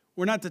what?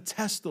 We're not to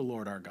test the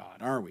Lord our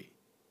God, are we?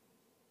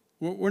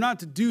 We're not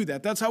to do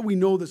that. That's how we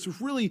know this. We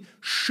really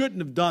shouldn't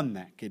have done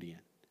that, Gideon,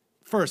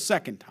 for a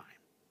second time.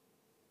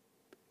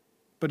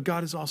 But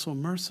God is also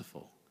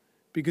merciful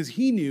because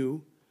he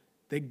knew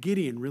that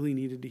Gideon really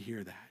needed to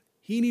hear that.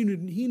 He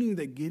knew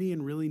that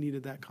Gideon really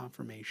needed that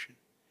confirmation.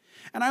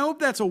 And I hope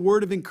that's a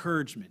word of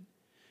encouragement.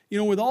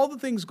 With all the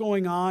things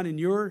going on and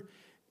you're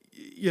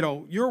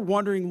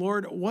wondering,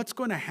 Lord, what's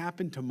going to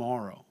happen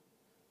tomorrow?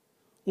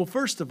 Well,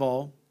 first of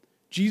all,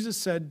 Jesus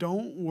said,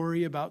 don't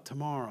worry about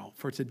tomorrow,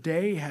 for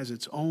today has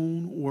its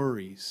own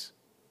worries.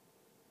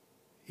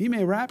 He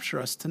may rapture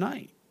us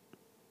tonight.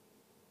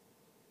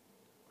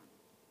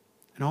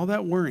 And all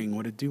that worrying,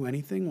 would it do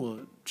anything? Will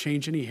it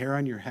change any hair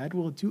on your head?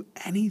 Will it do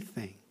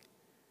anything?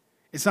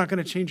 It's not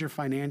going to change your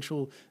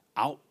financial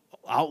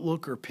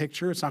outlook or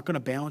picture. It's not going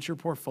to balance your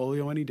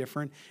portfolio any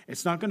different.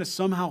 It's not going to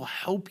somehow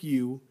help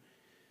you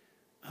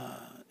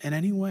in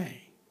any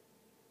way.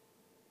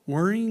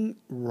 Worrying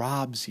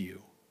robs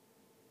you.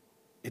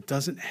 It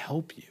doesn't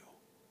help you.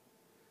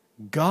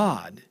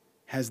 God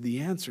has the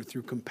answer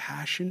through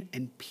compassion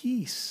and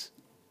peace.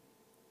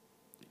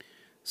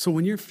 So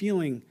when you're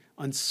feeling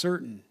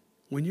uncertain,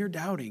 when you're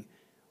doubting,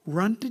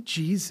 run to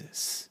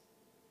Jesus.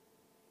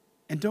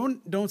 And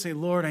don't say,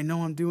 Lord, I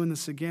know I'm doing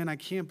this again. I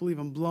can't believe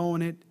I'm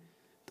blowing it.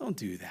 Don't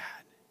do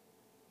that.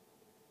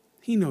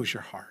 He knows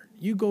your heart.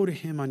 You go to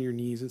him on your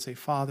knees and say,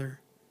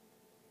 Father,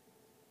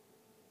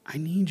 I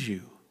need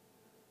you.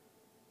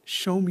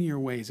 Show me your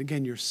ways.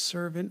 Again, your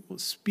servant will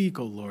speak,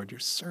 O Lord. Your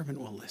servant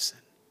will listen.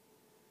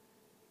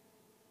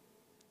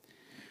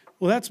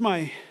 Well, that's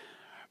my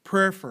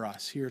prayer for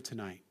us here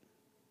tonight.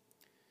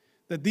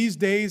 That these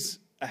days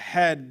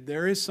ahead,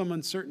 there is some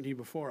uncertainty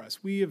before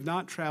us. We have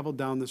not traveled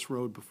down this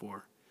road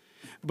before,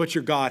 but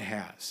your God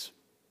has.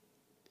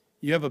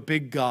 You have a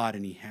big God,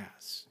 and he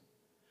has.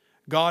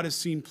 God has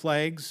seen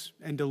plagues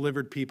and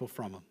delivered people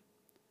from them.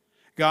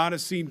 God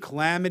has seen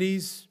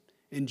calamities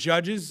and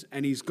judges,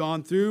 and he's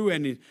gone through,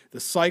 and the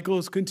cycle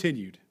has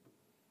continued.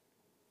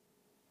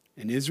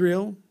 And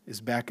Israel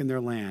is back in their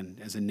land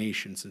as a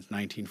nation since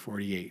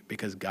 1948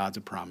 because God's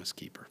a promise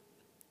keeper.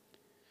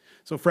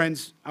 So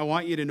friends, I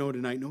want you to know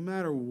tonight, no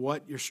matter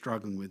what you're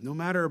struggling with, no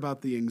matter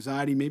about the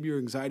anxiety, maybe your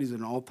anxiety is at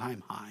an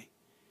all-time high,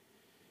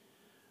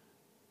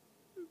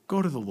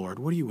 go to the Lord.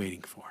 What are you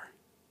waiting for?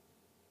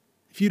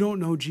 If you don't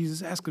know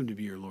Jesus, ask him to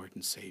be your Lord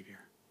and Savior.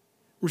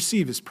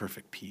 Receive his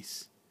perfect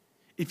peace.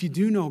 If you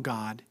do know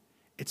God,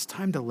 it's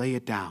time to lay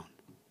it down.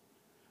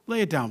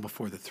 Lay it down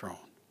before the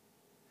throne.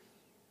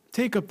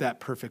 Take up that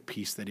perfect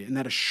peace and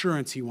that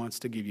assurance he wants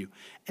to give you.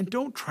 And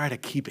don't try to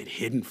keep it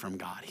hidden from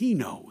God. He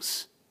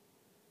knows.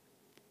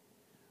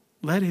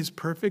 Let his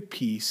perfect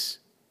peace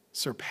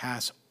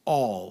surpass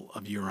all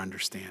of your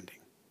understanding.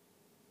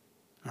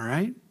 All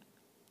right?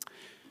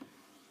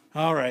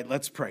 All right,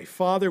 let's pray.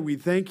 Father, we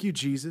thank you,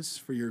 Jesus,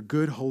 for your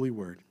good, holy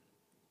word.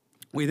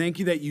 We thank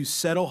you that you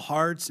settle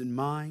hearts and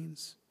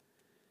minds.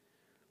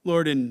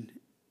 Lord, and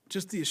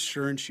just the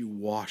assurance you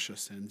wash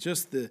us in,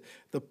 just the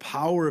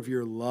power of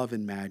your love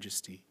and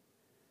majesty.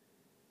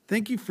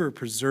 Thank you for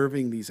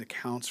preserving these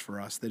accounts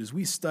for us, that as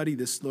we study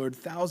this, Lord,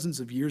 thousands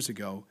of years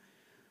ago,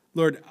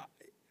 Lord,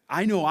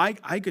 I know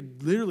I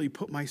could literally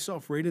put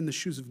myself right in the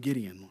shoes of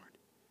Gideon, Lord.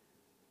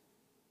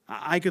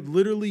 I could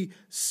literally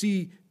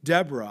see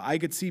Deborah. I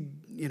could see,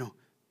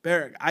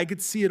 Barak. I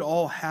could see it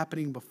all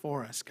happening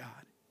before us, God.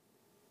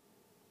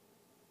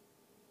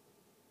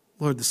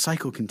 Lord, the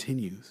cycle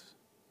continues.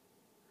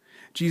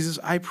 Jesus,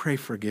 I pray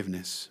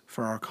forgiveness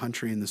for our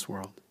country and this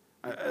world.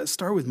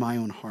 Start with my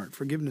own heart.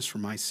 Forgiveness for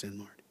my sin,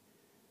 Lord.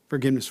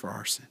 Forgiveness for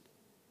our sin.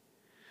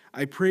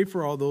 I pray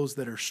for all those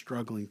that are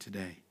struggling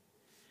today.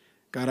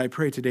 God, I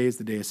pray today is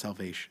the day of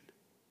salvation.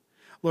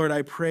 Lord,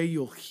 I pray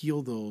you'll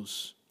heal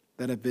those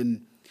that have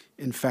been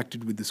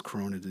infected with this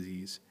corona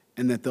disease,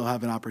 and that they'll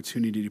have an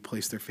opportunity to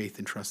place their faith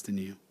and trust in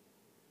you.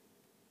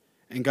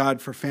 And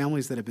God, for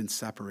families that have been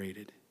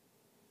separated,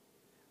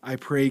 I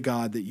pray,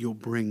 God, that you'll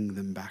bring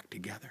them back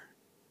together.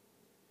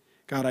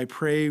 God, I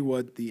pray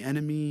what the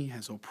enemy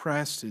has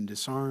oppressed and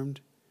disarmed,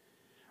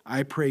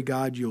 I pray,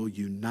 God, you'll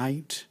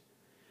unite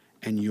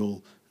and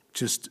you'll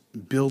just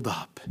build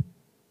up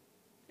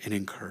and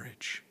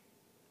encourage.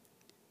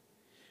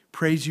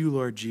 Praise you,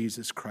 Lord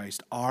Jesus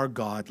Christ. Our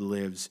God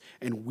lives,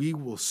 and we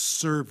will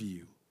serve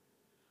you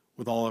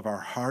with all of our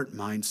heart,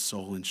 mind,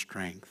 soul, and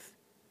strength.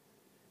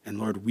 And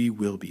Lord, we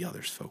will be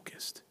others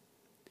focused.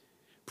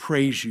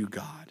 Praise you,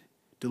 God.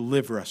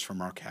 Deliver us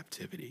from our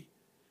captivity.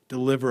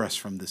 Deliver us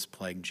from this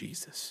plague,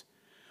 Jesus.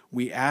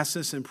 We ask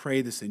this and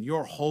pray this in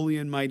your holy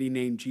and mighty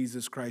name,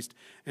 Jesus Christ.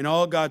 And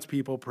all God's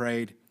people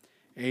prayed,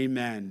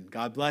 amen.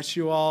 God bless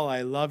you all.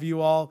 I love you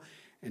all.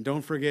 And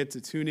don't forget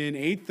to tune in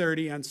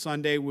 8:30 on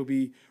Sunday. We'll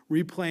be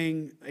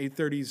replaying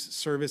 8:30's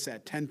service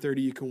at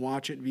 10:30. You can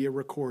watch it via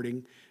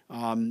recording.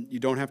 You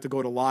don't have to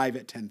go to live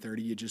at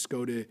 10:30. You just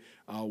go to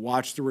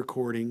watch the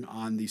recording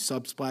on the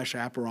Subsplash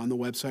app or on the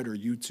website or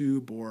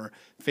YouTube or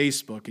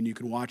Facebook, and you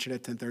can watch it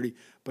at 10:30.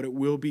 But it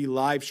will be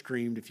live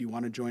streamed if you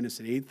want to join us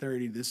at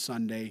 8:30 this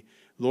Sunday,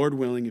 Lord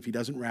willing, if he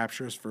doesn't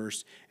rapture us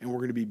first. And we're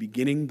going to be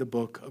beginning the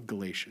book of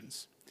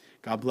Galatians.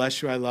 God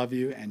bless you. I love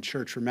you. And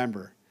church,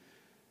 remember,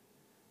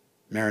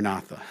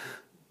 Maranatha,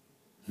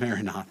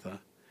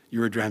 Maranatha,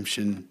 your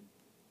redemption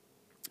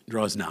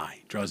draws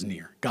nigh, draws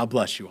near. God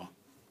bless you all.